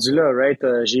s'est rendu là, right,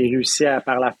 j'ai réussi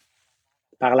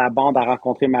par la bande à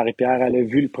rencontrer Marie-Pierre. Elle a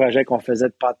vu le projet qu'on faisait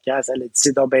de podcast. Elle a dit,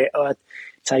 c'est donc ben hot.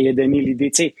 Ça lui a donné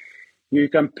l'idée. Tu sais, il y a eu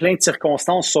comme plein de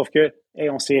circonstances, sauf que, hey,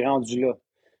 on s'est rendu là.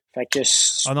 Fait que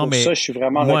Ah non, pour mais ça, je suis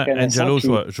vraiment moi, reconnaissant.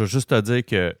 Angelo, Puis, je veux juste te dire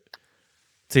que, tu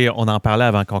sais, on en parlait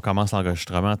avant qu'on commence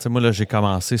l'enregistrement. Tu sais, moi, là, j'ai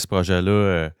commencé ce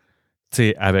projet-là, tu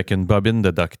sais, avec une bobine de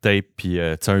duct tape, puis, tu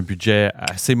sais, un budget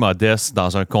assez modeste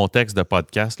dans un contexte de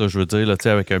podcast, là, je veux dire, là, tu sais,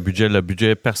 avec le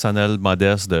budget personnel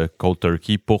modeste de Cold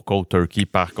Turkey pour Cold Turkey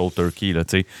par Cold Turkey, là,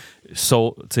 tu sais.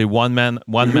 So, tu sais, one man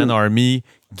army,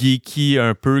 geeky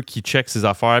un peu, qui check ses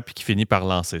affaires, puis qui finit par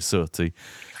lancer ça, tu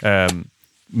sais.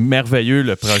 Merveilleux,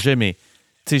 le projet, mais,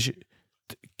 tu sais,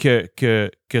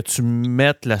 que tu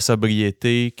mettes la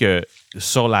sobriété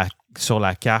sur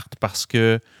la carte parce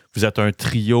que vous êtes un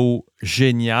trio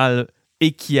génial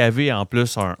et qui avait en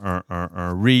plus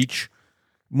un reach.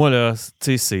 Moi, là,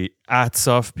 tu sais, c'est hats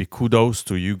off puis kudos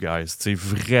to you guys. Tu sais,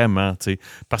 vraiment, tu sais.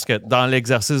 Parce que dans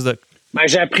l'exercice de. ben,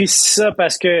 j'apprécie ça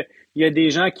parce que il y a des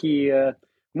gens qui.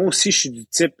 Moi aussi, je suis du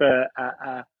type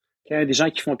quand il y a des gens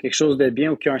qui font quelque chose de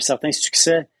bien ou qui ont un certain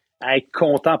succès, à être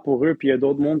content pour eux. Puis il y a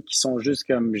d'autres mondes qui sont juste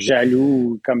comme jaloux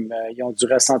ou comme ils ont du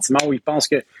ressentiment ou ils pensent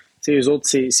que tu sais, les autres,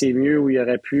 c'est mieux ou ils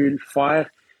auraient pu le faire.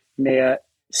 Mais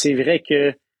c'est vrai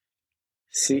que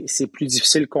c'est plus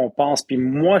difficile qu'on pense. Puis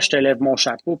moi, je te lève mon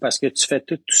chapeau parce que tu fais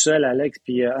tout seul, Alex.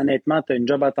 Puis honnêtement, tu as une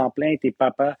job à temps plein, t'es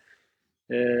papa.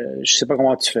 Je sais pas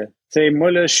comment tu fais. Tu sais,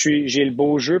 moi, là, j'ai le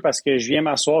beau jeu parce que je viens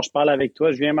m'asseoir, je parle avec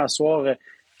toi, je viens m'asseoir.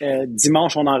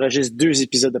 Dimanche, on enregistre 2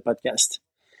 épisodes de podcast.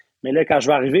 Mais là, quand je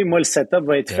vais arriver, moi, le setup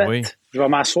va être Ben fait. oui. Je vais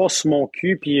m'asseoir sur mon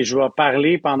cul, puis je vais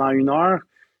parler pendant 1 heure.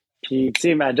 Puis, tu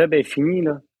sais, ma job est finie,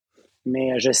 là.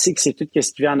 Mais je sais que c'est tout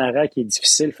ce qui vient en arrière qui est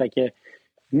difficile. Fait que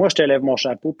moi, je te lève mon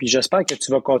chapeau, puis j'espère que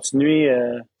tu vas continuer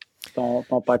ton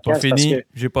Pas podcast parce fini. que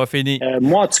J'ai pas fini.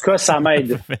 moi, en tout cas, ça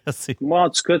m'aide. Merci. Moi, en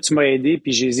tout cas, tu m'as aidé,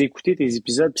 puis j'ai écouté tes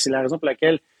épisodes, puis c'est la raison pour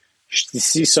laquelle je suis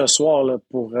ici ce soir là,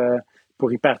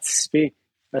 pour y participer,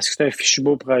 parce que c'est un fichu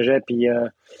beau projet, puis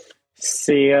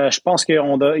je pense qu'il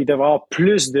devrait y avoir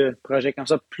plus de projets comme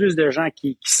ça, plus de gens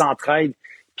qui s'entraident,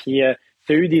 puis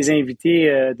tu as eu des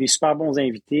invités, des super bons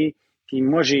invités. Puis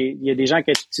moi, il y a des gens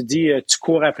que tu dis, tu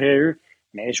cours après eux.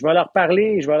 Mais je vais leur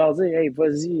parler, je vais leur dire, hey,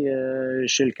 vas-y,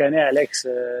 je le connais, Alex,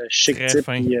 chic Très type,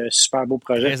 fin. puis super beau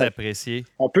projet. Très apprécié.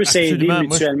 On peut s'aider Absolument.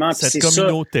 mutuellement, puis Cette c'est ça, le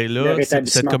communauté-là,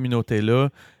 rétablissement.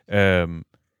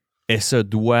 Elle se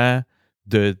doit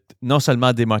de non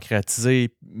seulement démocratiser,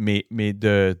 mais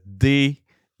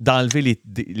d'enlever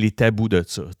les tabous de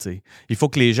ça. T'sais. Il faut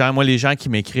que les gens qui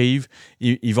m'écrivent,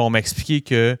 ils vont m'expliquer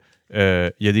que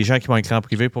il y a des gens qui m'ont écrit en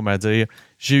privé pour me dire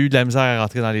j'ai eu de la misère à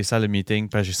rentrer dans les salles de meeting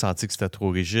parce que j'ai senti que c'était trop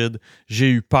rigide. J'ai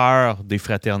eu peur des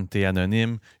fraternités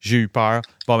anonymes. J'ai eu peur.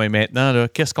 Bon, mais maintenant, là,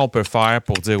 qu'est-ce qu'on peut faire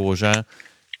pour dire aux gens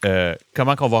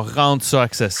comment qu'on va rendre ça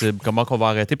accessible, comment qu'on va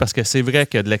arrêter, parce que c'est vrai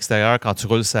que de l'extérieur, quand tu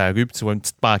roules sur la rue, puis tu vois une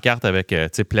petite pancarte avec,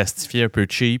 plastifié un peu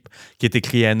cheap, qui est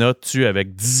écrit à note dessus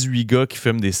avec 18 gars qui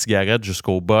fument des cigarettes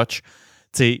jusqu'au botch,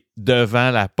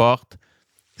 devant la porte,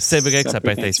 c'est vrai que ça peut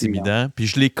être intimidant, puis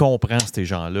je les comprends, ces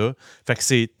gens-là. Fait que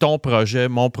c'est ton projet,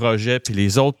 mon projet, puis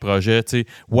les autres projets,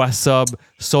 Wasub,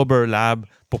 Sober Lab,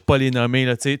 pour pas les nommer,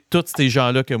 là, tous ces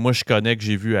gens-là que moi je connais, que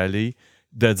j'ai vu aller,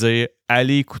 de dire,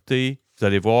 allez écouter, vous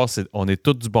allez voir, on est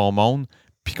tous du bon monde,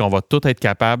 puis qu'on va tous être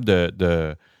capable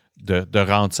de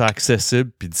rendre ça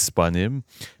accessible puis disponible.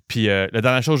 Puis la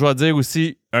dernière chose que je vais dire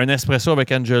aussi, un espresso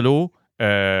avec Angelo,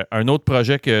 un autre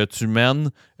projet que tu mènes,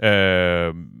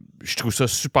 je trouve ça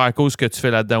super cool ce que tu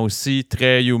fais là-dedans aussi,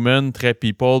 très human, très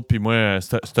people, puis moi,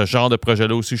 ce genre de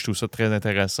projet-là aussi, je trouve ça très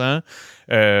intéressant.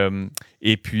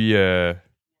 Et puis...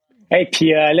 Hey,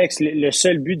 puis Alex, le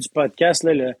seul but du podcast,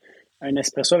 là, un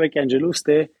espresso avec Angelo,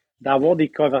 c'était d'avoir des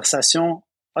conversations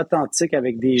authentiques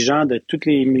avec des gens de tous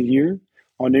les milieux.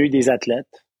 On a eu des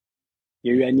athlètes,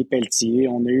 il y a eu Annie Pelletier,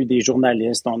 on a eu des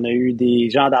journalistes, on a eu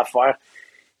des gens d'affaires.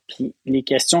 Puis les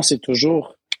questions, c'est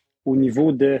toujours au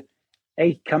niveau de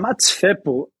hey, comment tu fais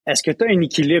pour. Est-ce que tu as un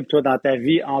équilibre, toi, dans ta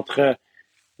vie entre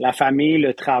la famille,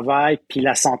 le travail, puis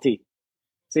la santé? Tu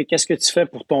sais, qu'est-ce que tu fais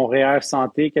pour ton REER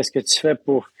santé? Qu'est-ce que tu fais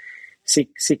pour.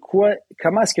 C'est quoi?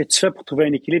 Comment est-ce que tu fais pour trouver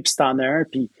un équilibre si tu en as un?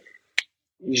 Puis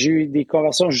j'ai eu des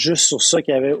conversations juste sur ça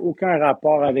qui n'avaient aucun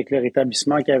rapport avec le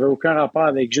rétablissement, qui n'avaient aucun rapport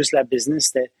avec juste la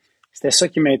business. C'était ça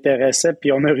qui m'intéressait.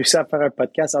 Puis on a réussi à faire un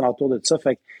podcast alentour de ça.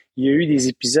 Fait qu'il y a eu des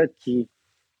épisodes qui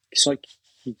sont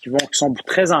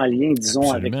très en lien,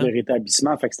 disons, Absolument. avec le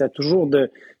rétablissement. Fait que c'était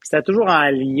toujours en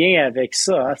lien avec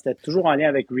ça. Hein? C'était toujours en lien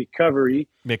avec recovery.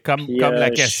 Mais comme la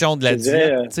question de la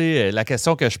diète, la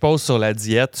question que je pose sur la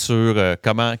diète, sur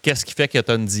qu'est-ce qui fait que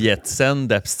tu as une diète saine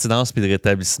d'abstinence puis de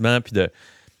rétablissement, puis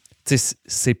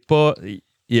c'est pas.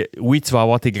 Oui, tu vas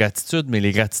avoir tes gratitudes, mais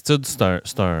les gratitudes, c'est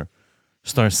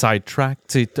un sidetrack.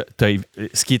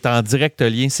 Ce qui est en direct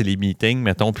lien, c'est les meetings,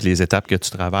 mettons, puis les étapes que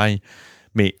tu travailles.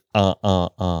 Mais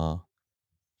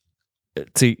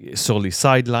sur les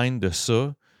sidelines de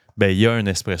ça, ben il y a un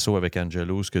espresso avec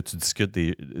Angelo, ce que tu discutes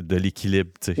de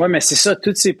l'équilibre. Oui, mais c'est ça,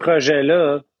 tous ces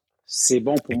projets-là, c'est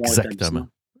bon pour mon rétablissement.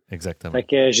 Exactement. Fait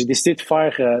que j'ai décidé de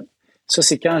faire ça,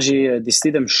 c'est quand j'ai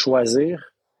décidé de me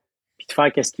choisir puis de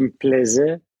faire ce qui me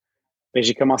plaisait. Ben,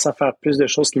 j'ai commencé à faire plus de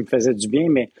choses qui me faisaient du bien,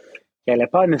 mais qui n'allaient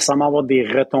pas nécessairement avoir des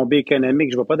retombées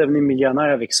économiques. Je ne vais pas devenir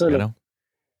millionnaire avec ça. Là.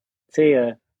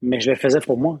 Mais je le faisais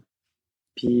pour moi.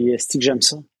 Puis c'est que j'aime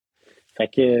ça. Fait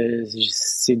que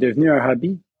c'est devenu un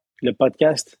hobby, le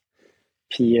podcast.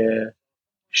 Puis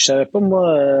je savais pas,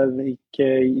 moi,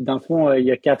 que dans le fond, il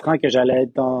y a 4 ans que j'allais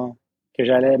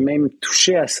même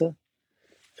toucher à ça.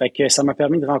 Fait que ça m'a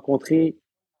permis de rencontrer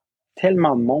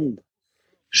tellement de monde.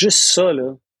 Juste ça,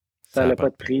 là, ça n'a pas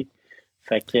de prix.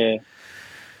 Fait que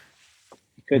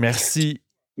écoute, merci.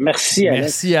 Merci, Alex.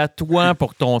 Merci à toi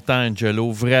pour ton temps,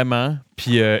 Angelo, vraiment.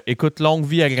 Puis écoute, longue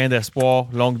vie à Grain d'Espoir,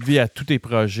 longue vie à tous tes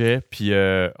projets. Puis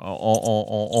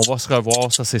on va se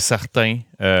revoir, ça c'est certain.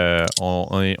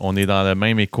 On est dans le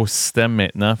même écosystème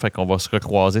maintenant, fait qu'on va se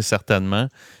recroiser certainement.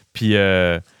 Puis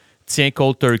tiens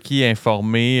Cold Turkey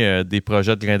informé des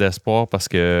projets de Grain d'Espoir parce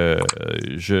que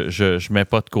je mets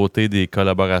pas de côté des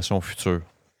collaborations futures.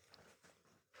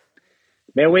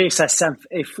 Ben oui,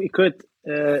 écoute,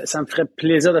 ça me ferait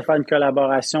plaisir de faire une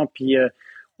collaboration. Puis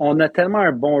on a tellement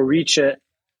un bon reach.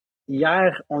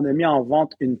 Hier, on a mis en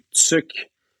vente une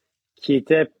tuque qui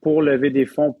était pour lever des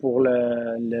fonds pour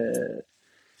le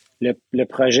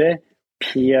projet.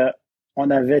 Puis on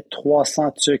avait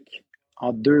 300 tuques.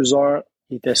 En 2 heures,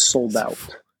 ils étaient sold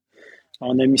out.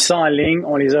 On a mis ça en ligne.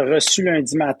 On les a reçus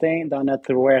lundi matin dans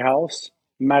notre warehouse.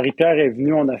 Marie-Pierre est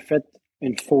venue. On a fait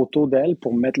une photo d'elle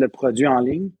pour mettre le produit en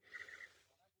ligne.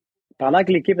 Pendant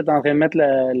que l'équipe est en train de mettre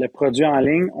le produit en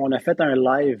ligne, on a fait un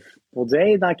live pour dire «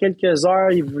 Hey, dans quelques heures,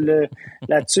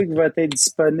 la tuque va être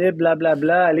disponible,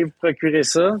 blablabla, allez vous procurer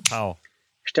ça. » Oh.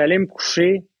 J'étais allé me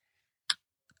coucher.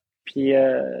 Puis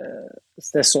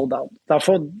c'était sold out. Dans le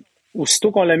fond,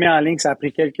 aussitôt qu'on l'a mis en ligne, ça a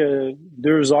pris quelques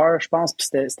 2 heures, je pense, puis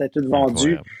c'était tout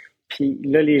vendu. Incroyable. Puis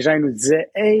là, les gens nous disaient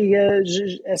Hey,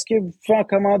 est-ce que vous pouvez en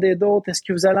commander d'autres? Est-ce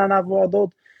que vous allez en avoir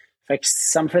d'autres? Fait que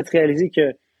ça me fait réaliser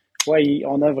que ouais,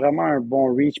 on a vraiment un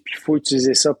bon reach, puis il faut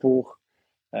utiliser ça pour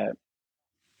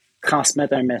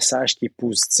transmettre un message qui est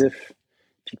positif,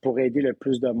 puis pour aider le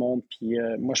plus de monde. Puis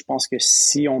moi, je pense que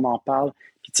si on en parle,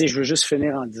 puis tu sais, je veux juste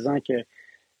finir en disant que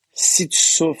si tu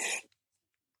souffres,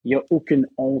 il n'y a aucune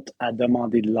honte à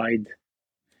demander de l'aide.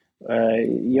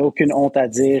 Il n'y a aucune honte à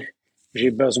dire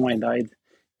j'ai besoin d'aide.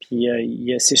 Puis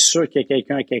c'est sûr qu'il y a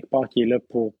quelqu'un à quelque part qui est là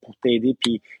pour t'aider.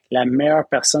 Puis la meilleure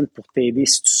personne pour t'aider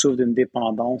si tu souffres d'une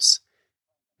dépendance,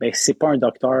 ben c'est pas un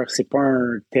docteur, c'est pas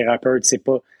un thérapeute, c'est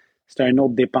un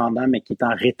autre dépendant, mais qui est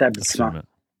en rétablissement. Absolument.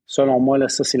 Selon moi, là,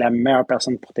 ça, c'est la meilleure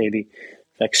personne pour t'aider.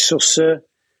 Fait que sur ce,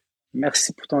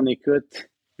 merci pour ton écoute.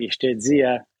 Et je te dis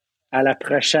à la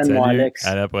prochaine, Salut, mon Alex.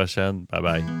 à la prochaine. Bye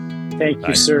bye. Thank you,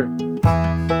 Bye.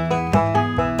 sir.